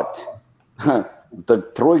 But the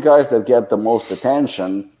three guys that get the most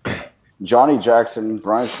attention, Johnny Jackson,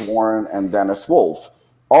 Branch Warren, and Dennis Wolf,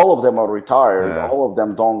 all of them are retired. Yeah. All of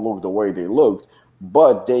them don't look the way they looked,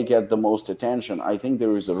 but they get the most attention. I think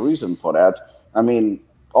there is a reason for that. I mean,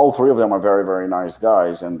 all three of them are very, very nice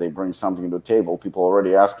guys, and they bring something to the table. People are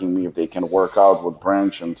already asking me if they can work out with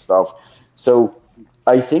Branch and stuff. So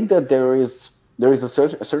I think that there is a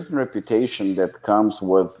certain reputation that comes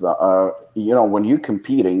with, when you're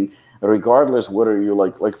competing, regardless whether you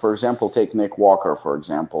like, for example, take Nick Walker, for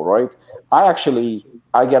example, right?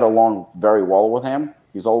 I get along very well with him.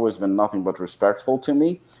 He's always been nothing but respectful to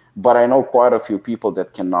me, but I know quite a few people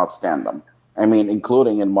that cannot stand him. I mean,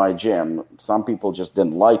 including in my gym, some people just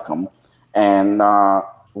didn't like him. And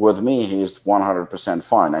with me, he's 100%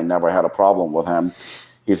 fine. I never had a problem with him.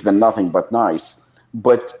 He's been nothing but nice.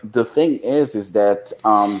 But the thing is that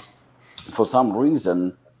for some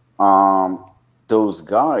reason, those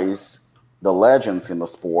guys, the legends in the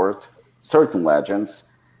sport, certain legends,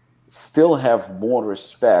 still have more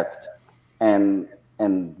respect and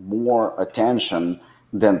more attention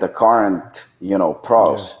than the current,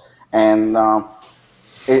 pros. Yeah. And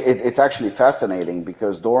it's actually fascinating,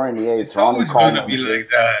 because Dorian Yates, it's always going to be like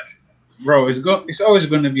that, bro. It's always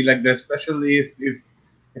going to be like that, especially if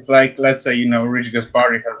like, let's say, Rich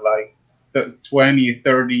Gaspari has like 20,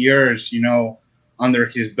 30 years, under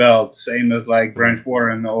his belt, same as like Branch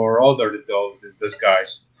Warren or other those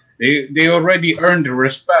guys. They already earned the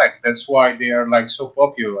respect. That's why they are like so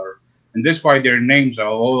popular, and that's why their names are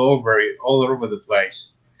all over the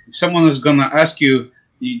place. If someone is gonna ask you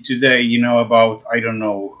today, about, I don't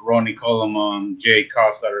know, Ronnie Coleman, Jay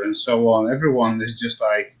Cutler, and so on, everyone is just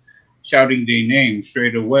like shouting their name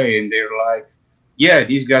straight away, and they're like, yeah,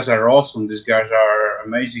 these guys are awesome, these guys are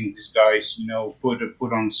amazing, these guys,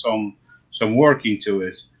 put on some work into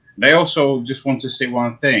it. And I also just want to say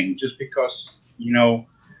one thing: just because,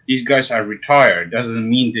 these guys are retired doesn't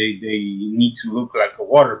mean they need to look like a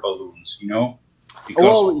water balloons,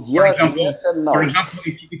 Because, for example,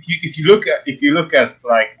 if you look at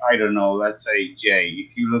like, I don't know, let's say Jay,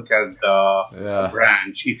 if you look at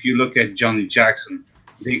Branch, if you look at Johnny Jackson,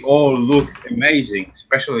 they all look amazing,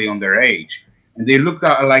 especially on their age, and they look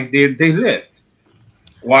like they lived.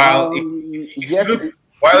 While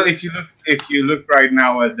if you look right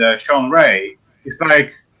now at Sean Ray, it's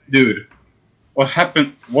like, dude, what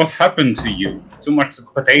happened? What happened to you? Too much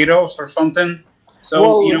potatoes or something?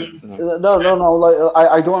 So, no. Like,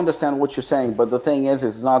 I do understand what you're saying, but the thing is,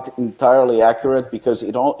 it's not entirely accurate, because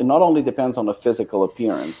it not only depends on the physical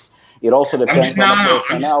appearance, it also depends on the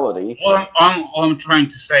personality. All I'm trying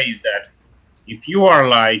to say is that if you're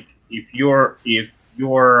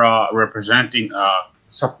representing a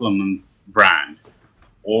supplement brand,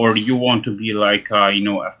 or you want to be like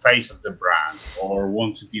a face of the brand, or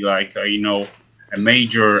want to be like a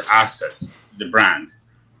major asset to the brand,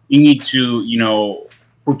 you need to,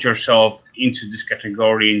 put yourself into this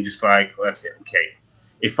category and just like, let's say, okay,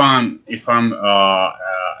 if I'm a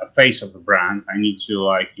face of the brand, I need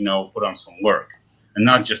to put on some work, and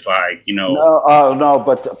not just like, No,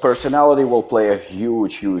 but personality will play a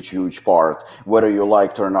huge part, whether you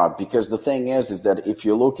like it or not. Because the thing is that if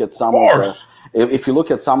you look at some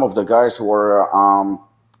of the guys who are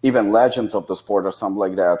even legends of the sport or something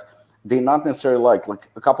like that, they not necessarily like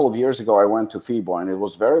a couple of years ago, I went to FIBA, and it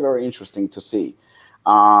was very, very interesting to see.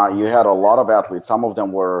 You had a lot of athletes. Some of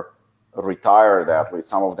them were retired athletes.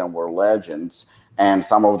 Some of them were legends, and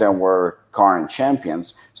some of them were current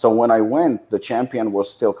champions. So when I went, the champion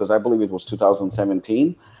was still, because I believe it was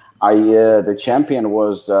 2017, the champion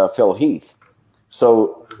was Phil Heath.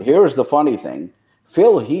 So here's the funny thing.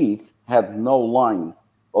 Phil Heath had no line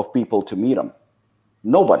of people to meet him.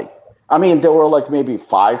 Nobody. I mean, there were like maybe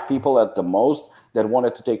 5 people at the most that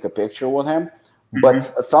wanted to take a picture with him.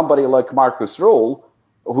 But somebody like Marcus Rule,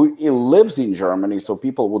 who he lives in Germany, so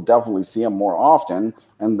people would definitely see him more often.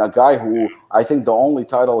 And the guy who I think the only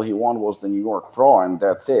title he won was the New York Pro, and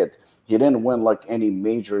that's it. He didn't win like any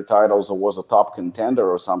major titles or was a top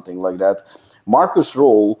contender or something like that. Marcus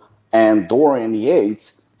Rule and Dorian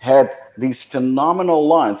Yates had these phenomenal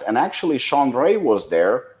lines, and actually Sean Ray was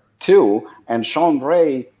there too. And Sean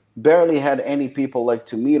Ray barely had any people like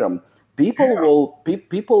to meet him. People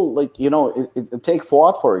like, take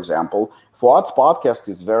Fuad, for example. Fuad's podcast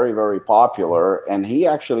is very, very popular. And he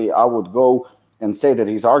actually, I would go and say that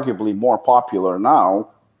he's arguably more popular now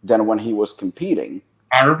than when he was competing.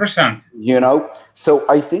 100%. So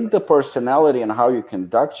I think the personality and how you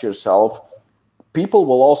conduct yourself, people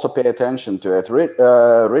will also pay attention to it.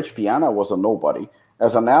 Rich Piana was a nobody.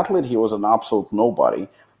 As an athlete, he was an absolute nobody.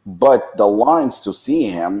 But the lines to see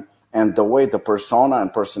him, and the way the persona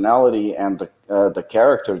and personality and the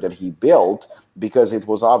character that he built, because it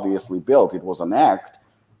was obviously built, it was an act,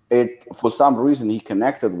 for some reason he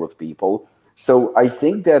connected with people. So I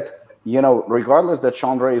think that, regardless that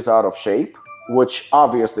Sean Ray is out of shape, which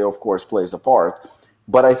obviously, of course, plays a part,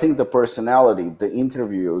 but I think the personality, the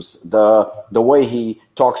interviews, the way he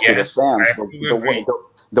talks to the fans,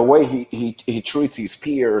 the way he treats his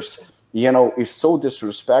peers, is so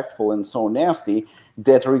disrespectful and so nasty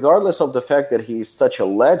that regardless of the fact that he is such a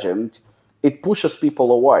legend, it pushes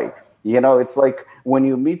people away. It's like when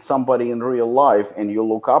you meet somebody in real life and you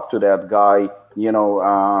look up to that guy,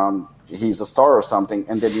 he's a star or something,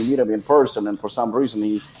 and then you meet him in person and for some reason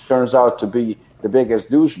he turns out to be the biggest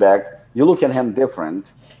douchebag, you look at him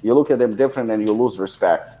different. You look at him different and you lose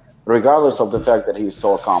respect, regardless of the fact that he's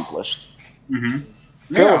so accomplished.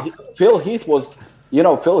 Phil Heath was,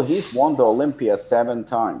 Phil Heath won the Olympia 7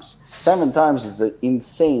 times. 7 times is an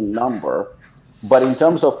insane number. But in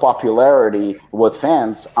terms of popularity with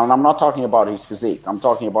fans, and I'm not talking about his physique, I'm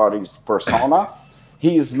talking about his persona,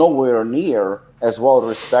 he is nowhere near as well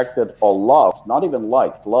respected or loved, not even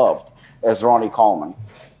liked, loved, as Ronnie Coleman.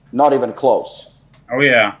 Not even close. Oh,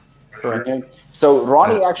 yeah. Correct. Okay? So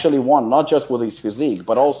Ronnie actually won, not just with his physique,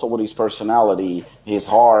 but also with his personality, his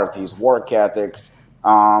heart, his work ethics,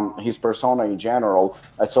 his persona in general.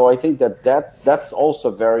 So I think that's also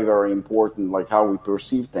very, very important, like how we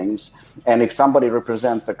perceive things. And if somebody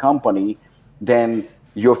represents a company, then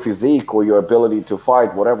your physique or your ability to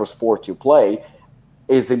fight whatever sport you play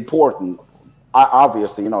is important.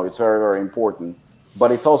 Obviously, it's very, very important.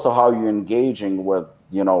 But it's also how you're engaging with,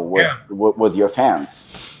 with your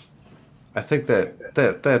fans. I think that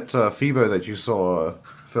FIBO that you saw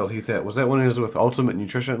Phil Heath at, was that when he was with Ultimate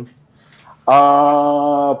Nutrition?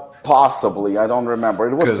 Possibly. I don't remember.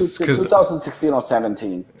 It was 2016 or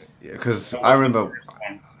 17. Yeah, because I remember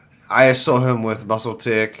I saw him with Muscle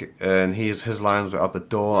Tech, and his lines were out the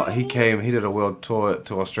door. He did a world tour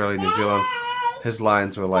to Australia, New Zealand. His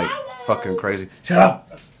lines were like fucking crazy. Shut up!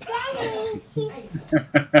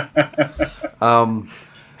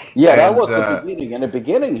 Yeah, that was the beginning. In the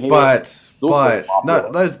beginning, he was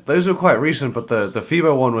no, those were quite recent. But the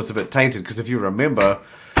FIBO one was a bit tainted because if you remember,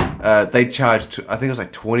 they charged, I think it was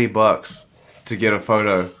like $20 to get a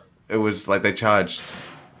photo. It was like they charged,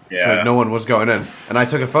 so no one was going in. And I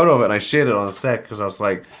took a photo of it and I shared it on the stack because I was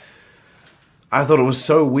like, I thought it was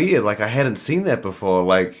so weird. Like I hadn't seen that before.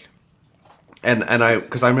 Like,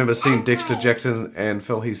 because I remember seeing Dexter Jackson and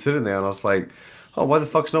Phil Heath sitting there, and I was like, oh, why the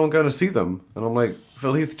fuck's no one going to see them? And I'm like,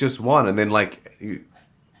 Phil Heath just won. And then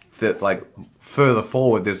further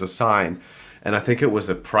forward, there's a sign. And I think it was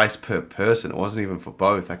a price per person. It wasn't even for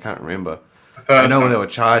both. I can't remember. I know they were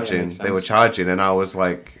charging. They were charging, and I was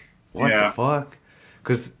like, what the fuck?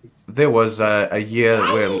 Because there was a year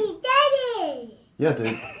where... Daddy! Yeah,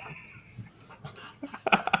 dude.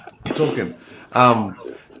 Talking.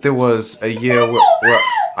 There was a year where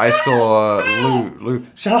I saw Lou...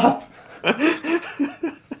 Shut up!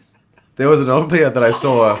 There was an Olympia that I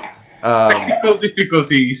saw... Technical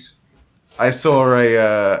difficulties. I saw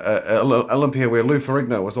a Olympia where Lou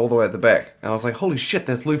Ferrigno was all the way at the back, and I was like, "Holy shit,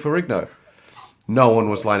 that's Lou Ferrigno!" No one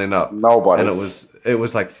was lining up. Nobody. And it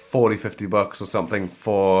was like $40-$50 or something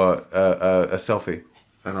for a selfie,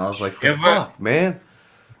 and I was like, "Fuck, man!"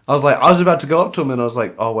 I was about to go up to him, and I was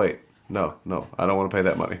like, "Oh wait, no, I don't want to pay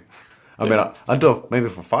that money. I mean, I'd do it maybe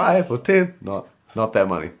for 5 or 10, not that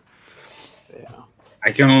money." Yeah.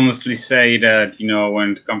 I can honestly say that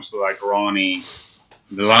when it comes to like Ronnie,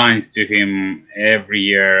 the lines to him every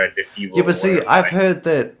year at the FIBO. Yeah, but see, I've heard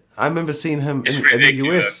that. I remember seeing him in the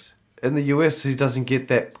US. in the US, he doesn't get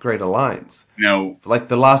that great a lines. No. Like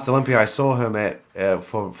the last Olympia I saw him at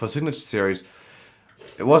for Signature Series,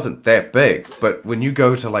 it wasn't that big. But when you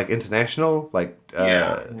go to like international, like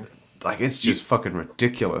it's just fucking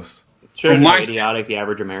ridiculous. Shows From how my- idiotic the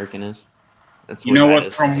average American is. That's You know that what?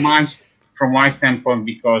 is. From my standpoint,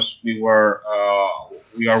 because we are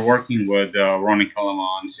working with Ronnie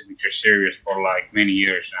Coleman Signature Series for like many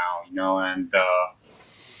years now, and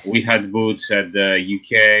we had booths at the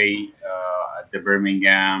UK, at the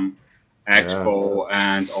Birmingham Expo,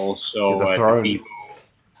 and also The at Throne. the FIBO.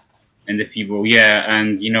 And the FIBO,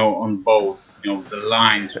 and on both, the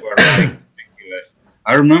lines were like ridiculous.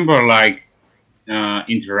 I remember like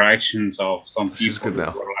interactions of some She's people good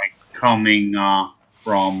who now. were like coming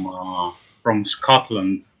from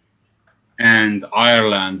Scotland and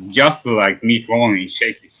Ireland just to like meet Ronnie,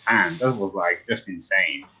 shake his hand. That was like just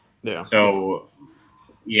insane. Yeah. So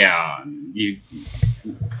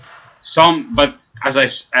but as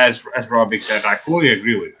Robic said, I fully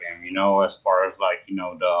agree with him. As far as like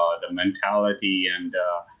the mentality and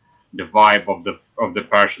the vibe of the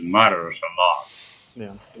person matters a lot.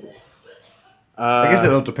 Yeah. I guess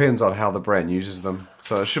it all depends on how the brand uses them.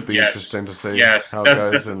 So it should be Yes. interesting to see Yes, how it that's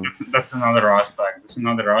goes. that's, And that's another aspect. That's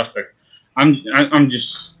another aspect. I'm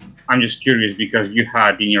just curious because you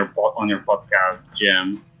had on your podcast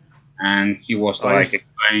Jim, and he was Nice.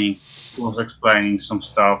 explaining some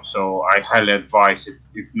stuff. So I highly advise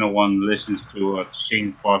if no one listens to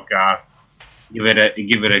Shane's podcast, give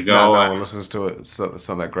it a go. no one listens to it. It's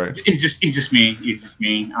not that great. It's just me.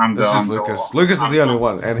 I'm It's just Lucas. Lucas is the only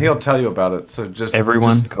one, and he'll tell you about it. So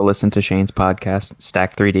Everyone, go listen to Shane's podcast,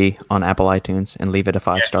 Stack 3D, on Apple iTunes, and leave it a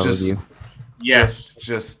 5-star just- review. Yes.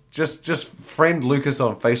 just friend Lucas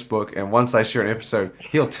on Facebook, and once I share an episode,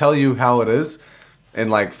 he'll tell you how it is in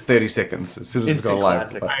like 30 seconds as soon as it's Instant gone live.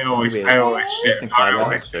 classic. Like, I always Instant classic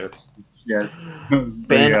episode. yeah.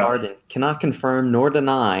 Ben Arden cannot confirm nor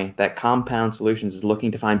deny that Compound Solutions is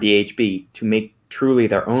looking to find BHB to make truly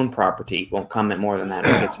their own property. Won't comment more than that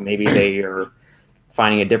because maybe they are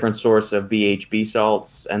finding a different source of BHB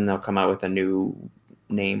salts and they'll come out with a new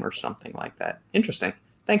name or something like that. Interesting.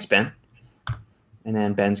 Thanks, Ben. And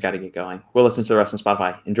then Ben's got to get going. We'll listen to the rest on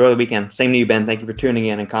Spotify. Enjoy the weekend. Same to you, Ben. Thank you for tuning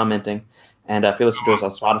in and commenting. And if you listen to us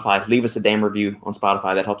on Spotify, leave us a damn review on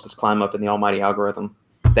Spotify. That helps us climb up in the almighty algorithm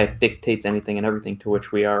that dictates anything and everything to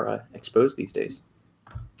which we are exposed these days.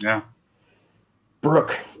 Yeah.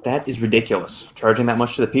 Brooke, that is ridiculous. Charging that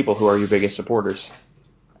much to the people who are your biggest supporters.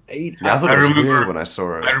 I thought it was remember- weird when I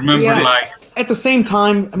saw it. I remember Yeah. like At the same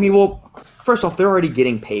time, I mean, well, first off, they're already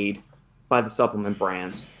getting paid by the supplement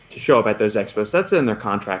brands to show up at those expos. That's in their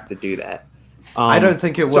contract to do that. I don't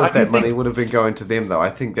think it was so I that do money think- would have been going to them, though. I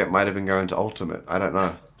think that might have been going to Ultimate. I don't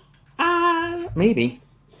know. Maybe.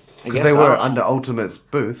 I Because guess they were I'll- under Ultimate's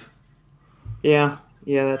booth. Yeah,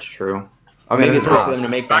 that's true. I mean, Maybe it's it worth for them passed. to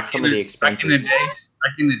make back some of the expenses.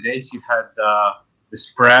 Back in the days, you had the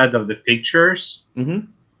spread of the pictures. Mm-hmm.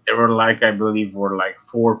 There were like, I believe,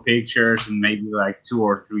 4 pictures and maybe like 2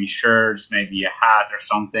 or 3 shirts, maybe a hat or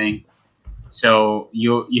something. So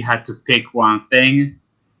you had to pick one thing.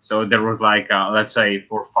 So there was like, let's say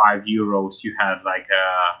for €5, you had like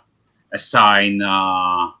a sign,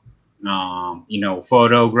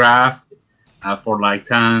 photograph. For like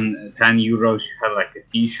 10 euros, you had like a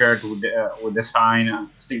T-shirt with the sign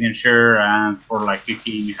signature, and for like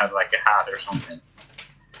 15, you had like a hat or something.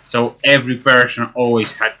 So every person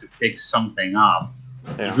always had to pick something up.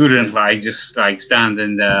 Yeah. You couldn't like just like stand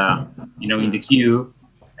in the in the queue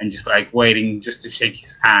and just like waiting just to shake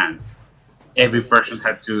his hand. Every person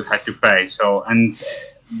had to pay. So and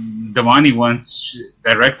the money went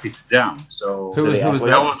directly to them. So Who was that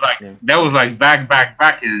that? was like Yeah. that was like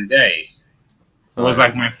back in the days. It was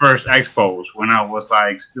like my first expos when I was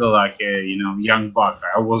like still like a young buck.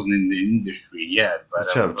 I wasn't in the industry yet,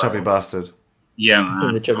 but I was Chubby like, bastard. yeah,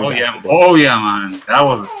 man. The chubby bastard. Oh yeah, man. That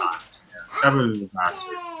was the time. Yeah, chubby little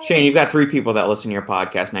bastard. Shane, you've got 3 people that listen to your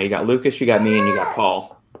podcast now. You got Lucas, you got me, and you got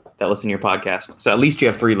Paul that listen to your podcast. So at least you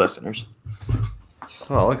have 3 listeners.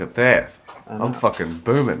 Oh, look at that. I know. I'm fucking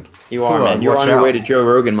booming. You are, man. You're on your way to Joe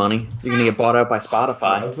Rogan money. You're going to get bought out by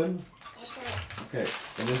Spotify. Open? Okay,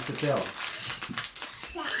 and then sit down.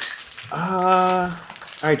 All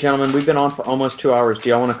right, gentlemen. We've been on for almost 2 hours. Do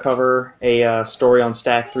y'all want to cover a story on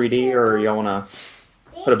Stack 3D, or y'all want to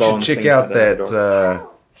put a bow on this Check thing out and shut the door?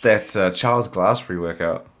 that Charles Glass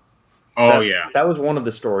pre-workout. Oh That- yeah. That was one of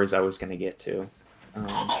the stories I was going to get to.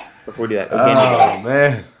 Before we do that, Oh,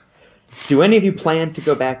 man. do any of you plan to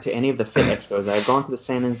go back to any of the Fit Expos? I've gone to the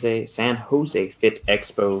San Jose Fit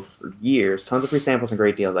Expo for years. Tons of free samples and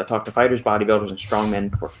great deals. I talked to fighters, bodybuilders, and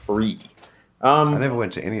strongmen for free. I never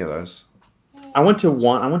went to any of those. I went to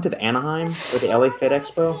one. I went to the Anaheim with the LA Fit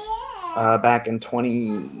Expo back in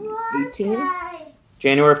 2018.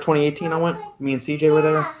 January of 2018, I went. Me and CJ were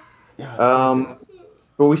there.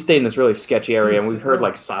 But we stayed in this really sketchy area, and we heard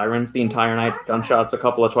like sirens the entire night, gunshots a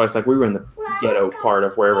couple of twice. Like we were in the ghetto part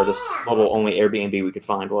of wherever this little only Airbnb we could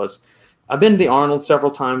find was. I've been to the Arnold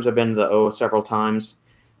several times. I've been to the O several times.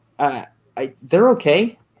 They're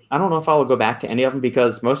okay. I don't know if I'll go back to any of them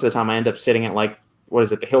because most of the time I end up sitting at like, what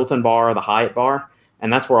is it, the Hilton bar or the Hyatt bar?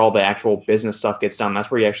 And that's where all the actual business stuff gets done.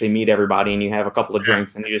 That's where you actually meet everybody and you have a couple of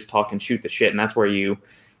drinks and you just talk and shoot the shit. And that's where you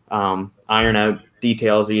iron out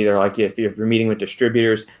details, either like if you're meeting with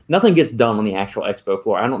distributors. Nothing gets done on the actual expo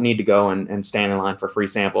floor. I don't need to go and stand in line for free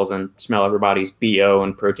samples and smell everybody's BO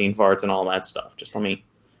and protein farts and all that stuff. Just let me,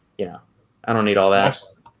 I don't need all that.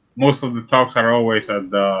 Most of the talks are always at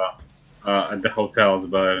the hotels,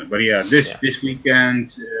 but yeah, this weekend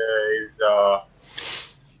is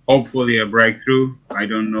hopefully a breakthrough. I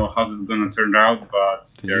don't know how it's going to turn out,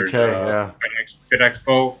 but there's Fit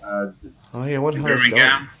Expo. What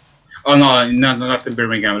Birmingham? Oh no, not the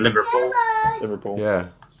Birmingham, Liverpool. Yeah.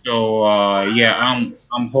 So I'm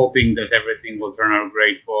hoping that everything will turn out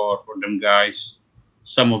great for them guys.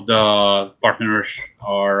 Some of the partners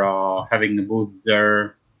are having a booth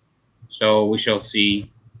there, so we shall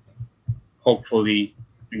see. Hopefully,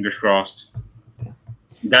 fingers crossed.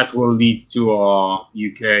 That will lead to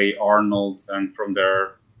UK Arnold, and from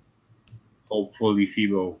there, hopefully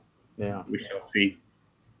FIBO. Yeah, we shall see.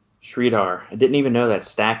 Sridhar, I didn't even know that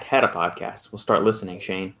Stacked had a podcast. We'll start listening,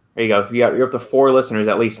 Shane. There you go. You're up to 4 listeners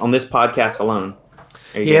at least on this podcast alone.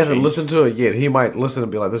 He hasn't listened to it yet. He might listen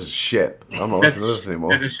and be like, "This is shit. I'm not listening to this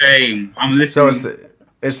anymore." That's a shame. I'm listening. So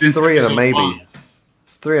it's 3 and a maybe.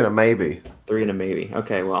 It's 3 and a maybe. 3 and a maybe.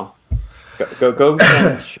 Okay, well, go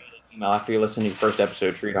send Shane an email after you listen to your first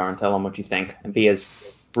episode, Sridhar, and tell him what you think, and be as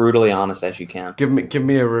brutally honest as you can. Give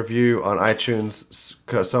me a review on iTunes,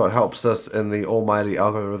 so it helps us in the almighty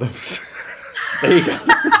algorithms. There you go.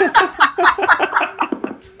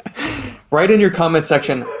 Right in your comment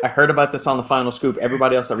section, I heard about this on the Final Scoop.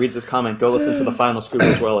 Everybody else that reads this comment, go listen to the Final Scoop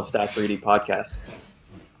as well as Stack 3D podcast.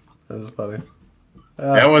 That was funny.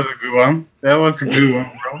 That was a good one. Bro.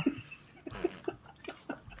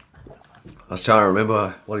 I was trying to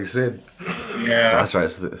remember what he said. Yeah. That's right.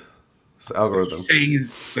 It's the algorithm.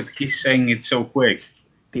 He's saying it so quick.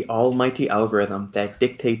 The almighty algorithm that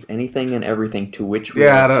dictates anything and everything to which we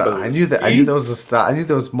I are knew that. I knew there was a start. I knew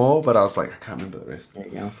there was more, but I was like, I can't remember the rest. There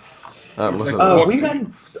you go. We've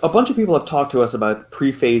had a bunch of people have talked to us about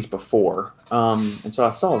pre-phase before, and so I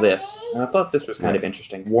saw this, and I thought this was kind of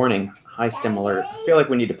interesting. Warning: high stim alert. I feel like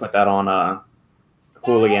we need to put that on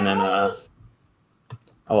Hooligan and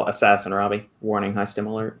Assassin Robbie. Warning: high stim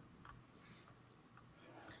alert.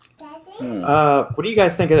 What do you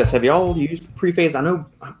guys think of this? Have y'all used pre-phase? I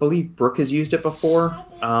believe Brooke has used it before.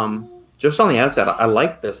 Just on the outset, I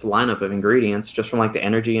like this lineup of ingredients, just from like the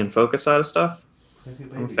energy and focus side of stuff.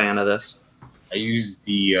 I'm a fan of this. I used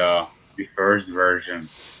the first version.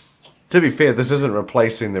 To be fair, this isn't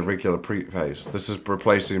replacing the regular pre-phase. This is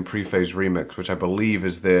replacing pre-phase remix, which I believe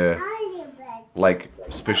is their like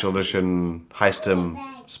special edition high stim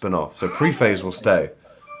spin-off. So pre-phase will stay.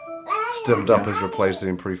 Stimmed up is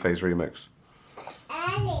replacing pre-phase remix.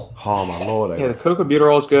 Oh my lord! Yeah, the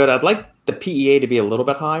cocoa-butyrol is good. I'd like the PEA to be a little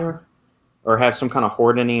bit higher, or have some kind of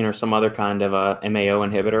hordenine or some other kind of MAO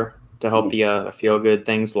inhibitor to help the feel-good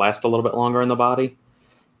things last a little bit longer in the body.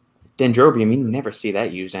 Dendrobium, you never see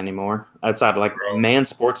that used anymore. Outside, like, Man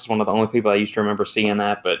Sports is one of the only people I used to remember seeing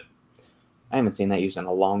that, but I haven't seen that used in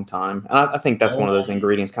a long time. And I think that's one of those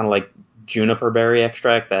ingredients, kind of like juniper berry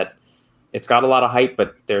extract, that it's got a lot of hype,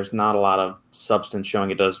 but there's not a lot of substance showing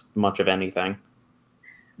it does much of anything.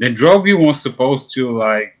 Dendrobium was supposed to,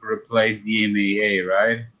 like, replace DMAA,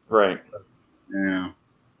 right? Right. Yeah.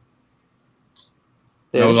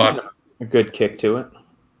 Yeah, there's a good kick to it.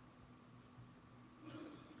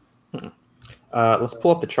 Let's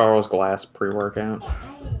pull up the Charles Glass pre-workout.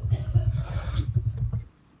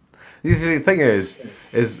 The thing is,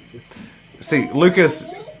 see, Lucas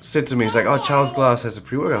said to me, he's like, "Oh, Charles Glass has a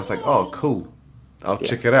pre-workout." I was like, "Oh, cool. I'll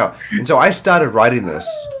check it out." And so I started writing this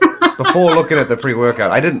before looking at the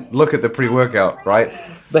pre-workout. I didn't look at the pre-workout, right?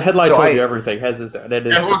 The headline told you everything. Has this? That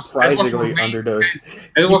is surprisingly underdosed.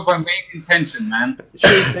 It was my main intention, man.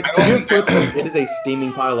 It is a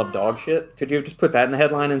steaming pile of dog shit. Could you have just put that in the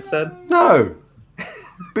headline instead? No.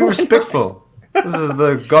 Be respectful. This is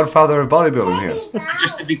the godfather of bodybuilding here.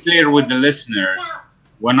 Just to be clear with the listeners,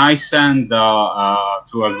 when I send to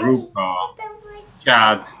a group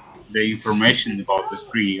chat the information about this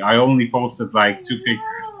pre, I only posted like 2 pictures.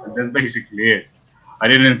 That's basically it. I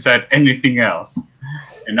didn't say anything else.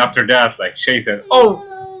 And after that, like Shay said, "Oh,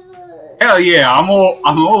 hell yeah, I'm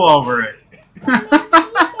all over it."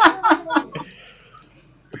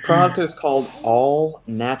 The product is called All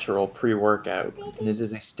Natural Pre-Workout, and it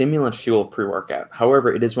is a stimulant fuel pre-workout.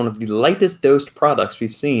 However, it is one of the lightest dosed products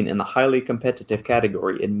we've seen in the highly competitive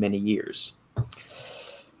category in many years.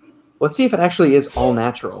 Let's see if it actually is all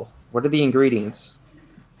natural. What are the ingredients?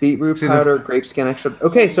 Beetroot powder, grape skin extract.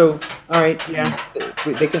 Okay, so all right, yeah,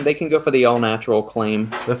 they can go for the all natural claim.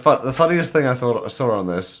 The funniest thing I saw on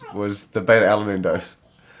this was the beta alanine dose.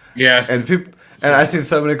 Yes. And I've seen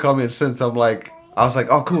so many comments since. I was like,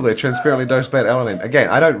 oh cool, they transparently dose beta alanine. Again,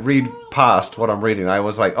 I don't read past what I'm reading. I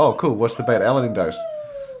was like, oh cool, what's the beta alanine dose?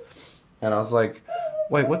 And I was like,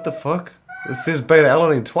 wait, what the fuck? It says beta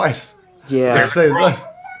alanine twice. Yeah. That's the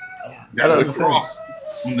cross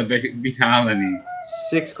on the beta alanine.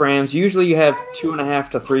 6 grams. Usually you have 2.5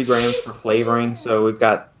 to 3 grams for flavoring. So we've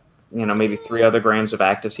got, maybe 3 other grams of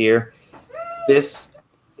actives here. This,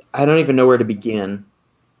 I don't even know where to begin.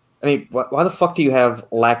 I mean, why the fuck do you have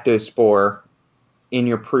lactospore in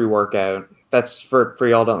your pre-workout? That's for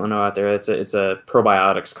y'all don't know out there. It's a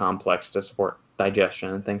probiotics complex to support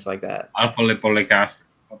digestion and things like that. Alpha lipoic acid.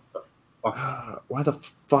 What the fuck? Why the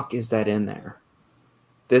fuck is that in there?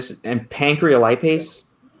 This and pancreolipase.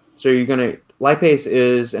 So lipase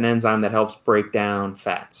is an enzyme that helps break down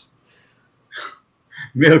fats.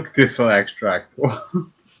 Milk thistle extract.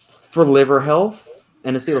 For liver health,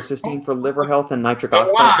 and acetylcysteine for liver health and nitric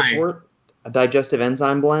oxide support. A digestive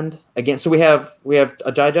enzyme blend. Again, so we have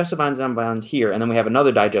a digestive enzyme blend here, and then we have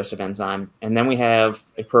another digestive enzyme, and then we have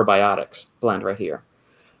a probiotics blend right here.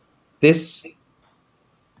 This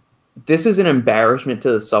is an embarrassment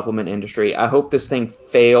to the supplement industry. I hope this thing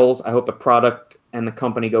fails. I hope the product and the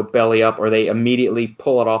company go belly up, or they immediately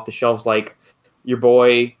pull it off the shelves like your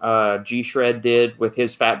boy G-Shred did with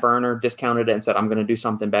his fat burner, discounted it and said, I'm going to do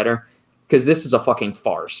something better. Because this is a fucking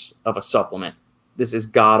farce of a supplement. This is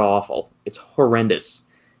god-awful. It's horrendous.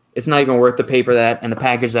 It's not even worth the paper and the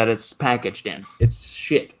package that it's packaged in. It's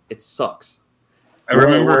shit. It sucks. I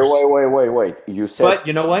remember. Wait. You said. But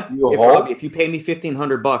you know what? If you pay me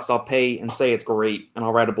 $1,500, I'll pay and say it's great, and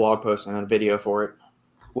I'll write a blog post and a video for it.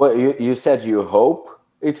 Well, you said you hope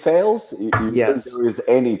it fails? You Yes. think there is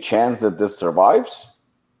any chance that this survives?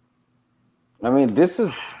 I mean, this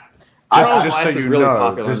is... Just so Glass is you really know,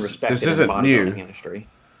 popular and this respected in isn't the new. bodybuilding industry.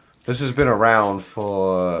 This has been around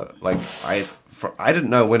for I didn't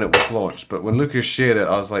know when it was launched, but when Lucas shared it,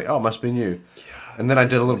 I was like, oh, it must be new. And then I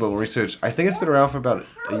did a little bit more research. I think it's been around for about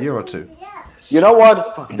a year or two. You know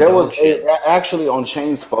what? Fucking There was dog shit. actually on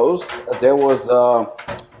Shane's post, there was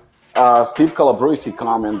Steve Calabrese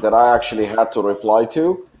comment that I actually had to reply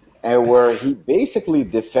to, and where he basically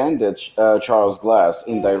defended Charles Glass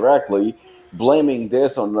indirectly, blaming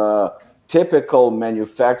this on a typical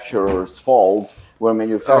manufacturer's fault, where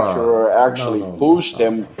manufacturer actually pushed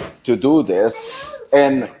him to do this.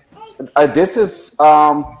 And this is...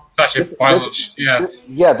 Such a pile of shit.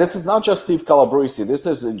 Yeah, this is not just Steve Calabrese. This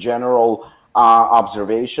is a general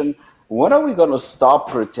observation. When are we going to stop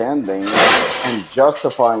pretending and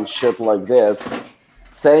justifying shit like this,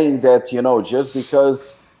 saying that, just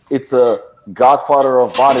because it's a godfather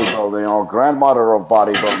of bodybuilding or grandmother of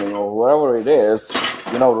bodybuilding or whoever it is,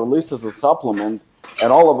 releases a supplement,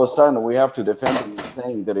 and all of a sudden we have to defend him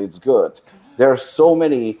saying that it's good. There are so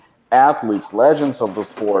many athletes, legends of the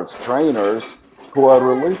sports, trainers, who are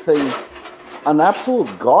releasing an absolute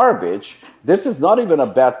garbage. This is not even a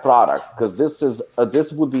bad product, because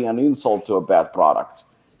this would be an insult to a bad product.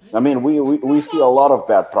 I mean, we see a lot of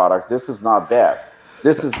bad products. This is not bad.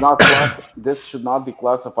 This is not. This should not be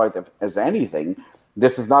classified as anything.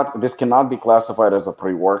 This cannot be classified as a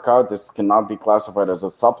pre-workout. This cannot be classified as a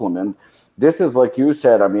supplement. This is, like you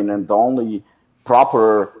said. I mean, and the only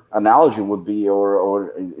proper analogy would be,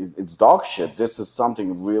 or it's dog shit. This is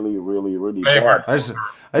something really, really, really bad.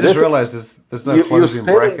 I just realized there's no closing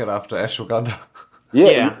bracket after ashwagandha.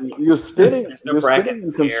 Yeah. You're spitting no bracket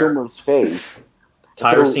in consumers' face.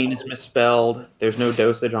 Tyrosine is misspelled. There's no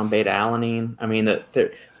dosage on beta alanine. I mean,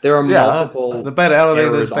 there are multiple. The beta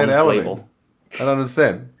alanine is errors on beta this alanine. label. I don't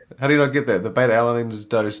understand. How do you not get that? The beta alanine is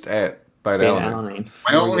dosed at beta alanine.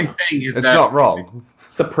 My only thing is It's that not wrong.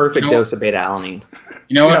 It's the perfect dose of beta alanine.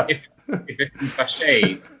 You know what? If it's in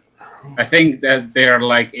sachets, I think that they're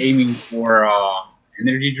like aiming for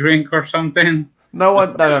energy drink or something. No. Look.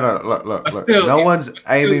 Still, no one's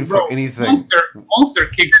aiming for anything. Monster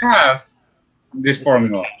kicks ass. This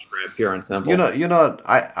formula, pure and simple. You're not.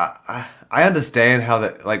 I understand how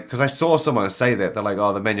that, like, because I saw someone say that they're like,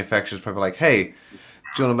 oh, the manufacturer's probably like, hey,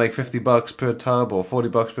 do you want to make $50 per tub or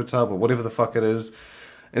 $40 per tub or whatever the fuck it is?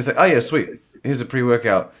 And it's like, oh yeah, sweet. Here's a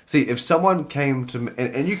pre-workout. See, if someone came to me,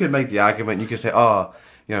 and you could make the argument, you could say, oh,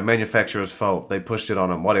 manufacturer's fault. They pushed it on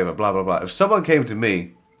them, whatever, blah, blah, blah. If someone came to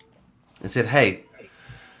me and said, hey,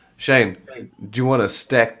 Shane, do you want a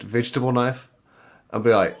stacked vegetable knife? I'd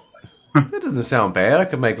be like, that doesn't sound bad. I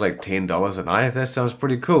could make like $10 a knife. That sounds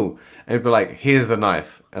pretty cool. And he'd be like, here's the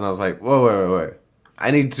knife. And I was like, whoa.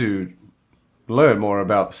 I need to learn more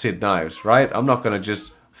about said knives, right? I'm not going to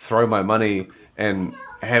just throw my money and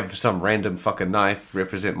have some random fucking knife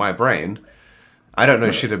represent my brand. I don't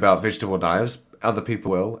know shit about vegetable knives. Other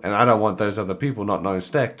people will. And I don't want those other people not knowing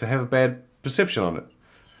stack to have a bad perception on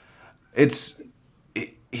it.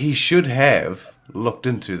 He should have looked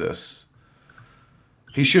into this.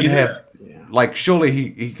 He should have, like, surely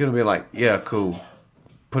he could have been like, yeah, cool,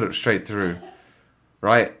 put it straight through,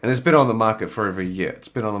 right? And it's been on the market for over a year. It's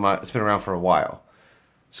been on the market. It's been around for a while,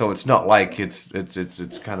 so it's not like it's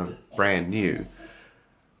kind of brand new.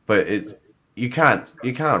 But you can't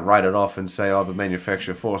write it off and say, oh, the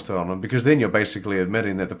manufacturer forced it on them, because then you're basically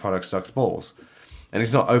admitting that the product sucks balls, and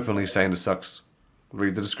he's not openly saying it sucks.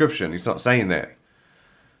 Read the description. He's not saying that.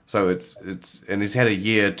 So and he's had a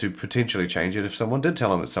year to potentially change it if someone did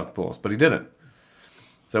tell him it sucked balls, but he didn't.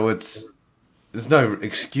 So there's no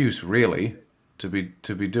excuse really to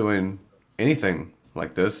be doing anything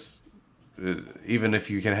like this. Even if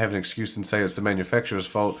you can have an excuse and say it's the manufacturer's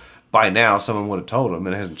fault, by now someone would have told him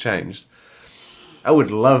and it hasn't changed. I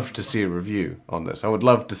would love to see a review on this. I would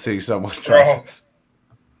love to see someone try this.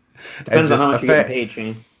 Depends on how much you get paid,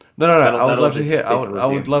 Shane. No. I would love to hear. I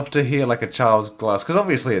would love to hear like a Charles Glass, because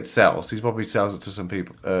obviously it sells. He probably sells it to some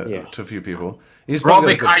people, to a few people. He's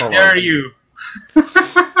Robic, I dare you.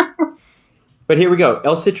 But here we go.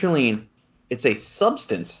 L-citrulline. It's a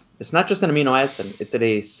substance. It's not just an amino acid. It's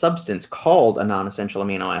a substance called a non-essential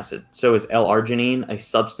amino acid. So is L-arginine a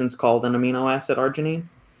substance called an amino acid, arginine?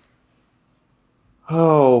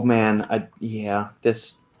 Oh man,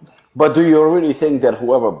 this. But do you really think that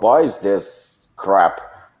whoever buys this crap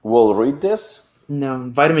will read this? No,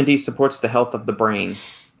 vitamin D supports the health of the brain.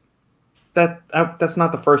 That's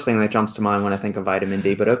not the first thing that jumps to mind when I think of vitamin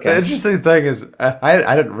D, but okay. The interesting thing is,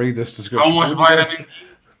 I didn't read this description. How much vitamin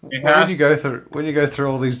it has? When you go through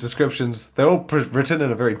all these descriptions, they're all written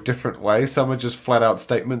in a very different way. Some are just flat out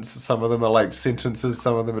statements. Some of them are like sentences.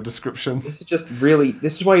 Some of them are descriptions.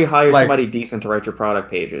 This is why you hire somebody decent to write your product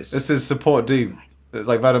pages. This is support D,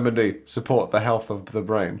 like vitamin D, support the health of the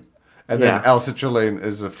brain. And then L-citrulline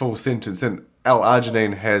is a full sentence, and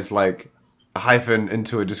L-arginine has like a hyphen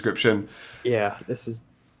into a description. Yeah, this is...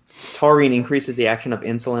 Taurine increases the action of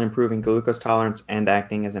insulin, improving glucose tolerance and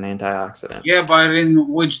acting as an antioxidant. Yeah, but in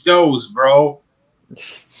which dose, bro?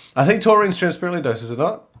 I think taurine's transparently dosed, is it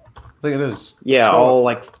not? I think it is. Yeah, all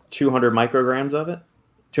like 200 micrograms of it?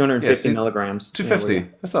 250 milligrams.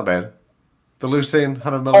 250. That's not bad. The leucine,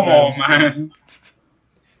 100 milligrams. Oh, man.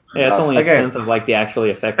 Yeah, it's only a tenth of like the actually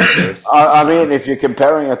effective dose. I mean, if you're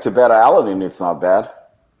comparing it to beta-alanine, it's not bad.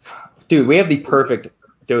 Dude, we have the perfect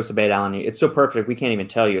dose of beta-alanine. It's so perfect we can't even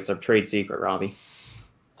tell you. It's a trade secret, Robbie.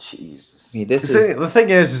 Jesus. I mean, the thing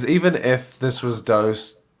is even if this was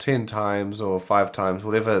dosed 10 times or 5 times,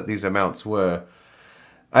 whatever these amounts were,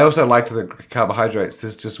 I also liked the carbohydrates.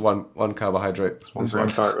 There's just one carbohydrate. One gram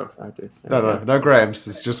carbohydrates. No grams.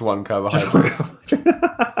 It's just one carbohydrate.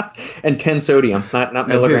 And 10 sodium, not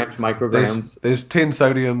milligrams, micrograms. There's 10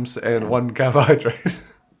 sodiums and 1 carbohydrate.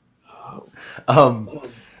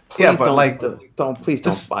 Please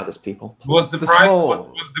don't buy this, people. What's the price?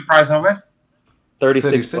 What's the price of it?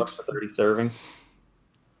 36 bucks for 30 servings.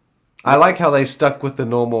 I like how they stuck with the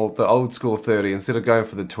old school 30 instead of going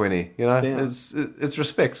for the 20. You know, it's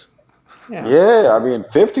respect. Yeah, I mean,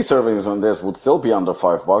 50 servings on this would still be under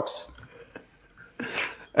 $5.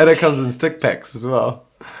 And it comes in stick packs as well.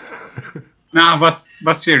 No,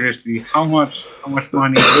 but seriously, how much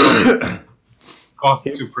money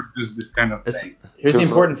costs to produce this kind of thing? Here's the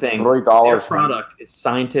important thing. Their product is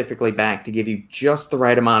scientifically backed to give you just the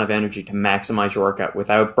right amount of energy to maximize your workout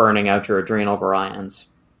without burning out your adrenal glands.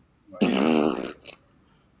 Oh,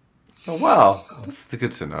 wow. That's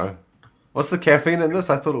good to know. What's the caffeine in this?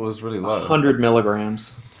 I thought it was really low. 100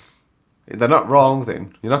 milligrams. They're not wrong,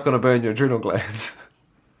 then. You're not going to burn your adrenal glands.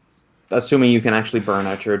 Assuming you can actually burn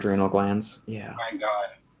out your adrenal glands. Yeah. My God.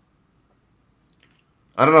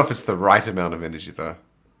 I don't know if it's the right amount of energy, though.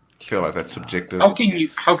 I feel like that's subjective. How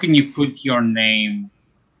can you put your name?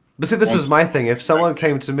 But see, this was my thing. If someone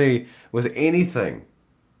came to me with anything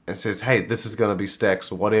and says, hey, this is going to be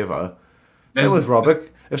stacks or whatever, same with Robic.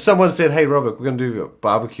 If someone said, hey, Robic, we're going to do your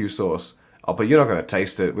barbecue sauce, oh, but you're not going to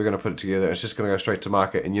taste it. We're going to put it together. It's just going to go straight to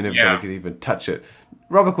market, and you're never Yeah. going to even touch it.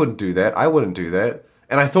 Robic wouldn't do that. I wouldn't do that.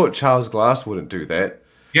 And I thought Charles Glass wouldn't do that.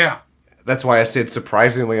 Yeah. That's why I said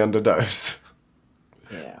surprisingly underdosed.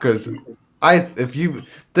 Yeah. Because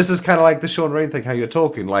this is kind of like the Sean Rain thing, how you're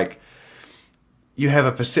talking. Like, you have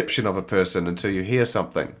a perception of a person until you hear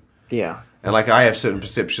something. Yeah. And like, I have certain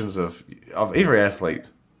perceptions of every athlete,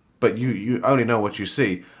 but you only know what you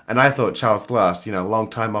see. And I thought Charles Glass,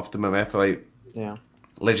 long-time Optimum athlete, Yeah.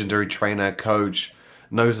 legendary trainer, coach,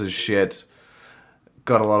 knows his shit,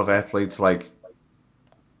 got a lot of athletes, like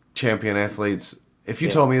champion athletes. If you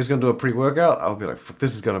told me he was going to do a pre-workout, I would be like, fuck,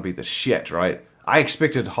 this is going to be the shit, right? I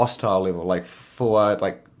expected hostile level, like forward,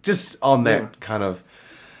 like just on that kind of,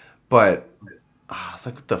 but I was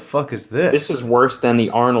like, what the fuck is this? This is worse than the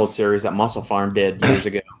Arnold series that Muscle Farm did years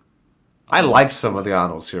ago. I liked some of the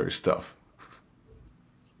Arnold series stuff.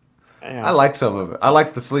 Yeah. I liked some of it. I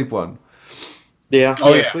liked the sleep one. Yeah.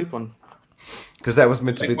 Oh, yeah. Sleep one. Because that was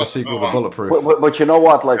meant to Like, be the what's sequel going to on? Bulletproof. But you know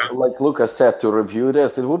what? Like Lucas said, to review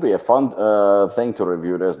this, it would be a fun thing to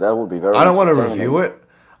review this. That would be very. I don't want to entertaining. review it.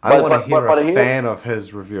 I But- want to but- hear but a here- fan of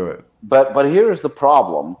his review it. But here is the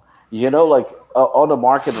problem. Like on the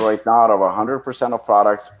market right now, out of 100% of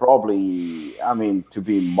products, probably, I mean, to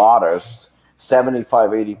be modest,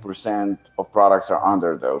 75-80% of products are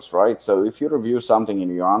underdosed, right? So if you review something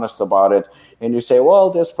and you're honest about it, and you say, well,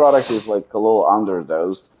 this product is like a little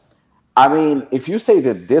underdosed. I mean, if you say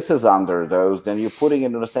that this is underdosed, then you're putting it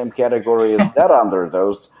in the same category as that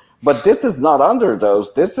underdosed. But this is not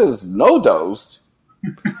underdosed. This is no dosed.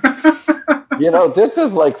 This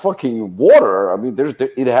is like fucking water. I mean,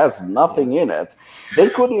 it has nothing in it. They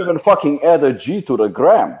couldn't even fucking add a G to the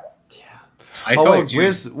gram. I Oh told wait, you.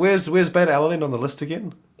 where's beta alanine on the list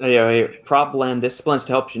again? Yeah, Prop Blend. This blends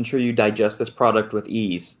to help ensure you digest this product with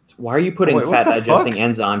ease. Why are you putting Wait, what fat the digesting fuck?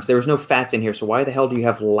 enzymes? There was no fats in here, so why the hell do you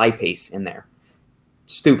have lipase in there?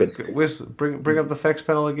 Stupid. Bring up the facts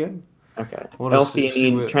panel again? Okay. I wanna see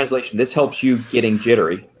L-theanine what- translation. This helps you getting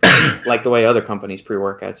jittery, like the way other companies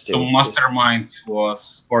pre-workouts do. So Mastermind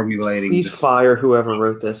was formulating Please this. fire whoever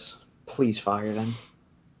wrote this. Please fire them.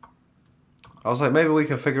 I was like, maybe we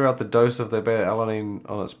can figure out the dose of the beta alanine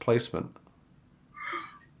on its placement.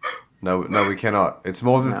 No, we cannot. It's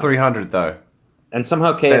more than 300 though. And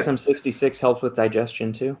somehow KSM66 helps with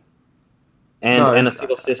digestion too. And No,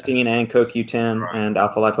 N-acetylcysteine and CoQ10 and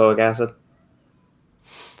alpha lipoic acid.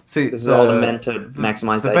 See, This is all meant to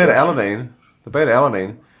maximize the digestion. beta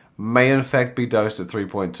alanine may in fact be dosed at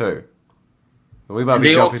 3.2. We might be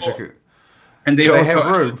They jumping also- to. And they Do they also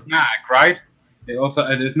have room? added NAC, right? They also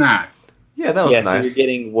added NAC. Yeah, that was Yeah, so nice. you're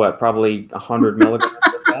getting what, probably 100 milligrams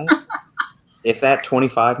of that? If that,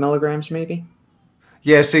 25 milligrams maybe?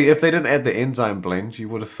 Yeah, see, if they didn't add the enzyme blend, you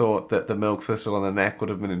would have thought that the milk thistle and the NAC would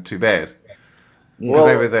have been too bad. Well,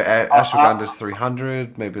 Maybe the ashwagandha's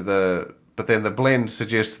 300, but then the blend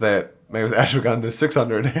suggests that maybe the ashwagandha's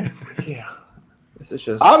 600. Yeah. This is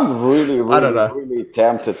just... I'm really, I don't know. really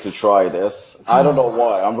tempted to try this. I don't know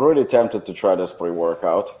why. I'm really tempted to try this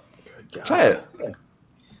pre-workout. Try it.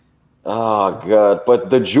 Oh, God.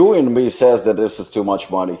 But the Jew in me says that this is too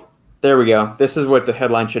much money. There we go. This is what the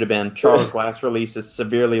headline should have been. Charles Glass releases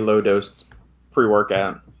severely low-dosed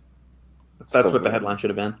pre-workout. That's what the headline should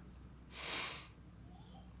have been.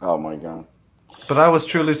 Oh, my God. But I was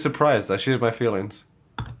truly surprised. I shared my feelings.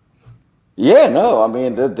 Yeah, no, I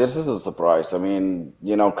mean, this is a surprise. I mean,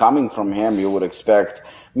 coming from him, you would expect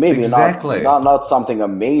maybe Exactly. not something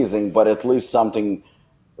amazing, but at least something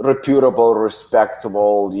reputable,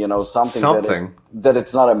 respectable, something. That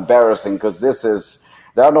it's not embarrassing, because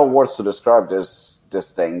there are no words to describe this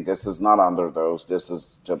thing. This is not underdose. This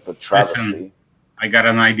is a travesty. Listen, I got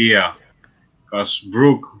an idea. Because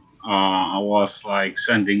Brooke was like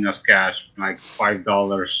sending us cash, like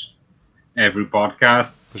 $5 every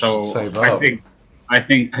podcast. We So should save I up.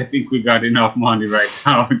 think we got enough money right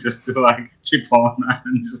now just to like chip on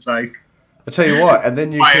and just like I tell you what, and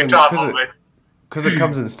then you buy can, a top of it. because it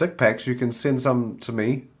comes in stick packs, you can send some to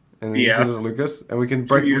me, and then you Yeah. send it to Lucas, and we can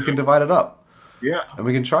you. divide it up, Yeah. and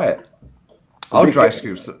we can try it. I'll dry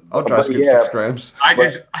scoop 6 grams. I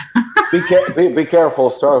just Be careful.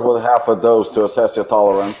 Start with half a dose to assess your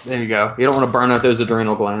tolerance. There you go. You don't want to burn out those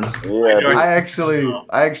adrenal glands. Yeah, I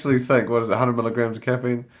I actually think, what is it, 100 milligrams of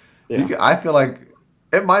caffeine? Yeah. I feel like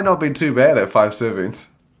it might not be too bad at 5 servings.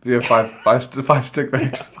 You have five stick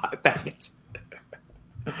packs. 5 packets.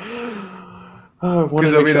 Oh, I wanted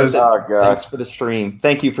to I make mean, sure I it's- said Oh, God. thanks for the stream.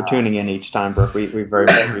 Thank you for tuning in each time, Brooke. We very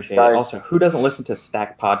much appreciate Guys. it. Also, who doesn't listen to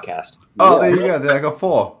Stack Podcast? Oh, Yeah. there you go. There, I got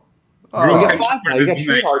 4. Oh. You got 5 now. You got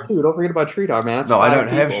Sridhar too. Don't forget about Sridhar, man. That's No, I 5 don't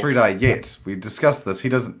have people. Sridhar yet. We discussed this. He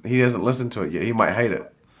hasn't listened to it yet. He might hate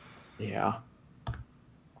it. Yeah.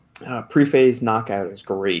 Pre-phase knockout is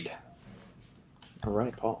great. All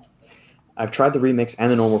right, Paul. I've tried the remix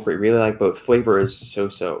and the normal pre. Really like both. Flavor is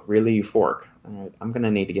so. Really euphoric. All right, I'm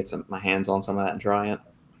gonna need to get my hands on some of that and try it.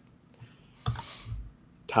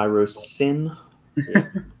 Tyrosin. Yeah.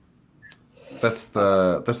 That's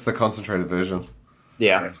the concentrated version.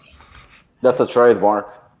 Yeah. That's a trademark.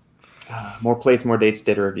 More plates, more dates.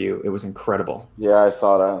 Did a review. It was incredible. Yeah, I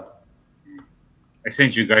saw that. I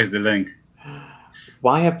sent you guys the link.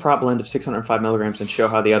 Why have prop blend of 605 milligrams and show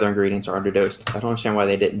how the other ingredients are underdosed? I don't understand why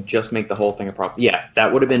they didn't just make the whole thing a prop. Yeah,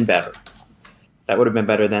 that would have been better. That would have been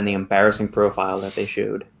better than the embarrassing profile that they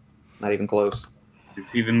showed. Not even close.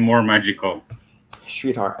 It's even more magical.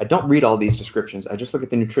 Sweetheart, I don't read all these descriptions. I just look at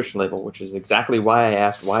the nutrition label, which is exactly why I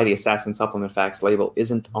asked why the Assassin Supplement Facts label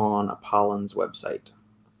isn't on Apollin's website.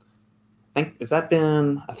 I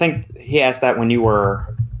think he asked that when you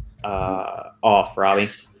were off, Robbie.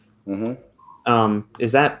 Mm-hmm.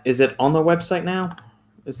 Is it on the website now?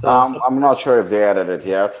 I'm not sure if they added it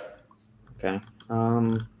yet. Okay.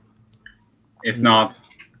 If not,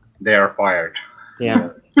 they are fired. Yeah.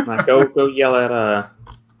 Go yell at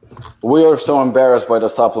We are so embarrassed by the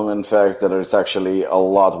supplement facts that it's actually a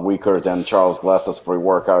lot weaker than Charles Glass's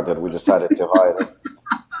pre-workout that we decided to hide it.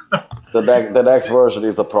 The next version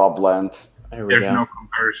is a prop blend. There we There's go. no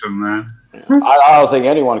comparison, man. I don't think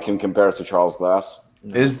anyone can compare it to Charles Glass.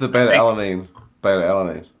 Is the beta-alanine?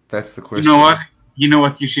 That's the question. You know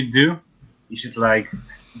what you should do? You should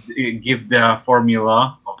give the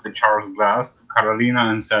formula of the Charles Glass to Carolina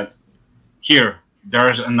and said, "Here,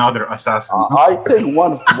 there's another assassin." I think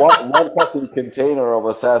one fucking container of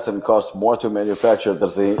Assassin costs more to manufacture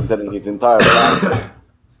than his entire family.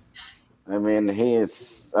 I mean,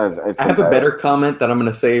 it's I have a better comment that I'm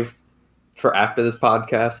going to save for after this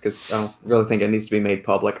podcast because I don't really think it needs to be made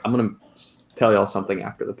public. I'm going to tell y'all something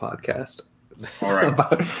after the podcast. All right.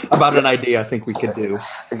 about an idea I think we could do.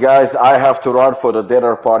 Guys, I have to run for the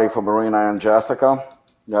dinner party for Marina and Jessica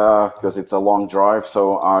because it's a long drive,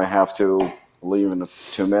 so I have to leave in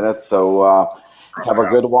 2 minutes. So have a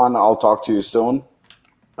good one. I'll talk to you soon.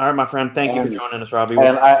 All right, my friend. Thank you for joining us, Robbie.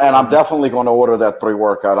 And I'm definitely going to order that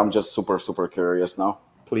pre-workout. I'm just super, super curious now.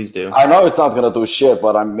 Please do. I know it's not going to do shit,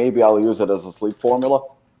 but maybe I'll use it as a sleep formula.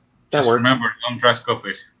 That Just works. remember, don't trust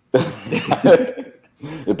copies.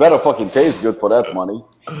 It better fucking taste good for that money.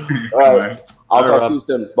 All right. I'll talk to you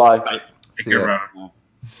soon. Bye. Take See care, ya. brother.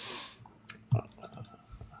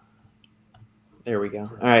 There we go.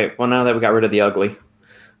 All right. Well, now that we got rid of the ugly,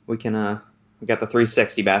 we can. We got the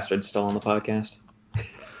 360 bastards still on the podcast.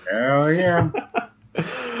 Hell yeah.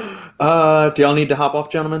 Do y'all need to hop off,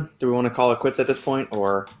 gentlemen? Do we want to call it quits at this point,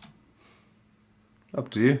 or Up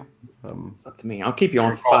to you. it's up to me? I'll keep you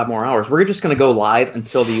on for 5 more hours. We're just going to go live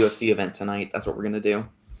until the UFC event tonight. That's what we're going to do.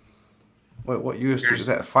 Wait, what UFC is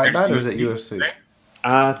that? Fight night or is it UFC?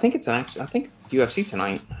 I think it's UFC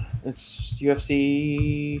tonight. It's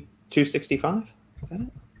UFC 265. Is that it?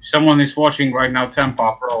 Someone is watching right now,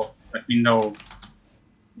 Tampa Pro. Let me know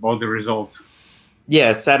about the results.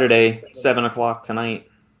 Yeah, it's Saturday, 7 o'clock tonight.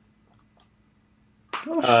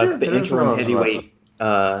 Oh It's shit! the that is interim what I was heavyweight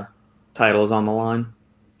title is on the line.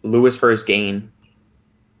 Lewis versus Gain.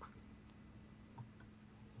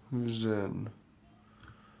 about. Who's in?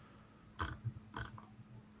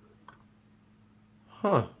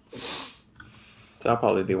 Huh. So I'll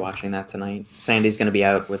probably be watching that tonight. Sandy's going to be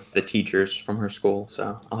out with the teachers from her school,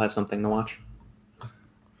 so I'll have something to watch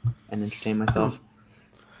and entertain myself.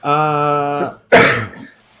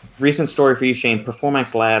 Recent story for you, Shane.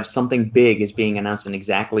 Performax Labs, something big is being announced in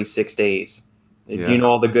exactly 6 days. Yeah. Do you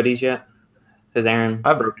know all the goodies yet? Has Aaron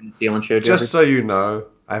I've- broken the seal and showed you Just so you know,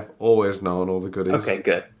 I've always known all the goodies. everything?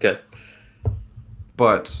 Okay, good.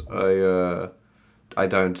 But I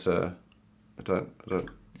don't.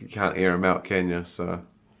 You can't air him out, can you? So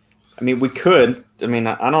I mean, we could. I mean,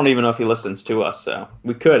 I don't even know if he listens to us, so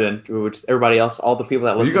we could, and we would just, everybody else, all the people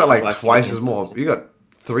that listen. you got to us like actually twice listen as to more. us. You got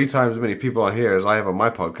 3 times as many people on here as I have on my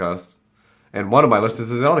podcast, and one of my listeners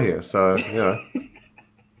is on here. So you know.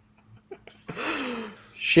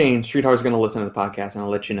 Shane Streethar's going to listen to the podcast, and I'll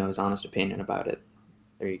let you know his honest opinion about it.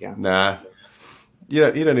 There you go. Nah. You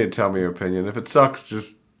don't need to tell me your opinion. If it sucks,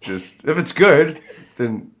 just if it's good,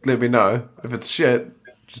 then let me know. If it's shit,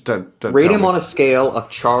 just don't Rate tell him me. on a scale of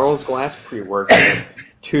Charles Glass pre-workout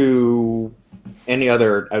to any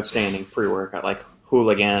other outstanding pre-workout, like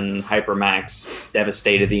Hooligan, Hypermax,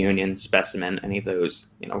 Devastated the Union, Specimen, any of those.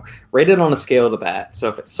 Rate it on a scale to that. So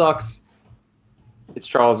if it sucks, it's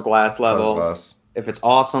Charles Glass level. Glass. If it's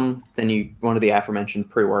awesome, then you one of the aforementioned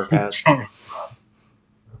pre-workouts.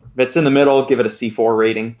 If it's in the middle, give it a C4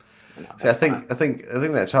 rating. See, I think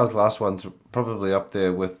that Child's Last one's probably up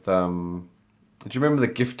there with. Do you remember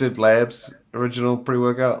the Gifted Labs original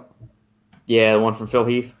pre-workout? Yeah, the one from Phil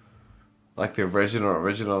Heath. Like the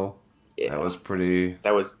original. Yeah. That was pretty.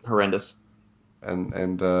 That was horrendous.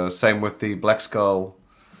 And same with the Black Skull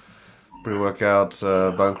pre-workout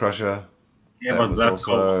Bone Crusher. Yeah, That but was that's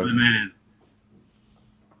also- cool. Man.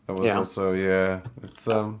 That was also It's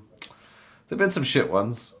there've been some shit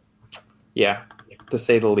ones. Yeah, to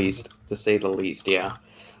say the least. Yeah.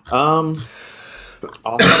 Also,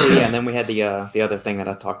 yeah, and then we had the other thing that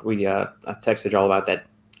I texted y'all about, that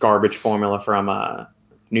garbage formula from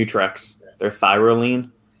Nutrex, their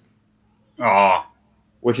Thyroline, Oh,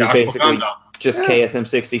 which is yeah, basically ashwagandha. just KSM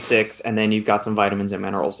 66, and then you've got some vitamins and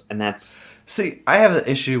minerals, and that's See, I have an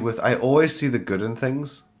issue with. I always see the good in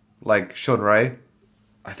things, like Sean Ray.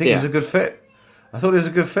 I think he's Yeah. a good fit. I thought he was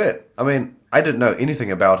a good fit. I mean, I didn't know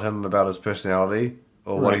anything about him, about his personality,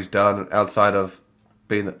 or what Right. he's done outside of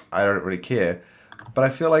being. I don't really care, but I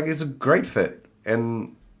feel like he's a great fit,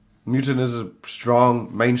 and Mutant is a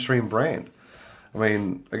strong mainstream brand. I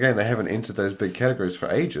mean, again, they haven't entered those big categories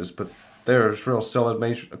for ages, but they're a real solid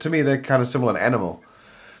mainstream. To me, they're kind of similar to Animal.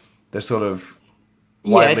 They're sort of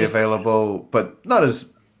widely available, but not as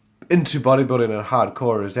into bodybuilding and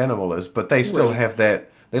hardcore as Animal is. But they still Right. have that.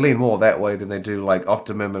 They lean more that way than they do like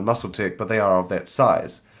Optimum and Muscle Tech, but they are of that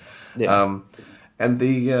size. yeah. And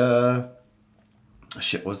the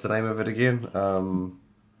shit, what's the name of it again?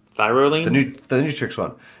 Thyroline. The Nutrix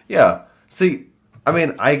one. Yeah. See, I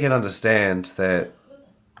mean, I can understand that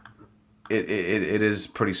it is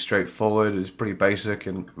pretty straightforward. It's pretty basic,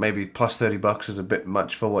 and maybe plus $30 is a bit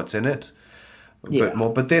much for what's in it. A bit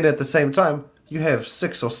more. But then at the same time, you have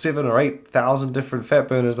 6 or 7 or 8,000 different fat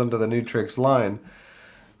burners under the Nutrix line,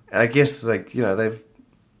 and I guess they've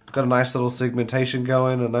got a nice little segmentation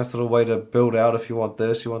going, a nice little way to build out if you want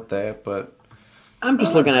this, you want that, but. I'm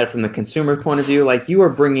just looking at it from the consumer point of view. Like, you are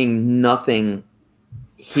bringing nothing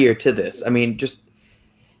here to this. I mean,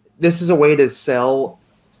 this is a way to sell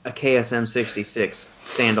a KSM 66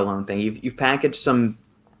 standalone thing. You've packaged some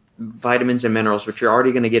vitamins and minerals, which you're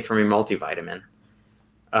already going to get from your multivitamin.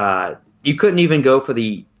 You couldn't even go for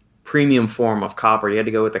the premium form of copper. You had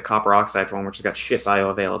to go with the copper oxide form, which has got shit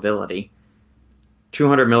bioavailability.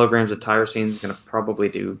 200 milligrams of tyrosine is going to probably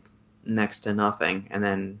do next to nothing, and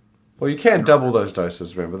then. Well, you can double those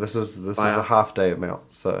doses. Remember, this is a half day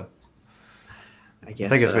amount, so I guess I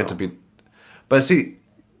think it's meant to be. But see,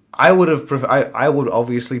 I would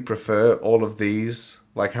obviously prefer all of these,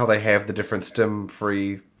 like how they have the different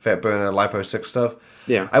stim-free, fat burner, lipo-6 stuff.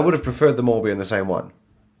 Yeah. I would have preferred them all be in the same one,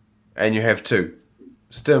 and you have 2,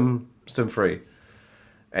 stim-free,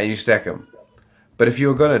 and you stack them. But if you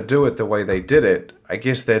were going to do it the way they did it, I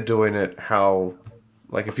guess they're doing it how.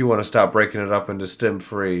 Like, if you want to start breaking it up into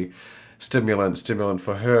stim-free, stimulant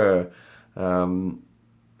for her, and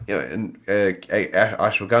a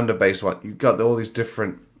ashwagandha-based one, you've got all these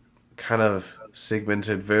different kind of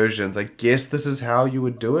segmented versions. I guess this is how you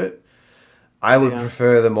would do it. I would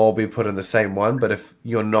prefer them all be put in the same one, but if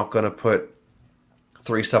you're not going to put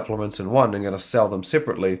 3 supplements in one and going to sell them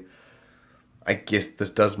separately, I guess this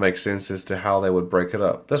does make sense as to how they would break it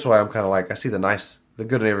up. That's why I'm kind of like, I see the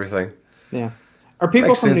good in everything. Yeah. Are people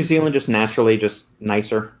Makes from New sense. Zealand just naturally just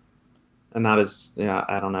nicer and not as,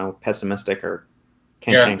 I don't know, pessimistic or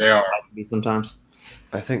Yeah, they are. sometimes?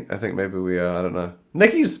 I think maybe we are. I don't know.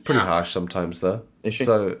 Nikki's pretty harsh sometimes, though. Is she?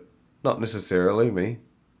 So, not necessarily me.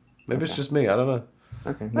 Maybe it's just me. I don't know.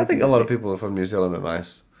 Okay. I think a lot of people from New Zealand are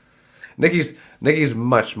nice. Nikki's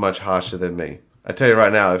much, much harsher than me. I tell you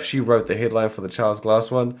right now, if she wrote the headline for the Charles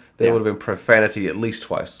Glass one, there would have been profanity at least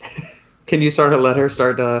twice. Can you let her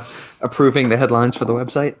start approving the headlines for the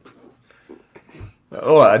website?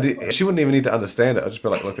 She wouldn't even need to understand it. I'd just be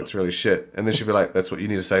like, look, it's really shit. And then she'd be like, that's what you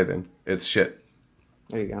need to say then. It's shit.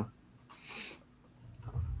 There you go.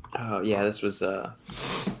 Oh, yeah, this was, I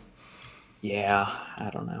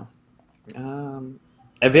don't know.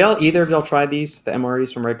 Have either of y'all tried these, the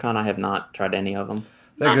MREs from Redcon? I have not tried any of them.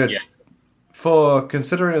 They're Not good. yet. For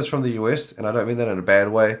considering it's from the US, and I don't mean that in a bad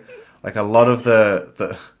way, like a lot of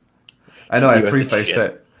the I know I US is preface shit.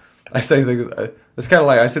 that. I say things. It's kind of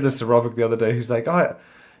like I said this to Robert the other day. He's like, "Oh,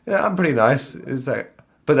 I'm pretty nice." It's like,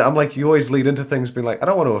 but I'm like, you always lead into things being like, "I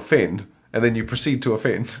don't want to offend," and then you proceed to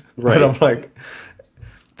offend. Right. And I'm like,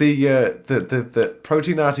 the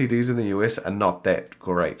protein RTDs in the US are not that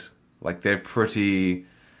great. Like they're pretty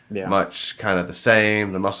much kind of the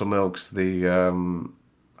same. The muscle milks, I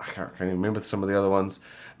can't remember some of the other ones.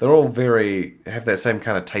 They're all have that same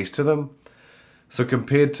kind of taste to them. So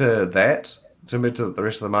compared to that, compared to the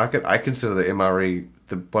rest of the market, I consider the MRE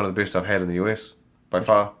one of the best I've had in the US by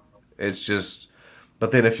far. It's just,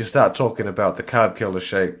 but then if you start talking about the Carb Killer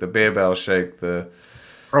shake, the Bear Bell shake, Pro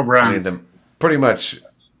brands. pretty much,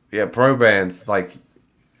 yeah, pro brands like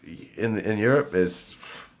in Europe is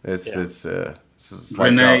it's lights out.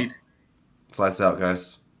 Grenade. It's lights out,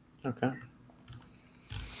 guys. Okay.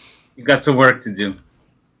 You got some work to do.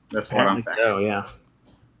 That's what I'm Apparently saying. so, yeah.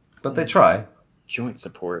 But they try. Joint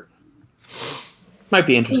support. Might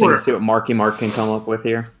be interesting to see what Marky Mark can come up with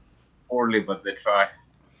here. Poorly, but they try.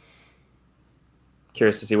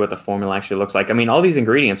 Curious to see what the formula actually looks like. I mean, all these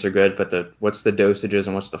ingredients are good, but what's the dosages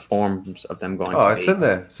and what's the forms of them going to Oh, be? it's in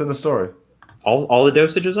there. It's in the story. All the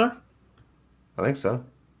dosages are? I think so.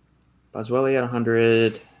 Boswellia at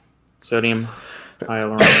 100, sodium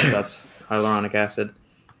hyaluronic, that's hyaluronic acid.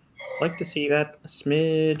 I'd like to see that a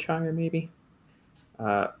smidge higher, maybe.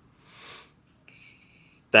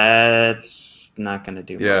 That's not going to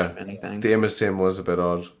do much of anything. The MSM was a bit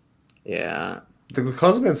odd. Yeah. The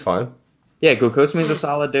glucosamine's fine. Yeah, glucosamine's a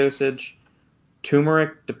solid dosage.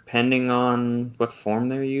 Turmeric, depending on what form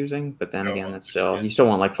they're using, but then again, that's still you still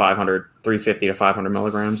want like 350 to 500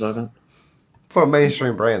 milligrams of it. For a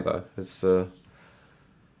mainstream brand, though, it's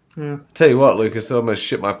Yeah. Tell you what, Lucas, I almost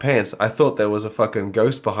shit my pants. I thought there was a fucking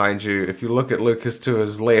ghost behind you. If you look at Lucas to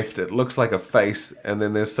his left, it looks like a face, and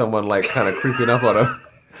then there's someone like kind of creeping up on him.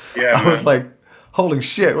 Yeah, I was like, holy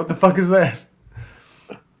shit, what the fuck is that?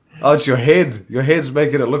 Oh, it's your head. Your head's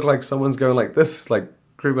making it look like someone's going like this, like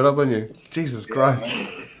creeping up on you. Jesus Christ.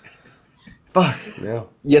 Fuck. Yeah.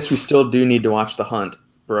 Yes, we still do need to watch The Hunt,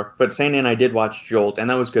 Brooke. But Sandy and I did watch Jolt, and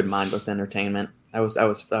that was good mindless entertainment. That was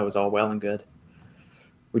all well and good.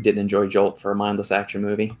 We did enjoy Jolt for a mindless action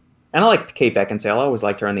movie. And I like Kate Beckinsale. I always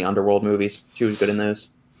liked her in the Underworld movies. She was good in those.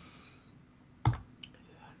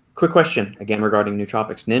 Quick question, again regarding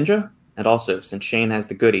Nootropics Ninja, and also, since Shane has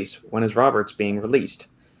the goodies, when is Roberts being released?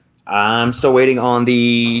 I'm still waiting on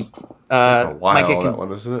the... That's a while, that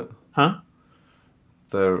one, isn't it? Huh?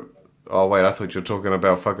 Oh, wait, I thought you were talking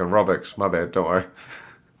about fucking Robix. My bad, don't worry.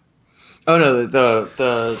 Oh no,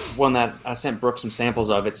 the one that I sent Brooke some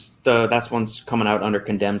samples of. That's one's coming out under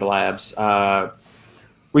Condemned Labs.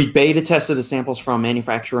 We beta tested the samples from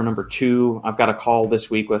manufacturer number 2. I've got a call this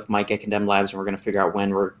week with Mike at Condemned Labs, and we're going to figure out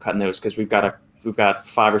when we're cutting those because we've got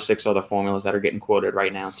 5 or 6 other formulas that are getting quoted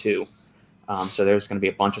right now too. So there's going to be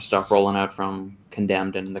a bunch of stuff rolling out from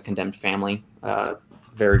Condemned and the Condemned family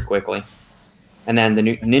very quickly. And then the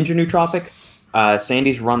new Ninja Nootropic,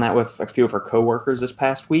 Sandy's run that with a few of her coworkers this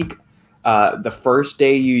past week. The first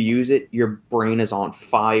day you use it, your brain is on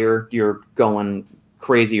fire. You're going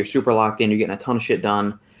crazy. You're super locked in. You're getting a ton of shit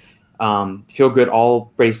done. Feel good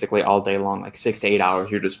basically all day long, like 6 to 8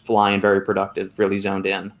 hours. You're just flying, very productive, really zoned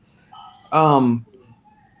in.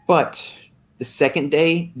 But the second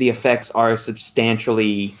day, the effects are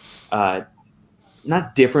substantially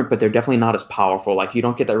not different, but they're definitely not as powerful. Like you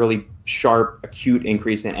don't get that really sharp, acute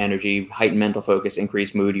increase in energy, heightened mental focus,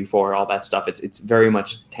 increased mood, euphoria, all that stuff. It's very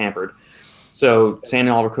much tampered. So Sandy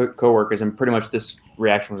and all of her coworkers, and pretty much this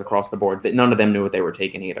reaction was across the board. That none of them knew what they were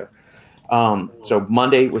taking either. So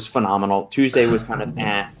Monday was phenomenal. Tuesday was kind of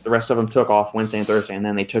The rest of them took off Wednesday and Thursday, and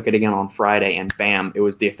then they took it again on Friday, and bam,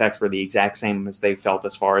 the effects were the exact same as they felt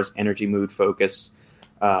as far as energy, mood, focus,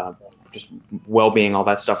 just well-being, all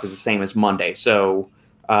that stuff is the same as Monday. So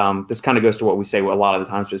this kind of goes to what we say a lot of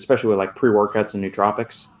the times, especially with like pre-workouts and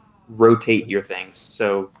nootropics, rotate your things.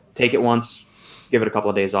 So take it once, give it a couple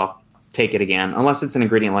of days off, take it again, unless it's an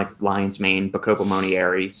ingredient like lion's mane, bacopa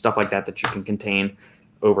monieri, stuff like that you can contain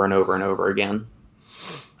over and over and over again.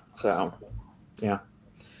 So, yeah.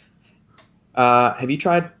 Have you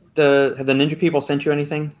tried have the Ninja people sent you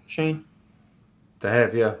anything, Shane? They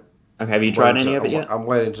have, yeah. Okay, have you tried any of it yet? I'm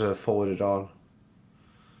waiting to forward it on.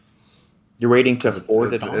 You're waiting to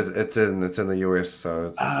forward it on? It's in the US, so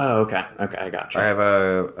it's... Oh, okay. Okay, I got you. I have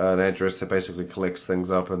an address that basically collects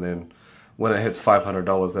things up, and then when it hits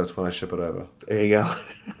 $500, that's when I ship it over. There you go.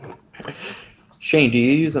 Shane, do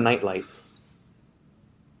you use a nightlight?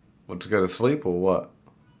 What, to go to sleep or what?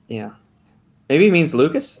 Yeah. Maybe it means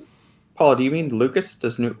Lucas? Paula, do you mean Lucas?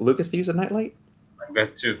 Does Lucas use a nightlight? I've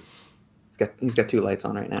got 2. He's got 2 lights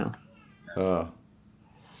on right now. Oh.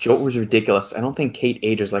 Jolt was ridiculous. I don't think Kate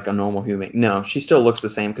ages like a normal human. No, she still looks the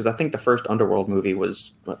same because I think the first Underworld movie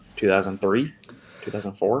was, 2003?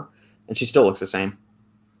 2004? And she still looks the same.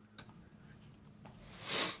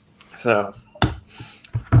 So,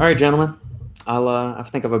 all right, gentlemen. I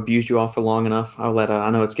think I've abused you all for long enough. I'll let. I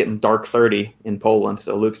know it's getting dark 30 in Poland,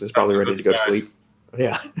 so Lucas is probably ready to go to sleep.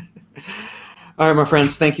 Yeah. All right, my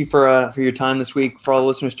friends, thank you for your time this week. For all the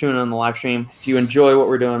listeners tuning in on the live stream, if you enjoy what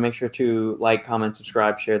we're doing, make sure to like, comment,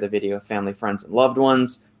 subscribe, share the video with family, friends, and loved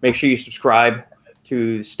ones. Make sure you subscribe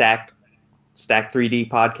to Stack 3D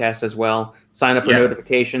podcast as well. Sign up for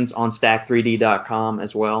notifications on stack3d.com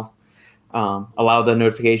as well. Allow the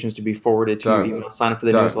notifications to be forwarded to your email. Sign up for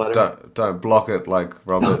the newsletter. Don't block it like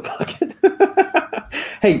Robert.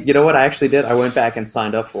 Hey, you know what? I actually did. I went back and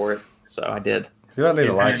signed up for it, so I did. You don't need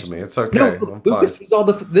to lie to me. It's okay. No, I'm Lucas fine.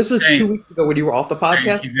 was this was 2 weeks ago when you were off the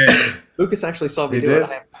podcast. He did. Lucas actually saw me He do did? it.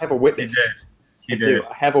 I have a witness. He did.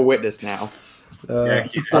 I have a witness now. Yeah,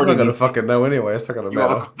 he did. I'm not gonna fucking know anyway. It's not gonna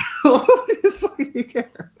matter. What do you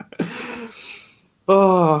care?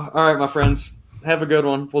 Oh, all right, my friends. Have a good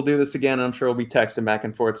one. We'll do this again. I'm sure we'll be texting back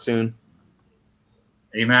and forth soon.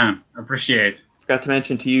 Amen. Appreciate. Forgot to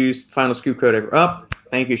mention to use Final Scoop code.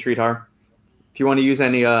 Thank you, Sridhar. If you want to use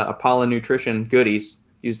any Apollo Nutrition goodies,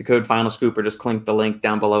 use the code Final Scoop or just click the link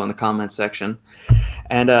down below in the comments section.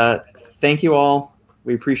 And thank you all.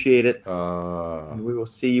 We appreciate it. And we will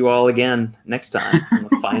see you all again next time on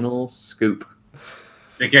the Final Scoop.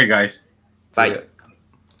 Take care, guys. Bye.